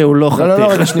 דריל מארי הוא לא חתיך.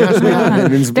 לא, שנייה.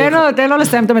 תן לו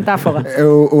לסיים את המטאפורה.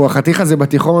 הוא החתיך הזה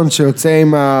בתיכון שיוצא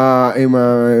עם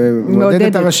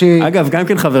המודדת הראשי. אגב, גם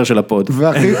כן חבר של הפוד.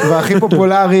 והכי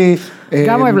פופולרי.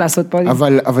 גם אוהב לעשות פודים.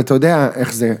 אבל אתה יודע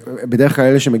איך זה, בדרך כלל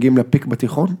אלה שמגיעים לפיק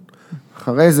בתיכון,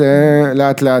 אחרי זה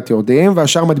לאט לאט יורדים,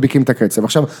 והשאר מדביקים את הקצב.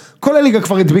 עכשיו, כל הליגה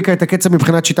כבר הדביקה את הקצב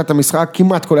מבחינת שיטת המשחק,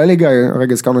 כמעט כל הליגה,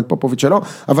 הרגע הזכרנו את פופוביץ' שלו,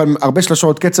 אבל הרבה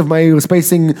שלשות, קצב מהיר,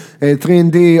 ספייסינג,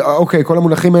 3&D, אוקיי, כל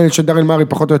המונחים האלה שדריל מארי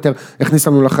פחות או יותר הכניס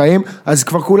לנו לחיים, אז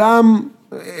כבר כולם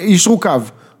ישרו קו,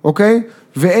 אוקיי?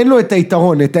 ואין לו את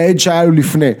היתרון, את העד שהיה לו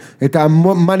לפני, את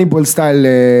המאניבול סטייל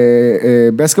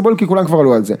בסקטבול, כי כולם כבר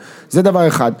עלו על זה. זה דבר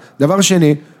אחד. דבר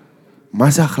שני, מה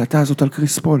זה ההחלטה הזאת על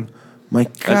קריס פול?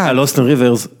 על אוסטין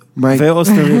ריברס,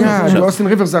 ואוסטין ריברס. אוסטין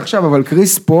ריברס זה עכשיו, אבל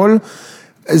קריס פול,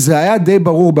 זה היה די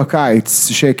ברור בקיץ,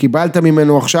 שקיבלת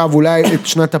ממנו עכשיו אולי את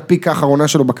שנת הפיק האחרונה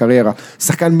שלו בקריירה.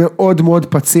 שחקן מאוד מאוד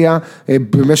פציע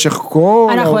במשך כל...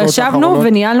 אנחנו ישבנו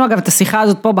וניהלנו אגב את השיחה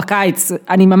הזאת פה בקיץ.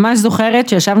 אני ממש זוכרת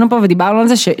שישבנו פה ודיברנו על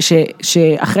זה,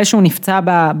 שאחרי שהוא נפצע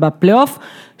בפלייאוף,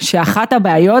 שאחת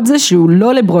הבעיות זה שהוא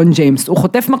לא לברון ג'יימס, הוא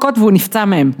חוטף מכות והוא נפצע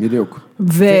מהם. בדיוק.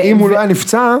 ואם הוא לא היה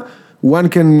נפצע...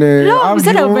 one can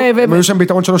argue, היו שם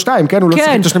ביתרון 3-2, כן? הוא לא צריך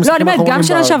את השני משחקים האחרונים. גם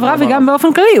שנה שעברה וגם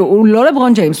באופן כללי, הוא לא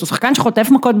לברון ג'יימס, הוא שחקן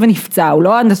שחוטף מכות ונפצע, הוא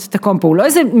לא אנדסט הקומפו, הוא לא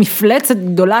איזה מפלצת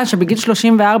גדולה שבגיל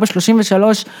 34-33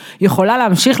 יכולה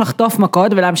להמשיך לחטוף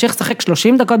מכות ולהמשיך לשחק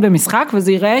 30 דקות במשחק,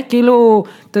 וזה יראה כאילו,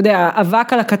 אתה יודע,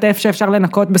 אבק על הכתף שאפשר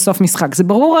לנקות בסוף משחק. זה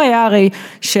ברור היה הרי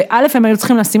שא' הם היו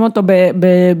צריכים לשים אותו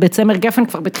בצמר גפן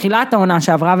כבר בתחילת העונה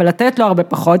שעברה ולתת לו הרבה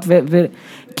פחות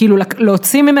כאילו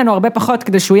להוציא ממנו הרבה פחות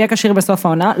כדי שהוא יהיה קשיר בסוף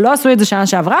העונה, לא עשו את זה שנה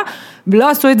שעברה, ולא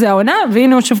עשו את זה העונה,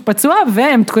 והנה הוא שוב פצוע,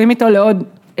 והם תקועים איתו לעוד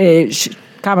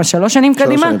 3 שנים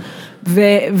קדימה,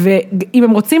 ואם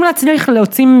הם רוצים להצליח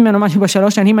להוציא ממנו משהו ב3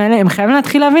 שנים האלה, הם חייבים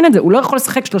להתחיל להבין את זה, הוא לא יכול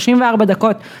לשחק 34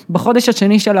 דקות בחודש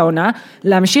השני של העונה,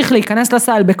 להמשיך להיכנס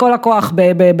לסל בכל הכוח,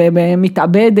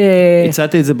 מתאבד.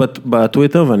 הצעתי את זה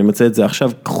בטוויטר, ואני מצא את זה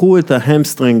עכשיו, קחו את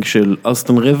ההמסטרינג של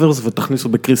אוסטין ריברס, ותכניסו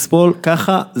בקריס פול,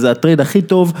 ככה זה הטרייד הכי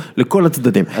טוב לכל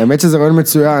הצדדים. האמת שזה רעיון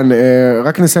מצוין,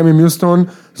 רק נסיים עם יוסטון,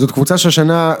 זאת קבוצה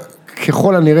שהשנה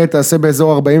ככל הנראה תעשה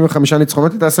באזור 45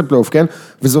 ניצחונות, תעשה פלייאוף, כן?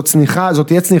 וזאת צניחה, זאת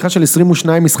תהיה צניחה של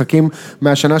 22 משחקים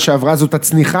מהשנה שעברה, זאת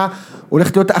הצניחה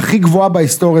הולכת להיות הכי גבוהה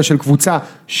בהיסטוריה של קבוצה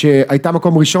שהייתה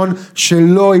מקום ראשון,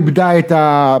 שלא איבדה את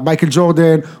מייקל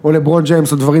ג'ורדן או לברון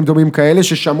ג'יימס או דברים דומים כאלה,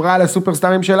 ששמרה על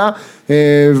הסופרסטארים שלה,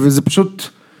 וזה פשוט...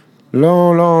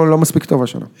 לא מספיק טוב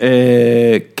השנה.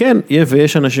 כן,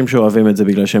 ויש אנשים שאוהבים את זה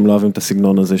בגלל שהם לא אוהבים את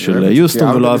הסגנון הזה של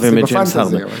יוסטון ולא אוהבים את ג'יימס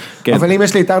הרדן. אבל אם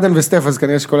יש לי את הרדן וסטף אז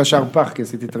כנראה שכל השאר פח כי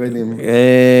עשיתי טריידים.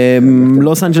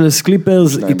 לוס אנג'לס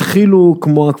קליפרס התחילו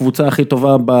כמו הקבוצה הכי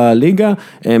טובה בליגה,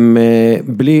 הם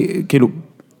בלי, כאילו,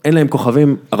 אין להם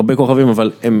כוכבים, הרבה כוכבים,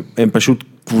 אבל הם פשוט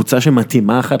קבוצה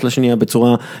שמתאימה אחת לשנייה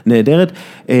בצורה נהדרת,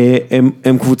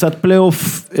 הם קבוצת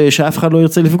פלייאוף שאף אחד לא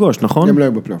ירצה לפגוש, נכון? הם לא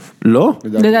יהיו בפלייאוף. לא?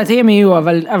 לדעתי הם יהיו,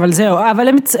 אבל זהו,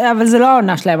 אבל זה לא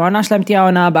העונה שלהם, העונה שלהם תהיה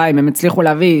העונה הבאה, אם הם הצליחו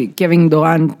להביא קווין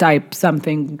דורנט טייפ,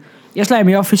 something יש להם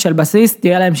יופי של בסיס,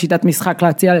 תהיה להם שיטת משחק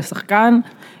להציע לשחקן,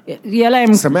 יהיה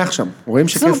להם... שמח שם, רואים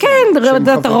שכיף. כן,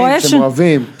 אתה רואה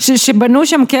שבנו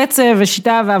שם קצב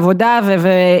ושיטה ועבודה,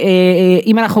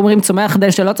 ואם אנחנו אומרים צומח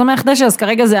דשא, לא צומח דשא, אז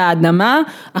כרגע זה האדמה,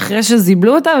 אחרי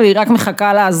שזיבלו אותה, והיא רק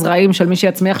מחכה להזרעים של מי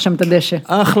שיצמיח שם את הדשא.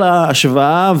 אחלה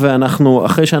השוואה, ואנחנו,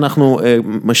 אחרי שאנחנו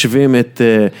משווים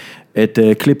את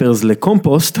קליפרס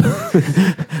לקומפוסט,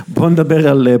 בואו נדבר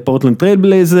על פורטלנד טרייל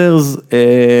בלייזרס,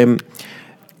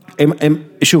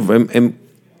 שוב, הם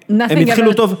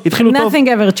התחילו טוב, nothing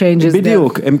ever changes.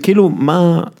 בדיוק, הם כאילו,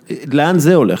 לאן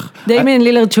זה הולך? דיימיאן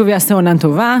לילארד שוב יעשה עונה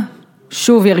טובה,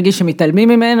 שוב ירגיש שמתעלמים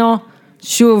ממנו,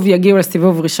 שוב יגיעו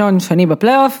לסיבוב ראשון, שני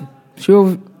בפלייאוף,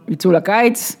 שוב יצאו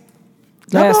לקיץ,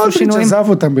 לא יעשו שינויים. עזב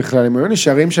אותם בכלל, הם היו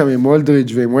נשארים שם עם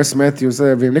אולדריץ' ועם וס מתיוס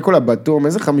ועם ניקולה בטום,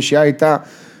 איזה חמישייה הייתה,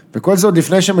 וכל זאת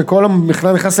לפני שמכל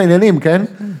בכלל נכנס לעניינים, כן?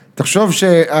 תחשוב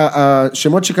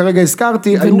שהשמות שכרגע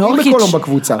הזכרתי, היו עם מקולום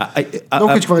בקבוצה.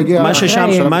 נורקיץ' כבר הגיע...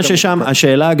 מה ששם,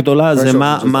 השאלה הגדולה זה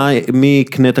מי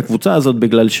יקנה את הקבוצה הזאת,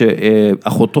 בגלל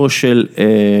שאחותו של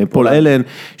פול אלן,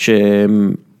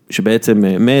 שבעצם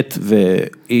מת,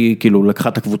 והיא כאילו לקחה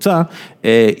את הקבוצה,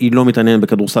 היא לא מתעניינת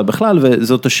בכדורסל בכלל,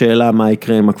 וזאת השאלה מה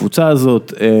יקרה עם הקבוצה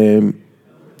הזאת.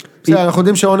 אנחנו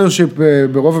יודעים שהאונרשיפ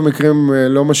ברוב המקרים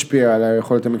לא משפיע על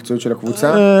היכולת המקצועית של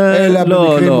הקבוצה, אלא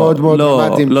במקרים מאוד מאוד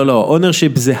דרמטיים. לא,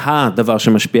 אונרשיפ זה הדבר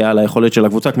שמשפיע על היכולת של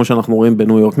הקבוצה, כמו שאנחנו רואים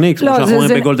בניו יורק ניקס, כמו שאנחנו רואים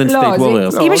בגולדן סטייט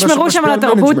ווריירס. אם ישמרו שם על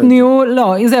התרבות ניהול,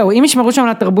 אם ישמרו שם על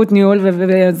התרבות ניהול,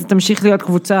 ותמשיך להיות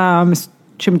קבוצה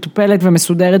שמטופלת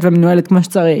ומסודרת ומנוהלת כמו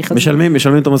שצריך. משלמים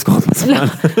את המשכורת בזמן.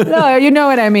 לא, you know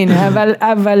what I mean,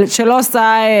 אבל שלא עושה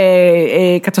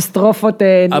קטסטרופות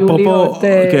ניהוליות,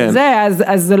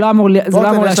 אז זה לא אמור להשפיע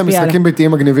עליו. יש להם משחקים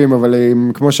ביתיים מגניבים, אבל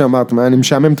כמו שאמרת, אני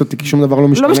משעממת אותי, כי שום דבר לא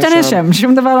משתנה שם.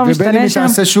 שום דבר לא משתנה שם. ובין אם היא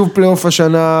תעשה שוב פלייאוף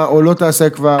השנה, או לא תעשה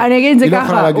כבר, אני אגיד את זה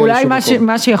ככה, אולי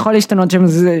מה שיכול להשתנות שם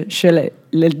זה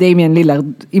לדיימיאן לילארד,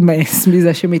 עם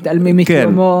מזה שמתעלמים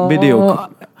מכלומו. כן, בדיוק.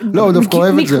 לא, הוא דווקא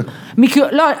אוהב את זה.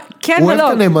 לא, כן ולא. הוא אוהב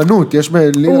את הנאמנות, יש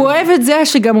הוא אוהב את זה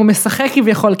שגם הוא משחק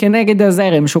כביכול כנגד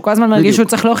הזרם, שהוא כל הזמן מרגיש שהוא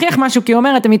צריך להוכיח משהו, כי הוא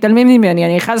אומר, אתם מתעלמים ממני,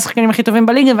 אני אחד השחקנים הכי טובים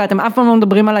בליגה, ואתם אף פעם לא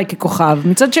מדברים עליי ככוכב.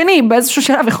 מצד שני, באיזשהו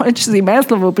שלב יכול להיות שזה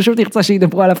יימאס לו, והוא פשוט ירצה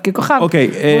שידברו עליו ככוכב, הוא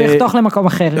יחתוך למקום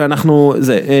אחר. אנחנו,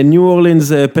 ניו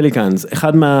אורלינס פליקאנס,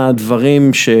 אחד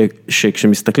מהדברים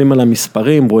שכשמסתכלים על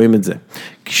המספרים, רואים את זה.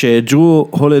 כשג'רו,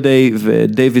 הולידיי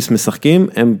ודייביס משחקים,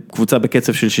 הם קבוצה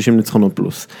בקצב של 60 ניצחונות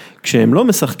פלוס. כשהם לא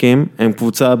משחקים, הם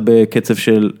קבוצה בקצב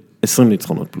של 20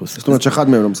 ניצחונות פלוס. זאת אומרת שאחד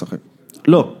מהם לא משחק.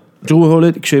 לא. ג'רו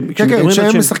הולידיי,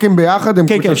 כשהם משחקים ביחד, הם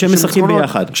קבוצה של 60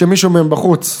 ניצחונות. כשמישהו מהם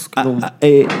בחוץ.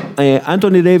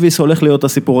 אנטוני דייביס הולך להיות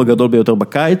הסיפור הגדול ביותר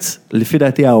בקיץ, לפי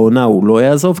דעתי העונה הוא לא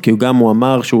יעזוב, כי הוא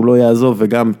אמר שהוא לא יעזוב,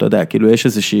 וגם, אתה יודע, כאילו יש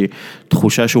איזושהי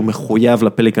תחושה שהוא מחויב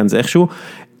לפליקאנס איכשהו,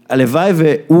 הלוואי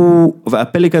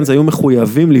והפליקאנס היו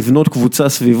מחויבים לבנות קבוצה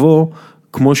סביבו,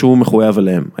 כמו שהוא מחויב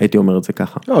אליהם, הייתי אומר את זה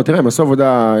ככה. לא, תראה, הם עשו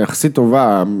עבודה יחסית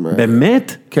טובה.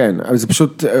 באמת? כן, אבל זה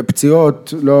פשוט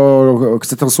פציעות,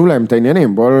 קצת הרסו להם את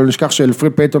העניינים, בואו לא נשכח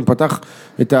שאלפריד פייטון פתח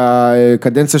את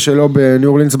הקדנציה שלו בניו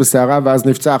אורלינס בסערה, ואז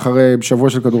נפצע אחרי שבוע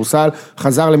של כדורסל,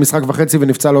 חזר למשחק וחצי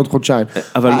ונפצע לעוד חודשיים.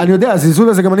 אני יודע, הזלזול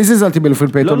הזה, גם אני זלזלתי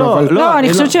באלפריד פייטון. לא,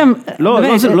 אני חושבת שהם,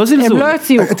 לא זלזול. הם לא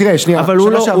יציעו. תראה, שנייה,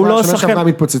 שנה שעברה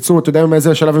מתפוצצו, אתה יודע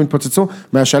מאיזה שלב הם מתפוצצו?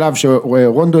 מהשלב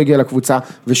שרונדו הגיע לקבוצה,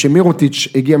 ושמירוטיץ'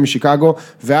 הגיע משיקגו,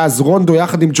 ואז רונדו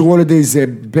יחד עם ג'רו הולידיי זה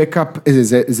בקאפ,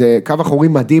 זה קו אחורי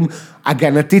מדהים,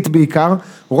 הגנתית בעיקר,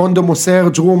 רונדו מוסר,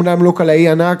 ג'רו אמנם לא קלעי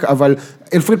ענק, אבל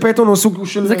אלפריד פייטון הוא סוג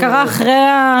של... זה קרה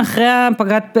אחרי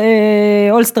הפגרת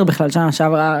אולסטר בכלל, שנה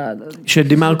שעברה.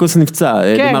 שדימרקוס נפצע,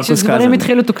 כן, כשדברים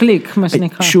התחילו to click, מה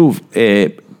שנקרא. שוב,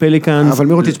 פליקאנס... אבל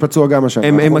מירוטיץ' פצוע גם השנה.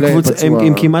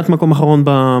 הם כמעט מקום אחרון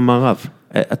במערב.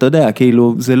 אתה יודע,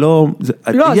 כאילו, זה לא...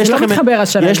 לא, זה לא מתחבר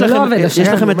השנה, זה לא עובד השנה. יש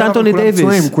לכם את אנטוני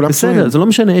דייביס. בסדר, זה לא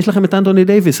משנה, יש לכם את אנטוני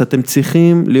דייביס, אתם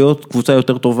צריכים להיות קבוצה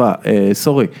יותר טובה,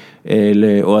 סורי,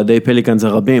 לאוהדי פליקאנס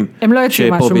הרבים. הם לא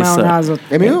יוצאים משהו מהעונה הזאת.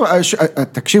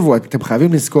 תקשיבו, אתם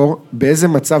חייבים לזכור באיזה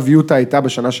מצב יוטה הייתה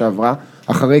בשנה שעברה,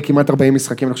 אחרי כמעט 40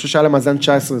 משחקים, אני חושב שהיה למאזן 19-28,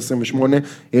 היא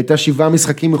הייתה 7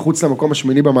 משחקים מחוץ למקום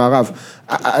השמיני במערב.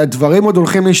 הדברים עוד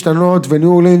הולכים להשתנות, וניו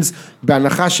אורלינס,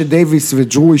 בהנחה שדייביס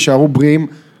וג'רו יישארו בריאים,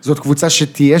 זאת קבוצה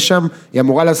שתהיה שם, היא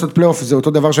אמורה לעשות פלייאוף, זה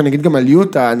אותו דבר שאני אגיד גם על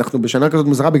יוטה, אנחנו בשנה כזאת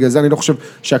מוזרה, בגלל זה אני לא חושב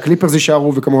שהקליפרס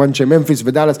יישארו, וכמובן שממפיס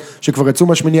ודלס, שכבר יצאו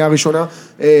מהשמינייה הראשונה,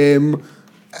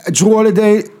 ג'רו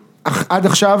הולידיי, עד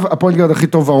עכשיו, הפוינט גארד הכי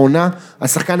טוב העונה,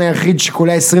 השחקן היחיד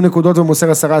שקולע 20 נקודות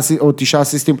ומוסר 10 או 9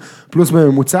 אסיסטים פלוס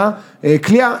בממוצע,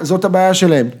 קליעה, זאת הבעיה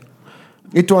שלהם.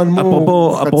 איתו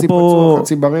אנמו, חצי פצוע,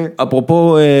 חצי בריא.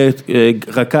 אפרופו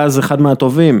רכז אחד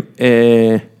מהטובים,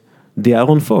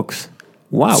 דיארון פוקס,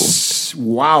 וואו.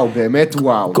 וואו, באמת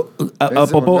וואו.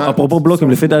 אפרופו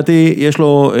בלוקים, לפי דעתי יש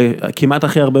לו כמעט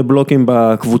הכי הרבה בלוקים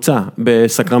בקבוצה,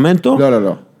 בסקרמנטו.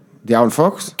 לא. דיארון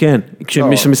פוקס? כן,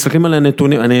 כשמסתכלים על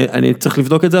הנתונים, אני צריך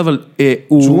לבדוק את זה, אבל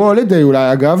ג'רו הולידיי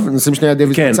אולי, אגב, נשים שנייה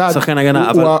דייביס בצד. כן, שחקן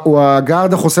הגנה. הוא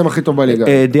הגארד החוסם הכי טוב בליגה.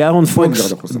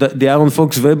 דיארון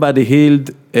פוקס ובאדי הילד,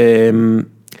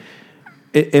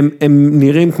 הם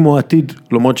נראים כמו עתיד,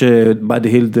 למרות שבאדי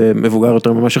הילד מבוגר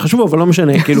יותר ממה שחשוב, אבל לא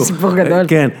משנה, כאילו. סיפור גדול.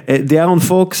 כן, דיארון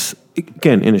פוקס,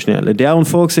 כן, הנה שנייה, לדיארון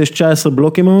פוקס יש 19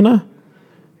 בלוקים העונה,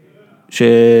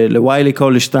 שלוויילי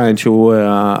קולשטיין, שהוא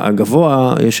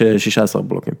הגבוה, יש 16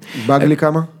 בלוקים. בגלי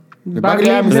כמה?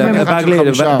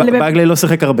 בגלי לא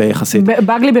שיחק הרבה יחסית.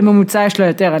 בגלי בממוצע יש לו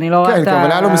יותר, אני לא רואה את כן,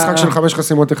 אבל היה לו משחק של 5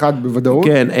 חסימות אחד בוודאות.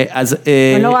 כן, אז...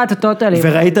 אני לא רואה את הטוטלים.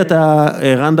 וראית את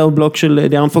הרנדאון בלוק של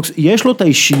דיארון פוקס, יש לו את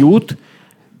האישיות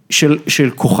של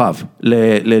כוכב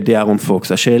לדיארון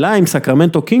פוקס. השאלה אם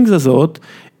סקרמנטו קינגס הזאת,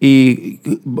 היא,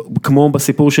 כמו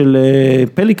בסיפור של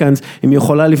פליקאנס, אם היא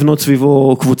יכולה לבנות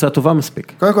סביבו קבוצה טובה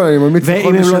מספיק. קודם כל, אני ממליץ...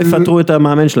 ואם הם לא יפטרו את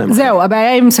המאמן שלהם. זהו,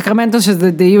 הבעיה עם סקרמנטו,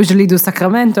 שזה usually do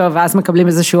סקרמנטו, ואז מקבלים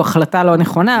איזושהי החלטה לא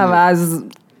נכונה, ואז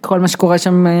כל מה שקורה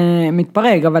שם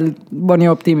מתפרק, אבל בוא נהיה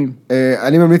אופטימיים.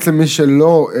 אני ממליץ למי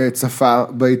שלא צפה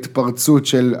בהתפרצות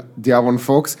של דיארון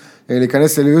פוקס,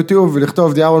 להיכנס ליוטיוב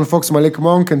ולכתוב דיארון פוקס מליק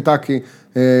מונק, קנטקי,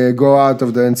 go out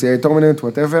of the NCAA tournament,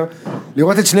 whatever,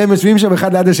 לראות את שניהם יושבים שם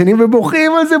אחד ליד השני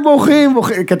ובוכים על זה, בוכים,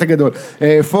 קטע גדול.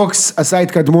 פוקס עשה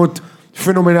התקדמות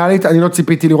פנומנלית, אני לא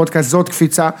ציפיתי לראות כזאת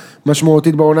קפיצה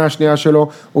משמעותית בעונה השנייה שלו,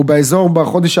 הוא באזור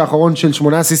בחודש האחרון של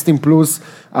 8 אסיסטים פלוס,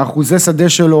 האחוזי שדה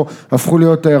שלו הפכו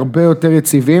להיות הרבה יותר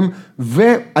יציבים,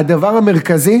 והדבר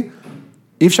המרכזי,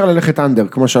 אי אפשר ללכת אנדר,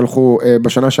 כמו שהלכו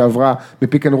בשנה שעברה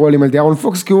בפיק אנד רול עם דיארון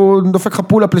פוקס, כי הוא דופק לך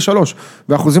פול-אפ ל3,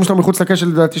 והאחוזים שלו מחוץ לקשת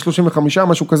לדעתי 35,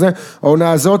 משהו כזה,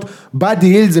 העונה הזאת, באדי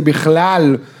הילד זה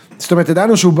בכלל, זאת אומרת,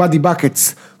 ידענו שהוא באדי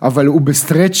בקטס, אבל הוא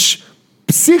בסטרץ'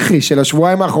 פסיכי של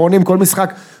השבועיים האחרונים, כל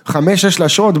משחק 5-6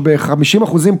 לשות,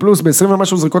 ב-50% פלוס, ב-20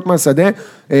 ומשהו זריקות מהשדה,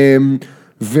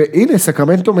 והנה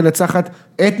סקרמנטו מנצחת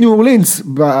את ניו אורלינס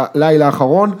בלילה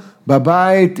האחרון,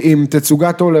 בבית עם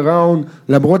תצוגת all around,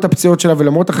 למרות הפציעות שלה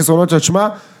ולמרות החסרונות שלה, שמה,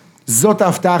 זאת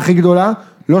ההפתעה הכי גדולה,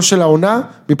 לא של העונה,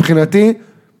 מבחינתי,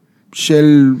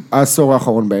 של העשור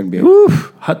האחרון ב-NBA.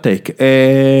 hot take.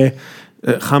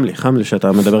 חם לי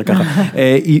שאתה מדבר ככה.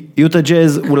 יוטה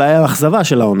ג'אז אולי האכזבה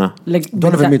של העונה.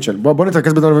 דונובין מיטשל, בוא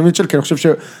נתרכז בדונובין מיטשל, כי אני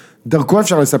חושב שדרכו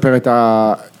אפשר לספר את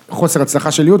החוסר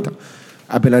הצלחה של יוטה.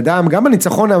 הבן אדם, גם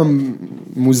הניצחון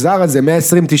המוזר הזה,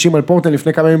 120-90 על פורטלנד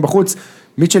לפני כמה ימים בחוץ,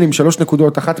 מיטשל עם 3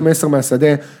 נקודות, 1 מ-10 מהשדה,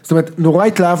 זאת אומרת, נורא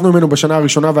התלהבנו ממנו בשנה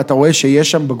הראשונה, ואתה רואה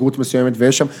שיש שם בגרות מסוימת,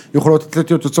 ויש שם יכולות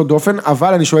אתלטיות יוצאות דופן,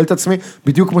 אבל אני שואל את עצמי,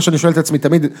 בדיוק כמו שאני שואל את עצמי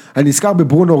תמיד, אני נזכר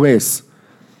בברונו רייס.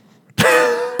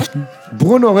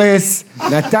 ברונו רייס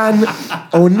נתן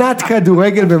עונת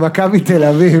כדורגל במכבי תל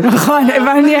אביב. נכון,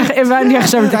 הבנתי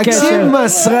עכשיו את הקשר. תקשיב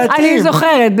מהסרטים.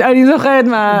 אני זוכרת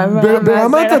מה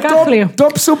ברמת הטופ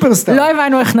סופרסטאר. לא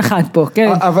הבנו איך נחת פה,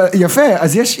 כן. אבל יפה,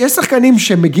 אז יש שחקנים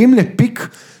שמגיעים לפיק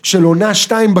של עונה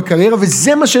 2 בקריירה,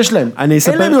 וזה מה שיש להם.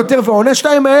 אין להם יותר, והעונה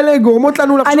 2 האלה גורמות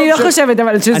לנו לחשוב אני לא חושבת,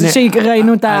 אבל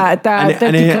שראינו את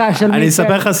התקרה של מיטשל. אני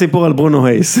אספר לך סיפור על ברונו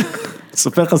רייס.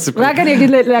 ספר לך סיפור. רק אני אגיד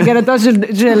להגנתו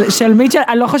של מיטשל,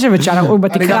 אני לא חושבת שהוא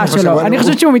בתקרה שלו, אני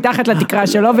חושבת שהוא מתחת לתקרה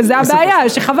שלו, וזה הבעיה,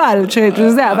 שחבל,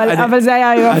 אבל זה היה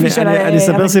היופי של... אני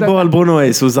אספר סיפור על ברונו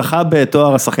רייס, הוא זכה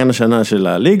בתואר השחקן השנה של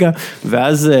הליגה,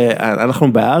 ואז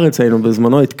אנחנו בארץ היינו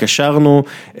בזמנו, התקשרנו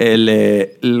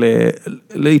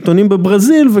לעיתונים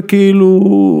בברזיל, וכאילו,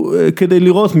 כדי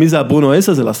לראות מי זה הברונו רייס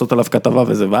הזה, לעשות עליו כתבה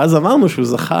וזה, ואז אמרנו שהוא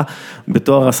זכה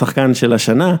בתואר השחקן של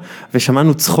השנה,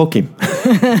 ושמענו צחוקים.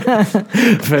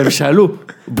 והם שאלו,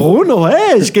 ברונו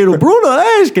אש, כאילו, ברונו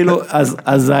אש, כאילו,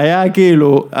 אז זה היה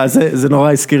כאילו, אז זה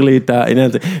נורא הזכיר לי את העניין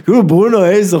הזה, כאילו,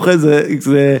 ברונו אש זוכה,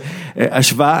 זה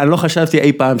השוואה, אני לא חשבתי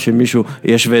אי פעם שמישהו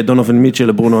ישווה דונובין מיטשל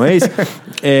לברונו אש.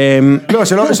 לא,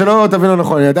 שלא תבינו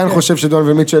נכון, אני עדיין חושב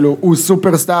שדונובין מיטשל הוא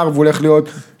סופרסטאר, והוא הולך להיות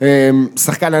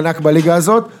שחקן ענק בליגה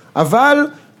הזאת, אבל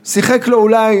שיחק לו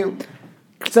אולי...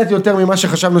 קצת יותר ממה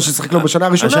שחשבנו ששחק לו בשנה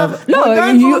הראשונה, לא,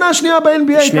 עדיין בעונה שנייה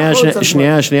ב-NBA.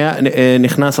 שנייה,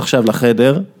 נכנס עכשיו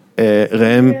לחדר,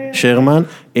 ראם שרמן,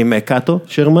 עם קאטו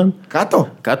שרמן. קאטו,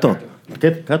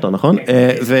 נכון?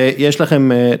 ויש לכם,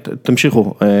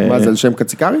 תמשיכו. מה זה, על שם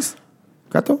קציקריס?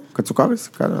 קאטו? קצוקריס?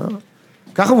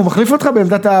 ככה הוא מחליף אותך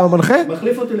בעמדת המנחה?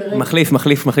 מחליף אותי לרגע. מחליף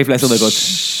ל10 דקות.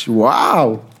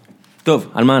 וואו. טוב,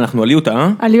 על מה אנחנו? על יוטה,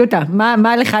 על יוטה,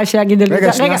 מה לך שיגיד על יוטה?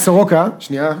 רגע, שנייה סורוקה,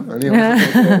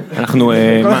 אנחנו...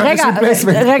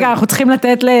 רגע, אנחנו צריכים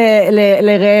לתת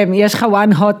לראם, יש לך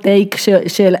one hot take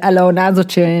על העונה הזאת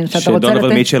שאתה רוצה לתת?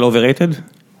 שדונובין מיטשל overrated?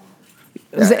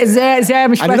 זה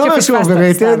המשפט אני לא משהו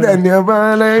אוברייטד, אני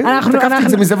תקפתי את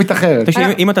זה מזווית אחרת.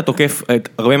 אם אתה תוקף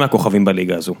הרבה מהכוכבים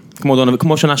בליגה הזו,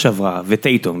 כמו שנה שעברה,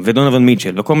 וטייטום, ודונוון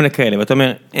מיטשל, וכל מיני כאלה, ואתה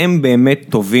אומר, הם באמת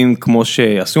טובים כמו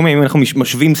שעשו מהם, אם אנחנו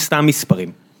משווים סתם מספרים.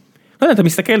 לא יודע, אתה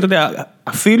מסתכל, אתה יודע,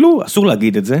 אפילו, אסור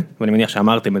להגיד את זה, ואני מניח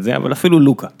שאמרתם את זה, אבל אפילו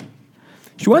לוקה,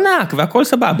 שהוא ענק, והכל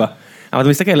סבבה. אבל אתה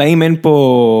מסתכל, האם אין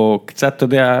פה קצת, אתה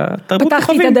יודע, תרבות כוכבים?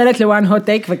 פתחתי את הדלת ל-one hot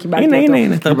take וקיבלתי אותו.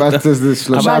 הנה. קיבלת איזה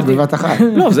 3 בבת אחת.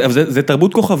 לא, זה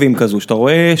תרבות כוכבים כזו, שאתה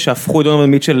רואה שהפכו את דונובל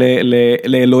מיטשל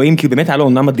לאלוהים, כי באמת היה לו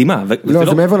עונה מדהימה. לא,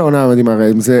 זה מעבר לעונה מדהימה,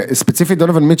 זה ספציפית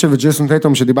דונובל מיטשל וג'ייסון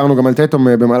טייטום, שדיברנו גם על טייטום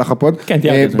במהלך הפוד.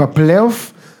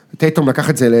 בפלייאוף, טייטום לקח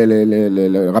את זה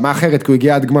לרמה אחרת, כי הוא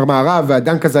הגיע עד גמר מערב,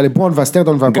 והדנק הזה לברון,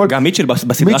 והסטרדון והכל. גם מיטשל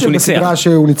בסדרה שהוא ניצח. בסדרה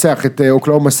שהוא ניצח את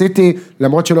אוקלאומה סיטי,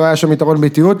 למרות שלא היה שם יתרון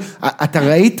ביתיות. אתה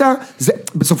ראית, זה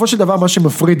בסופו של דבר מה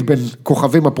שמפריד בין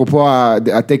כוכבים, אפרופו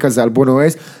הטייק הזה על ברונו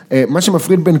רייס, מה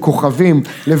שמפריד בין כוכבים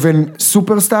לבין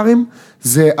סופרסטארים,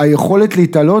 זה היכולת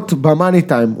להתעלות במאני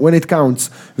טיים, when it counts,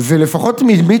 ולפחות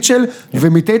ממיטשל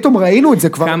ומטייטום ראינו את זה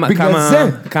כבר בגלל זה.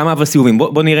 כמה סיבובים,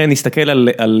 בוא נראה, נסתכל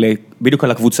בדיוק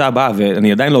על הקבוצה הבאה,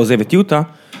 ואני עדיין לא עוזב את יוטה,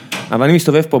 אבל אני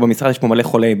מסתובב פה במשרד, יש פה מלא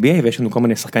חולי NBA, ויש לנו כל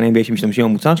מיני שחקני NBA שמשתמשים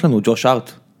במוצר שלנו, ג'וש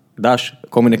ארט, דש,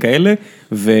 כל מיני כאלה,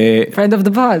 friend of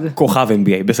the pod. כוכב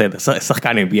NBA, בסדר,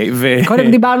 שחקן NBA.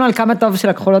 קודם דיברנו על כמה טוב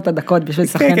שלקחו לו את הדקות בשביל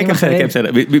שחקנים אחרים. כן,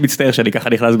 בסדר, מצטער שאני ככה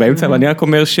נכנס באמצע, אבל אני רק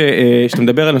אומר שאתה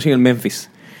מדבר על אנשים על ממפיס,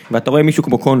 ואתה רואה מישהו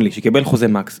כמו קונלי, שקיבל חוזה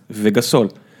מקס, וגסול,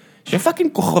 שהם פאקינג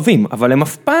כוכבים, אבל הם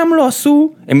אף פעם לא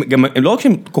עשו, הם לא רק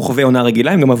שהם כוכבי עונה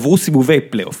רגילה, הם גם עברו סיבובי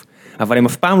פלייאוף. אבל הם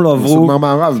אף פעם לא עברו, גמר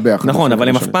מערב ביחד. נכון, אבל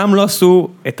הם אף פעם לא עשו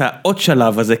את העוד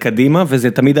שלב הזה קדימה,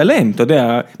 וזה תמיד עליהם, אתה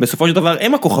יודע, בסופו של דבר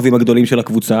הם הכוכבים הגדולים של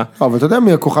הקבוצה. אבל אתה יודע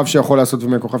מי הכוכב שיכול לעשות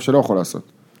ומי הכוכב שלא יכול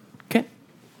לעשות. כן.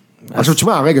 עכשיו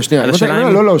תשמע, רגע, שנייה, לא,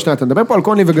 שנייה, אתה מדבר פה על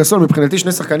קונלי וגסול, מבחינתי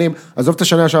 2 שחקנים, עזוב את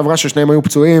השנה שעברה ששניהם היו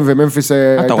פצועים וממפיס...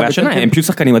 אתה רואה השנה, הם פשוט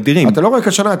שחקנים אדירים. אתה לא רואה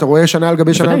כשנה, אתה רואה שנה על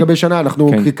גבי שנה על גבי שנה,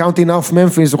 אנחנו קאונטינג אוף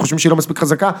ממפיס, וחושבים שהיא לא מספיק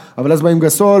חזקה, אבל אז באים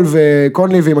גסול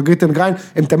וקונלי ועם הגריטן גריין,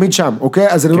 הם תמיד שם, אוקיי?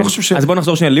 אז אני לא חושב ש... אז בוא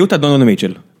נחזור שנייה, ליוטה דונובל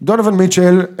מיטשל. דונובל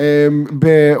מיטשל,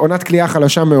 בעונת קליעה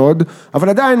חלשה מאוד, אבל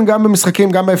עדיין גם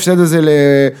במשחקים, גם בהפסד הזה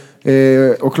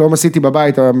אוקלאומה סיטי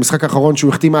בבית, המשחק האחרון שהוא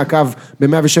החתים מעקב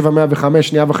ב-107-105,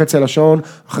 שנייה וחצי על השעון,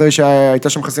 אחרי שהייתה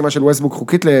שם חסימה של ווסטבוק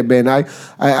חוקית בעיניי,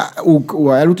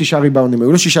 הוא היה לו 9 ריבאונדים,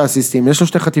 היו לו 6 אסיסטים, יש לו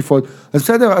 2 חטיפות, אז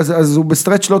בסדר, אז הוא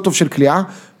בסטרץ' לא טוב של קליעה,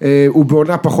 הוא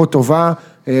בעונה פחות טובה,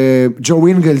 ג'ו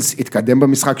אנג'לס התקדם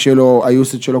במשחק שלו,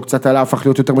 היוסט שלו קצת עלה, הפך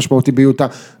להיות יותר משמעותי ביוטה,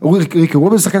 ריקי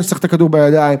רובין שחקן שצריך את הכדור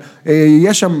בידיים,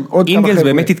 יש שם עוד כמה חבר'ה. אנג'לס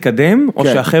באמת התקדם, או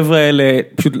שהחבר'ה האלה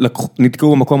פשוט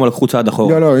נתקעו במקום או לקחו צעד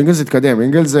אחורה? לא, אנג'לס התקדם,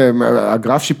 אנג'לס,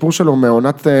 הגרף שיפור שלו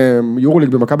מעונת יורוליג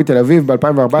במכבי תל אביב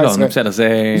ב-2014. לא, בסדר,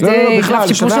 זה גרף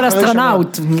שיפור של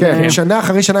אסטרונאוט. כן, שנה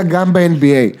אחרי שנה גם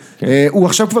ב-NBA. הוא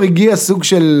עכשיו כבר הגיע סוג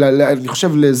של, אני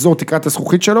חושב, לאזור תקרת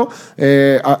הזכוכית שלו,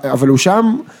 אבל הוא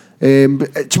שם,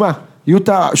 תשמע,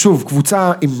 יוטה, שוב,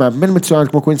 קבוצה עם מאמן מצוין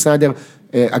כמו קווין סניידר,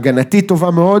 הגנתית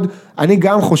טובה מאוד, אני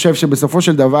גם חושב שבסופו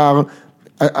של דבר,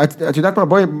 את יודעת מה,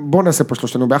 בואו נעשה פה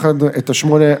שלושתנו, ביחד את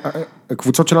 8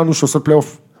 הקבוצות שלנו שעושות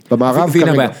פלייאוף במערב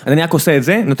כרגע. אני רק עושה את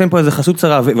זה, נותן פה איזה חסות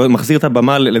צרה ומחזיר את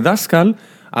הבמה לדסקל,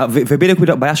 ובדיוק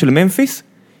בעיה של ממפיס,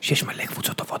 שיש מלא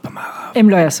קבוצות טובות במערב. הם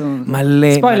לא יעשו.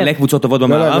 מלא קבוצות טובות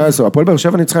במערב. לא יעשו, הפועל באר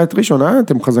שבע ניצחה את ראשון,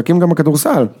 אתם חזקים גם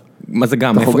בכדורסל. מה זה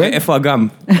גם? איפה הגם?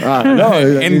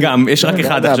 אין גם, יש רק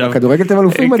אחד עכשיו. בכדורגל אתם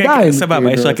אלופים עדיין.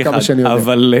 סבבה, יש רק אחד.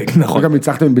 אבל נכון. גם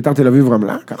ניצחתם את בית"ר תל אביב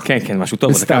רמלה. כן, משהו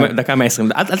טוב, דקה 120.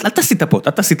 אל תעשי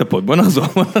את הפוד, בוא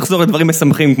נחזור לדברים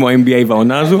משמחים כמו ה-NBA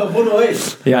והעונה הזו.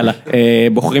 יאללה,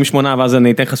 בוחרים 8 ואז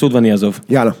אני אתן חסות ואני אעזוב.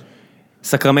 יאללה.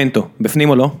 סקרמנטו, בפנים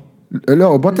או לא?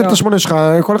 לא, בוא תן את 8 שלך,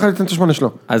 כל אחד יתן את 8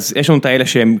 שלו. אז יש לנו את האלה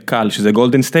שהם קל, שזה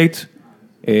גולדן סטייט.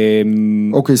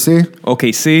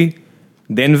 OKC,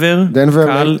 דנבר,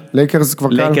 קל. לייקרס כבר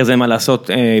קל. לייקרס זה מה לעשות,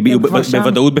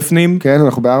 בוודאות בפנים. כן,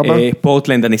 אנחנו ב4.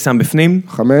 פורטלנד אני שם בפנים.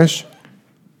 5.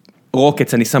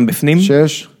 רוקטס אני שם בפנים.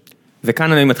 6.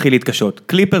 וכאן אני מתחיל להתקשות.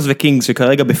 קליפרס וקינגס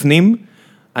שכרגע בפנים,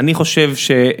 אני חושב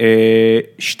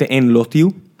ששתיהן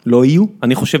לא יהיו.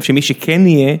 אני חושב שמי שכן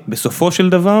יהיה בסופו של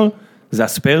דבר, זה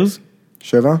הספרס.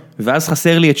 7. ואז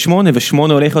חסר לי את 8, ו8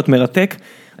 הולך להיות מרתק.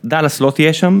 דלס לא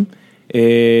תהיה שם.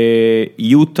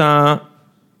 יוטה,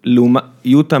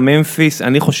 ממפיס,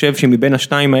 אני חושב שמבין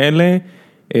השתיים האלה,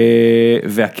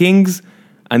 והקינגס,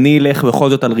 אני אלך בכל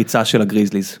זאת על ריצה של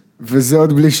הגריזליז. וזה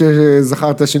עוד בלי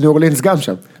שזכרת שניו אורלינס גם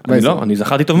שם. אני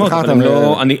זכרתי טוב מאוד.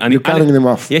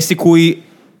 יש סיכוי,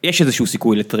 יש איזשהו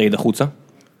סיכוי לטרייד החוצה.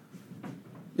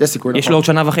 יש סיכוי. יש לו עוד 1.5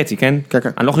 שנה, כן? כן.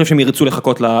 אני לא חושב שהם ירצו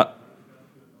לחכות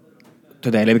אתה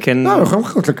יודע, אלה מכן... לא, יכולים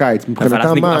לחכות לקיץ.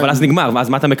 אבל אז נגמר, ואז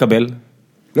מה אתה מקבל?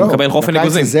 לא, מקבל חופן לקיץ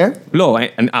אגוזים. הזה? לא,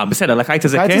 בסדר, לקיץ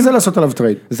הזה כן. הקיץ הזה לעשות עליו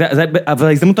טרייד. אבל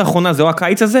ההזדמנות האחרונה זה או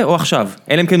הקיץ הזה או עכשיו.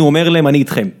 אלא אם כן הוא אומר להם אני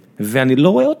איתכם. ואני לא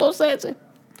רואה אותו עושה את זה.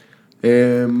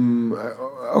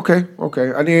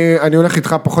 אוקיי. אני הולך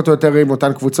איתך פחות או יותר עם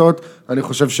אותן קבוצות. אני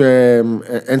חושב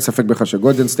שאין ספק בכלל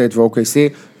שגולדן סטייט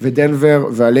ו-OKC ודנבר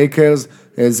והלייקרס,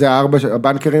 זה הארבע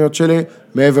הבנקריות שלי.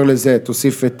 מעבר לזה,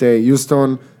 תוסיף את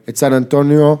יוסטון, את סן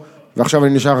אנטוניו, ועכשיו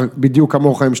אני נשאר בדיוק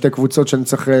כמוך עם שתי קבוצות שאני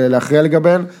צריך להכריע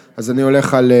לגביהן, אז אני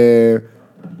הולך על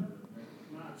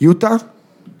יוטה.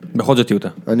 בכל זאת יוטה.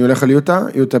 אני הולך על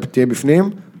יוטה תהיה בפנים,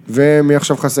 ומי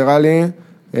עכשיו חסרה לי?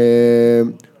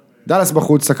 דלס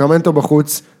בחוץ, סקרמנטו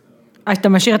בחוץ. אתה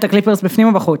משאיר את הקליפרס בפנים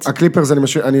או בחוץ? הקליפרס,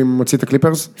 אני מוציא את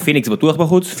הקליפרס. פיניקס בטוח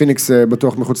בחוץ? פיניקס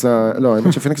בטוח מחוץ לא,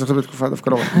 האמת שפיניקס עכשיו בתקופה דווקא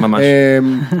לא. ממש.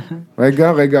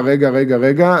 רגע,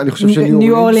 אני חושב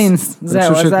ניו אורלינס, זהו,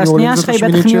 אז השנייה שלך היא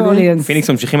בטח ניו אורלינס. פיניקס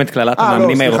ממשיכים את כללת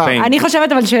המאמנים האירופאים. אני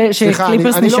חושבת אבל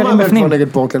שקליפרס נשארים בפנים. אני לא מאמין כבר נגד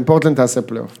פורטלנד תעשה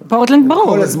פלייאוף. פורטלנד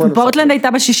ברור, פורטלנד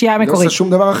הייתה בשישייה המקורית. לא עושה שום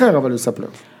דבר אחר, אבל היא עושה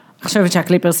פלייאוף. אני חושבת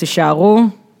שהקליפרס יישארו.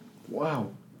 וואו,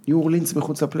 ניו אורלינס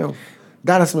מחוץ לפלייאוף.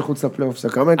 דלס מחוץ לפלייאוף,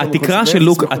 סקרמנטו מחוץ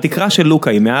לפלייאוף. התקרה של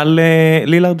לוקה היא מעל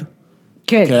לילארד?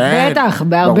 כן, בטח,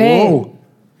 בהרבה.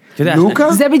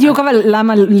 לוקה? זה בדיוק אבל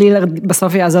למה לילארד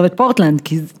בסוף יעזוב את פורטלנד,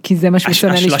 כי זה משהו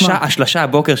שונה לשמוע. השלשה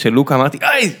הבוקר של לוקה, אמרתי,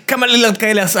 כמה לילארד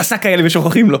כאלה עשה כאלה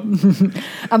ושוכחים לו.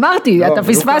 אמרתי, אתה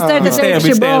פספסת את השם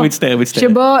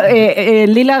שבו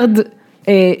לילארד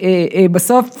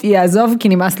בסוף יעזוב, כי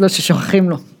נמאס לו ששוכחים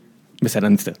לו. בסדר,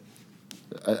 נצטער.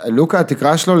 לוקה,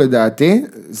 התקרה שלו לדעתי,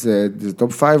 זה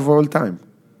טופ 5 all time.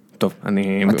 טוב,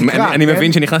 אני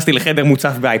מבין שנכנסתי לחדר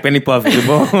מוצף באייפ, אין לי פה אוויר,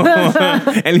 בוא,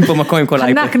 אין לי פה מקום עם כל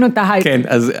האייפ. חנקנו את ההייפ. כן,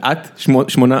 אז את,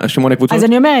 8 קבוצות? אז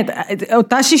אני אומרת,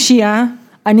 אותה שישייה,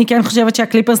 אני כן חושבת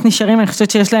שהקליפרס נשארים, אני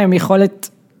חושבת שיש להם יכולת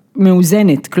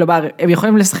מאוזנת, כלומר, הם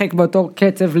יכולים לשחק באותו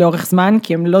קצב לאורך זמן,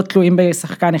 כי הם לא תלויים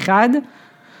בשחקן אחד,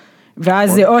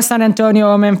 ואז זה או סן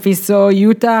אנטוניו, או ממפיס, או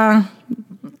יוטה,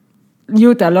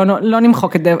 לא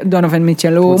נמחוק את דונובין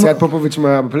מיטשל. מוציאת פופוביץ'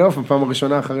 בפלייאוף בפעם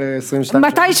הראשונה אחרי 22 שנה.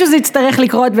 מתישהו זה יצטרך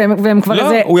לקרות והם כבר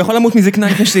איזה... לא, הוא יכול למות מזקנה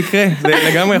לפני שזה יקרה, זה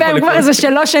לגמרי יכול לקרות. והם כבר איזה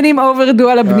 3 שנים אוברדו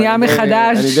על הבנייה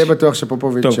מחדש. אני די בטוח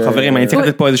שפופוביץ'... טוב, חברים, אני צריך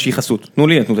לתת פה איזושהי חסות. תנו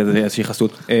לי איזושהי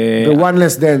חסות. ב-One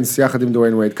Less Dance, יחד עם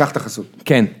דוויין וייד, קח את החסות.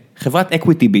 כן, חברת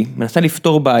אקוויטי בי מנסה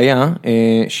לפתור בעיה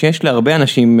שיש להרבה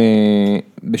אנשים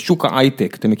בשוק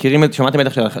ההייטק. אתם מכירים, שמעתם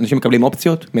בטח שאנשים מקבלים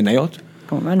אופציות, מניות?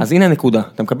 אז הנה הנקודה,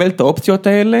 אתה מקבל את האופציות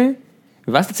האלה,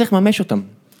 ואז אתה צריך לממש אותם.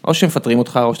 או שמפטרים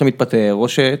אותך, או שאתה מתפטר, או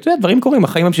דברים קורים,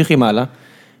 החיים ממשיכים הלאה,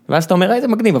 ואז אתה אומר, איזה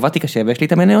מגניב, עבדתי קשה, ויש לי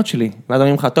את המניות שלי. ואז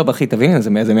אומרים לך, טוב אחי, תבין, זה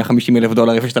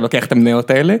 $150,000 איפה שאתה לוקח את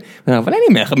המניות האלה, אבל אין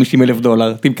לי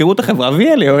 $150,000, תמכרו את החברה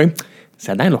ויהיה לי,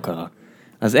 זה עדיין לא קרה.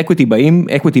 אז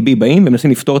אקוויטי בי באים,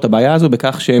 ומנסים לפתור את הבעיה הזו,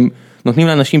 בכך שהם נותנים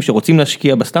לאנשים שרוצים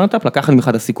להשקיע בסטארט-אפ, לקחת ממך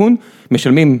את הסיכון,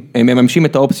 משלמים, מממשים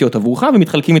את האופציות עבורך,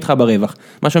 ומתחלקים איתך ברווח.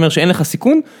 מה שאומר שאין לך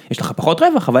סיכון, יש לך פחות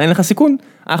רווח, אבל אין לך סיכון.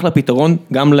 אחלה פתרון,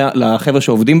 גם לחבר'ה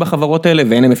שעובדים בחברות האלה,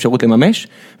 ואין להם אפשרות לממש,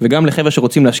 וגם לחבר'ה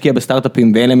שרוצים להשקיע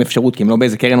בסטארט-אפים, ואין להם אפשרות, כי הם לא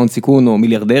באיזה קרן הון סיכון, או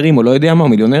מיליארדרים, או לא יודע מה, או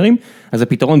מיליונרים, אז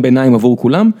הפתרון ביניים עבור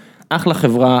כולם. אחלה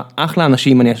חברה, אחלה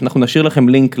אנשים, אנחנו נשאיר לכם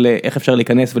לינק לאיך אפשר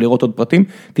להיכנס ולראות עוד פרטים,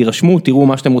 תירשמו, תראו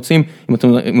מה שאתם רוצים,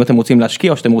 אם אתם רוצים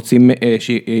להשקיע, או שאתם רוצים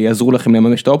שיעזרו לכם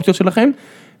לממש את האופציות שלכם,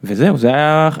 וזהו, זה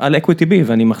היה על אקוויטי בי,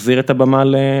 ואני מחזיר את הבמה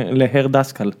להר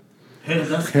דסקל.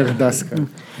 הר דסקל.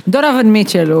 דונובין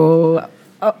מיטשל הוא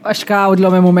השקעה עוד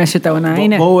לא ממומשת העונה,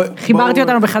 הנה, חיברתי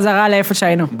אותנו בחזרה לאיפה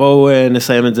שהיינו. בואו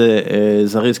נסיים את זה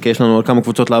זריז, כי יש לנו עוד כמה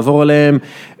קבוצות לעבור עליהם,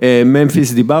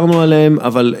 ממפיס דיברנו עליהם,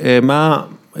 אבל מה...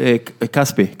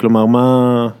 כספי, כלומר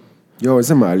מה...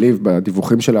 איזה מעליב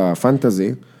בדיווחים של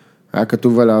הפנטזי, היה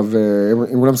כתוב עליו,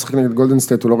 אם הוא לא משחק נגד גולדן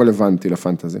סטייט הוא לא רלוונטי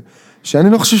לפנטזי, שאני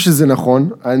לא חושב שזה נכון,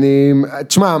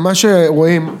 תשמע, מה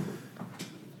שרואים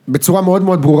בצורה מאוד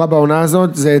מאוד ברורה בעונה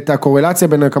הזאת, זה את הקורלציה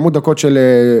בין כמות דקות של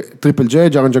טריפל ג'יי,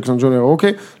 ג'ארן ג'קסון ג'וניור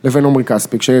אוקיי, לבין עומרי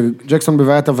כספי. כשג'קסון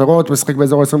בבעיית עבירות, משחק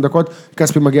באזור 20 דקות,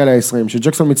 כספי מגיע ל-20.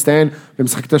 כשג'קסון מצטיין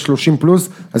ומשחק את ה-30 פלוס,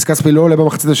 אז כספי לא עולה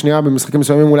במחצית השנייה, במשחקים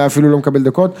מסוימים אולי אפילו לא מקבל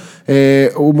דקות.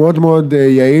 הוא מאוד מאוד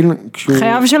יעיל.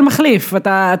 חייב של מחליף,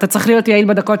 אתה צריך להיות יעיל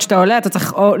בדקות שאתה עולה, אתה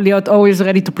צריך להיות always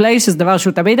ready to play, שזה דבר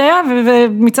שהוא תמיד היה,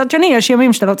 ומצד שני יש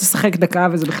ימים שאתה לא תשחק דקה,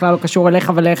 וזה בכלל לא קשור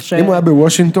אליך ולאיך ש... אם הוא היה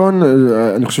בוושינגטון,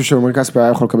 אני חושב שעומרי כספי היה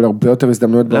יכול לקבל הרבה יותר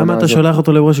הזדמנויות. למה אתה שולח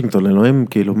אותו לוושינגטון? אלוהים,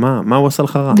 כאילו, מה הוא עשה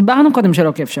לך רע? דיברנו קודם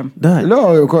שלא כיף שם. די.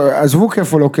 לא, עזבו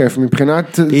כיף או לא כיף,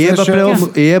 מבחינת...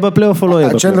 יהיה בפלייאוף או לא יהיה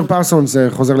בפלייאוף? צ'נדלר פרסונס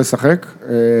חוזר לשחק,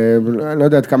 לא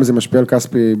יודע עד כמה זה משפיע על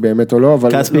כספי באמת או לא,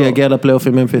 אבל... כספי יגיע לפלייאוף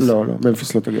עם ממפיס? לא,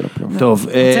 ממפיס לא תגיע לפלייאוף. טוב.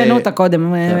 הוצאנו אותה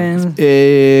קודם.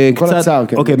 כל הצער,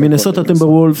 כן. אוקיי, מינסוטה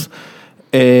טימברוולפס,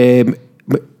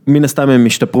 מן הסתם הם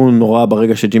השתפרו נורא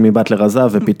ברגע שג'ימי באטלר עזב,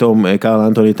 ופתאום קרל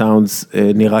אנטוני טאונס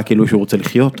נראה כאילו שהוא רוצה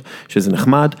לחיות, שזה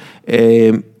נחמד,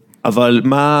 אבל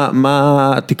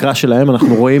מה התקרה שלהם?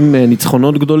 אנחנו רואים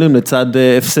ניצחונות גדולים לצד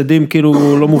הפסדים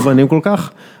כאילו לא מובנים כל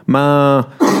כך, מה...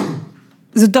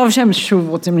 זה טוב שהם שוב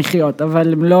רוצים לחיות,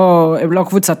 אבל הם לא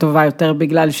קבוצה טובה יותר,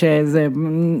 בגלל שזה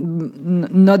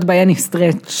not by any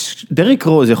stretch. דריק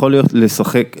רוז יכול להיות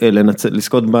לשחק,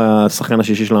 לזכות בשחקן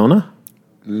השישי של העונה?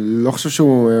 לא חושב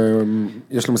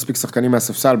יש לו מספיק שחקנים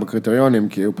מהספסל בקריטריונים,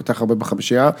 כי הוא פתח הרבה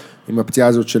בחמישייה, עם הפציעה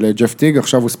הזאת של ג'ף טיג,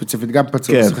 עכשיו הוא ספציפית גם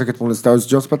פצוע, הוא שחק את מול סטאוס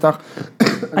ג'ונס פתח.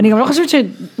 אני גם לא חושבת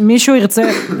שמישהו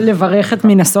ירצה לברך את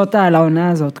מינסוטה על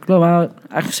העונה הזאת, כלומר,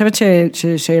 אני חושבת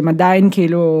שהם עדיין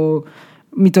כאילו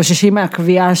מתאוששים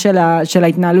מהקביעה של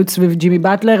ההתנהלות סביב ג'ימי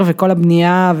באטלר, וכל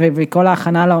הבנייה וכל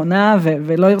ההכנה לעונה,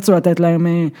 ולא ירצו לתת להם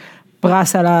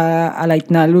פרס על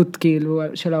ההתנהלות כאילו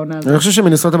של העונה הזאת. אני חושב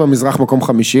שמינסוטה במזרח מקום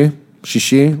חמישי,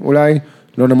 שישי אולי,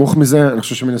 לא נמוך מזה, אני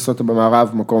חושב שמינסוטה במערב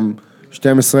מקום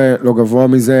 12, לא גבוה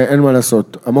מזה, אין מה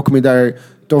לעשות, עמוק מדי,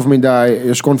 טוב מדי,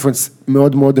 יש קונפרנס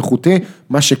מאוד מאוד איכותי,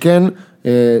 מה שכן,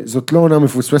 זאת לא עונה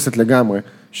מפוספסת לגמרי,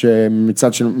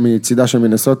 מצידה של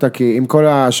מינסוטה, כי עם כל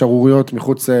השרוריות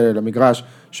מחוץ למגרש,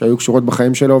 שהיו קשורות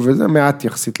בחיים שלו, וזה מעט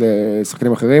יחסית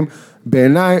לשחקנים אחרים,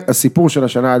 בעיניי הסיפור של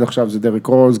השנה עד עכשיו זה דריק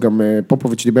רוז, גם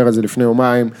פופוביץ' דיבר על זה לפני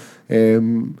יומיים,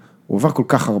 הוא עבר כל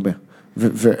כך הרבה,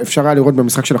 ואפשר היה לראות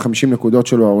במשחק של 50 נקודות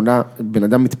שלו, העונה, בן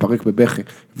אדם מתפרק בבכי,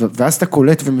 ואז אתה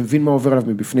קולט ומבין מה עובר עליו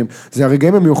מבפנים, זה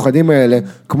הרגעים המיוחדים האלה,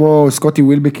 כמו סקוטי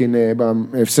ווילבקין,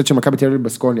 בהפסד של מכבי תל אביב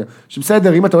בסקוניה,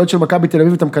 שבסדר, אם אתה אוהד של מכבי תל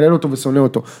אביב, אתה מקלל אותו ושונא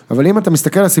אותו, אבל אם אתה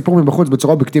מסתכל על הסיפור מבחוץ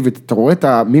בצורה אובייקטיבית, אתה רואה את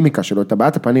המימיקה שלו, את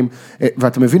הבעת הפנים,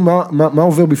 ואתה מבין מה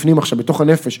עובר בפנים עכשיו, בתוך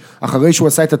הנפש, אחרי שהוא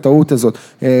עשה את הטעות הזאת,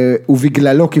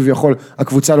 ובגללו כביכול,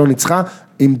 הקבוצה לא ניצחה,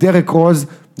 עם דריק רוז,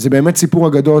 זה באמת סיפור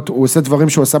אגדות, הוא עושה דברים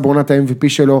שהוא עשה בעונת ה-MVP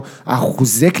שלו,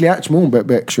 האחוזי קליעה, תשמעו,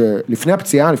 לפני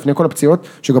הפציעה, לפני כל הפציעות,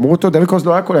 שגמרו אותו, דריק רוז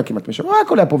לא היה קולע כמעט משם, הוא היה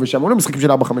קולע פה ושם, הוא לא משחקים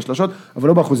של 4-5 שלשות, אבל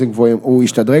לא באחוזים גבוהים, הוא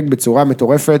השתדרג בצורה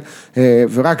מטורפת,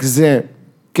 ורק זה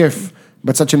כיף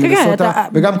בצד של מינסוטה,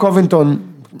 וגם קובינטון,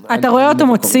 אתה רואה אותו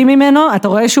מוציא ממנו, אתה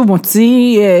רואה שהוא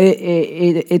מוציא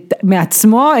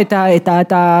מעצמו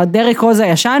את הדריק רוז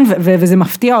הישן, וזה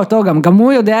מפתיע אותו גם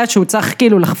הוא יודע שהוא צריך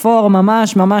כאילו לחפור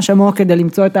ממש ממש עמוק כדי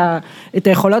למצוא את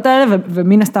היכולות האלה,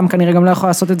 ומן הסתם כנראה גם לא יכול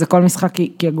לעשות את זה כל משחק,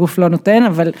 כי הגוף לא נותן,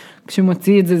 אבל כשהוא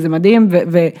מוציא את זה, זה מדהים,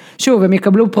 ושוב, הם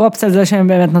יקבלו פרופס על זה שהם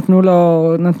באמת נתנו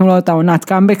לו את העונת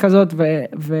קאמבק הזאת,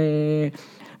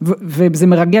 וזה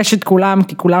מרגש את כולם,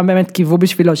 כי כולם באמת קיוו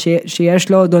בשבילו, שיש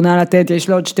לו עוד עונה לתת, יש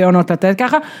לו עוד 2 עונות לתת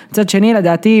ככה, מצד שני,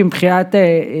 לדעתי, מבחינת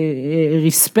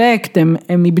ריספקט,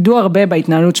 הם איבדו הרבה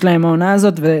בהתנהלות שלהם העונה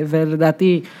הזאת,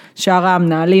 ולדעתי, שאר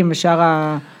המנהלים ושאר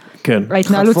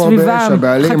ההתנהלות סביבם,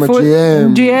 חטפו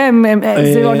GM,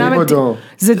 זה תהיה עונה,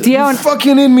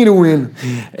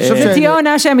 זה תהיה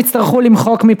עונה שהם יצטרכו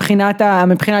למחוק מבחינת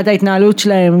ההתנהלות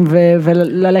שלהם,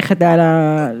 וללכת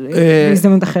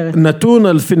להזדמנות אחרת. נתון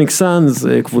על פיניקס סאנס,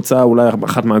 קבוצה אולי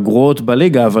אחת מהגרועות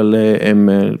בליגה, אבל הם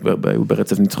היו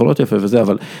ברצף ניצחונות יפה וזה,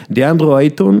 אבל דיאנדרו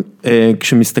אייטון,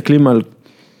 כשמסתכלים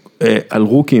על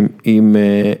רוקים עם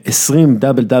 20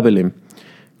 דאבלים,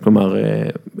 כלומר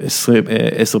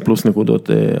 10 פלוס נקודות,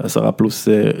 10 פלוס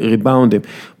ריבאונדים,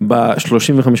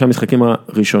 ב-35 משחקים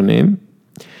הראשונים,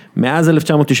 מאז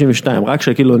 1992, רק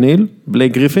שקיל אוניל,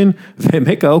 בלייק גריפין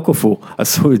ומקה אוקופור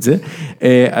עשו את זה,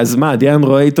 אז מה,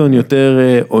 דיאנדרו אייטון יותר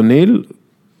אוניל,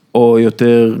 או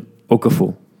יותר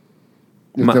אוקופור?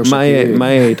 מה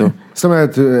יהיה איתו? זאת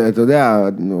אומרת, אתה יודע,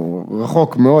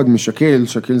 רחוק מאוד משקיל,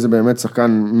 שקיל זה באמת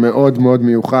שחקן מאוד מאוד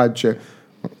מיוחד,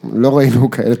 לא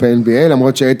ראינו כאלה ב-NBA,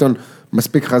 למרות שאייטון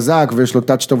מספיק חזק ויש לו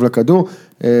טאץ' טוב לכדור,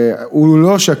 הוא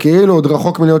לא שקיל, הוא עוד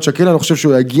רחוק מלהיות שקיל, אני חושב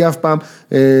שהוא יגיע אף פעם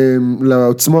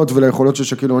לעוצמות וליכולות של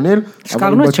שקיל אוניל.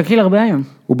 שקרנו את שקיל הרבה היום.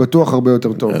 הוא בטוח הרבה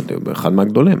יותר טוב. אחד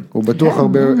מהגדולים. הוא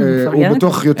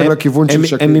בטוח יותר לכיוון של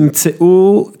שקיל. הם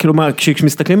נמצאו, כלומר,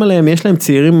 כשמסתכלים עליהם, יש להם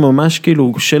צעירים ממש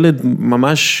כאילו, שלד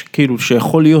ממש כאילו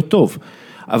שיכול להיות טוב.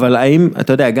 אבל האם,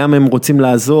 אתה יודע, גם הם רוצים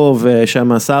לעזוב,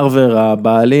 שם הסרבר,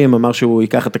 הבעלים, אמר שהוא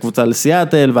ייקח את הקבוצה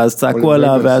לסיאטל, ואז צעקו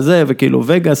עליו, והזה, וכאילו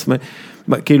וגאס,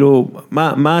 כאילו,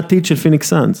 מה העתיד של פיניקס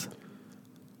סאנס?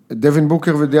 דווין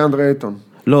בוקר ודיאנדרה אייטון.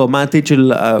 לא, מה העתיד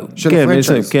של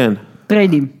הפרנצ'ייז? כן.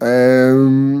 טריידים.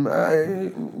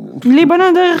 ליבנה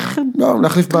דרך... לא,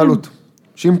 להחליף בעלות.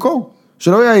 שימכור.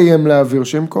 שלא יאיים להעביר,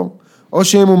 שימכור. או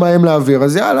שאם הוא מאיים להעביר,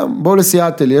 אז יאללה, בואו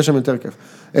לסיאטל, יש שם יותר כיף.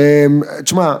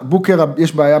 תשמע, בוקר,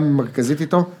 יש בעיה מרכזית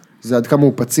איתו, זה עד כמה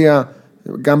הוא פציע,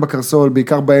 גם בקרסול,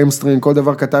 בעיקר באמסטרינג, כל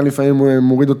דבר קטן לפעמים הוא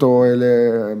מוריד אותו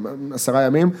ל10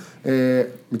 ימים,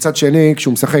 מצד שני,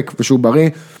 כשהוא משחק ושהוא בריא,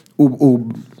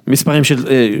 מספרים של...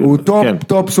 הוא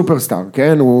טופ סופרסטאר,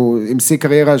 כן? הוא עם שיא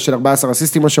קריירה של 14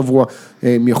 אסיסטים השבוע,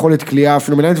 עם יכולת קליעה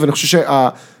פנומנלית, ואני חושב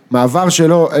שהמעבר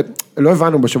שלו, לא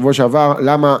הבנו בשבוע שעבר,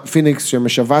 למה פיניקס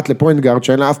שמשוועת לפוינט גארד,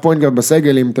 שאין לה אף פוינט גארד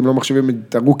בסגל, אם אתם לא מחשבים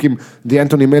את הרוקים,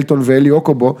 אנטוני מלטון ואלי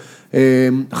אוקובו,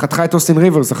 חתכה את אוסטין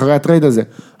ריברס אחרי הטרייד הזה.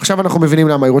 עכשיו אנחנו מבינים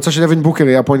למה, היא רוצה שדווין בוקר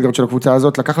יהיה הפוינט גארד של הקבוצה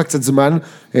הזאת, לקח לה קצת זמן,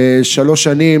 3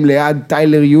 שנים ליד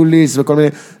טיילר יוליס וכל מיני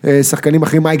שחקנים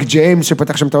אחרים, מייק ג'יימס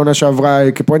שפתח שם את העונה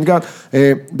שעברה כפוינט גארד,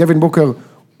 דווין בוקר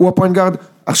הוא הפוינט גארד,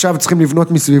 עכשיו צריכים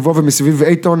לבנות מסביבו ומסביב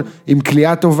איתון עם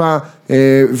קליעה טובה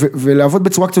ולעבוד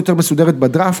בצורה קצת יותר מסודרת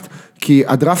בדראפט, כי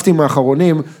הדראפטים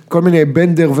האחרונים, כל מיני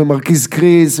בנדר ומרכיז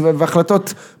קריז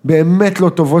והחלטות באמת לא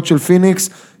טובות של פיניקס,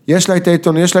 יש לה את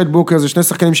איתון, יש לה את בוקר, זה 2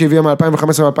 שחקנים שהביאה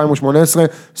מ-2015 ו-2018,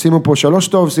 שימו פה 3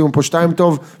 טוב, שימו פה 2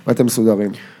 טוב, ואתם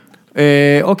מסודרים.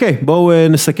 אוקיי, בואו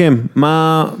נסכם,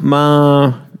 מה...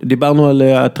 דיברנו על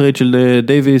הטרייד של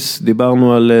דייביס,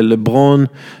 דיברנו על לברון,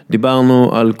 דיברנו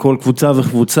על כל קבוצה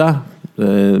וקבוצה,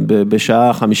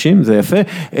 בשעה 50, זה יפה.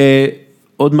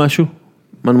 עוד משהו?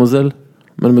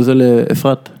 מאנמוזל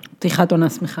אפרת? פתיחת עונה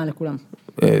שמחה לכולם.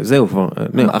 זהו כבר,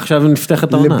 עכשיו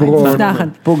נפתחת העונה. לברון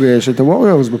פוגש את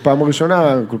הווריורס בפעם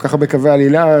הראשונה, כל כך הרבה קווי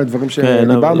עלילה, דברים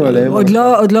שדיברנו עליהם.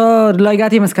 עוד לא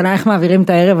הגעתי עם מסקנה איך מעבירים את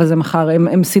הערב הזה מחר,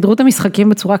 הם סידרו את המשחקים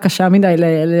בצורה קשה מדי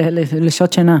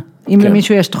לשעות שינה. אם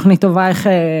למישהו יש תוכנית טובה, איך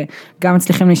גם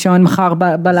מצליחים לישון מחר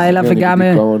בלילה וגם...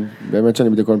 באמת שאני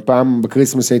בדיכאון, פעם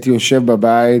בקריסמס הייתי יושב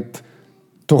בבית,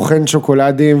 טוחן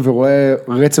שוקולדים ורואה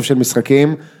רצף של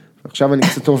משחקים, עכשיו אני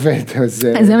קצת עובד, אז...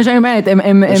 זה מה שאני אומרת,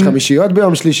 יש חמישיות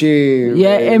ביום שלישי...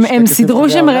 הם סידרו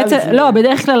שם רצף, לא,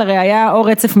 בדרך כלל הרי היה או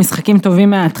רצף משחקים טובים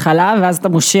מההתחלה, ואז אתה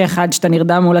מושך עד שאתה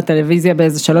נרדם מול הטלוויזיה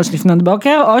באיזה 3 לפנות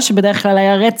בוקר, או שבדרך כלל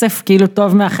היה רצף כאילו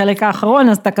טוב מהחלק האחרון,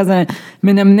 אז אתה כזה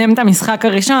מנמנם את המשחק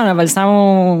הראשון, אבל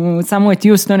שמו את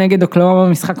יוסטון נגד אוקלאומה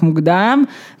במשחק מוקדם,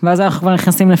 ואז אנחנו כבר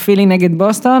נכנסים לפילי נגד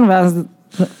בוסטון, ואז...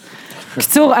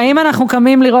 קצור, האם אנחנו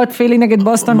קמים לראות פילי נגד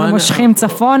בוסטון ומושכים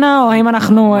צפונה, או האם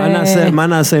אנחנו... מה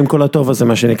נעשה עם כל הטוב הזה,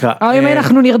 מה שנקרא? או האם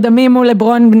אנחנו נרדמים מול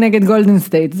לברון נגד גולדן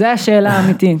סטייט, זה השאלה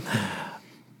האמיתית.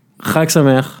 חג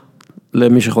שמח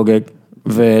למי שחוגג,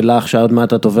 ולך שעוד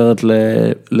מעט את עוברת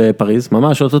לפריז,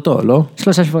 ממש אוטוטו, לא?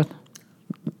 3 שבועות.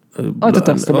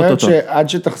 אוטוטו. זאת אומרת שעד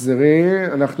שתחזרי,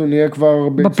 אנחנו נהיה כבר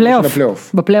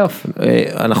בפלייאוף.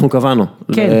 אנחנו קבענו.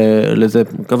 כן. לזה,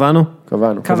 קבענו?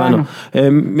 קבענו.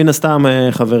 מן הסתם,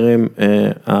 חברים,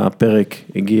 הפרק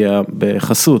הגיע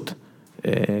בחסות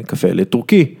קפה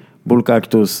לטורקי, בול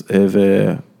קקטוס,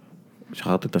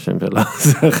 שכחת את השם שלה,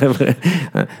 זה החבר'ה,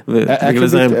 בגלל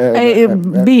זה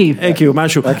בי,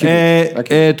 משהו,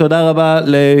 תודה רבה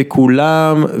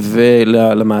לכולם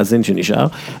ולמאזין שנשאר,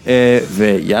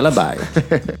 ויאללה ביי.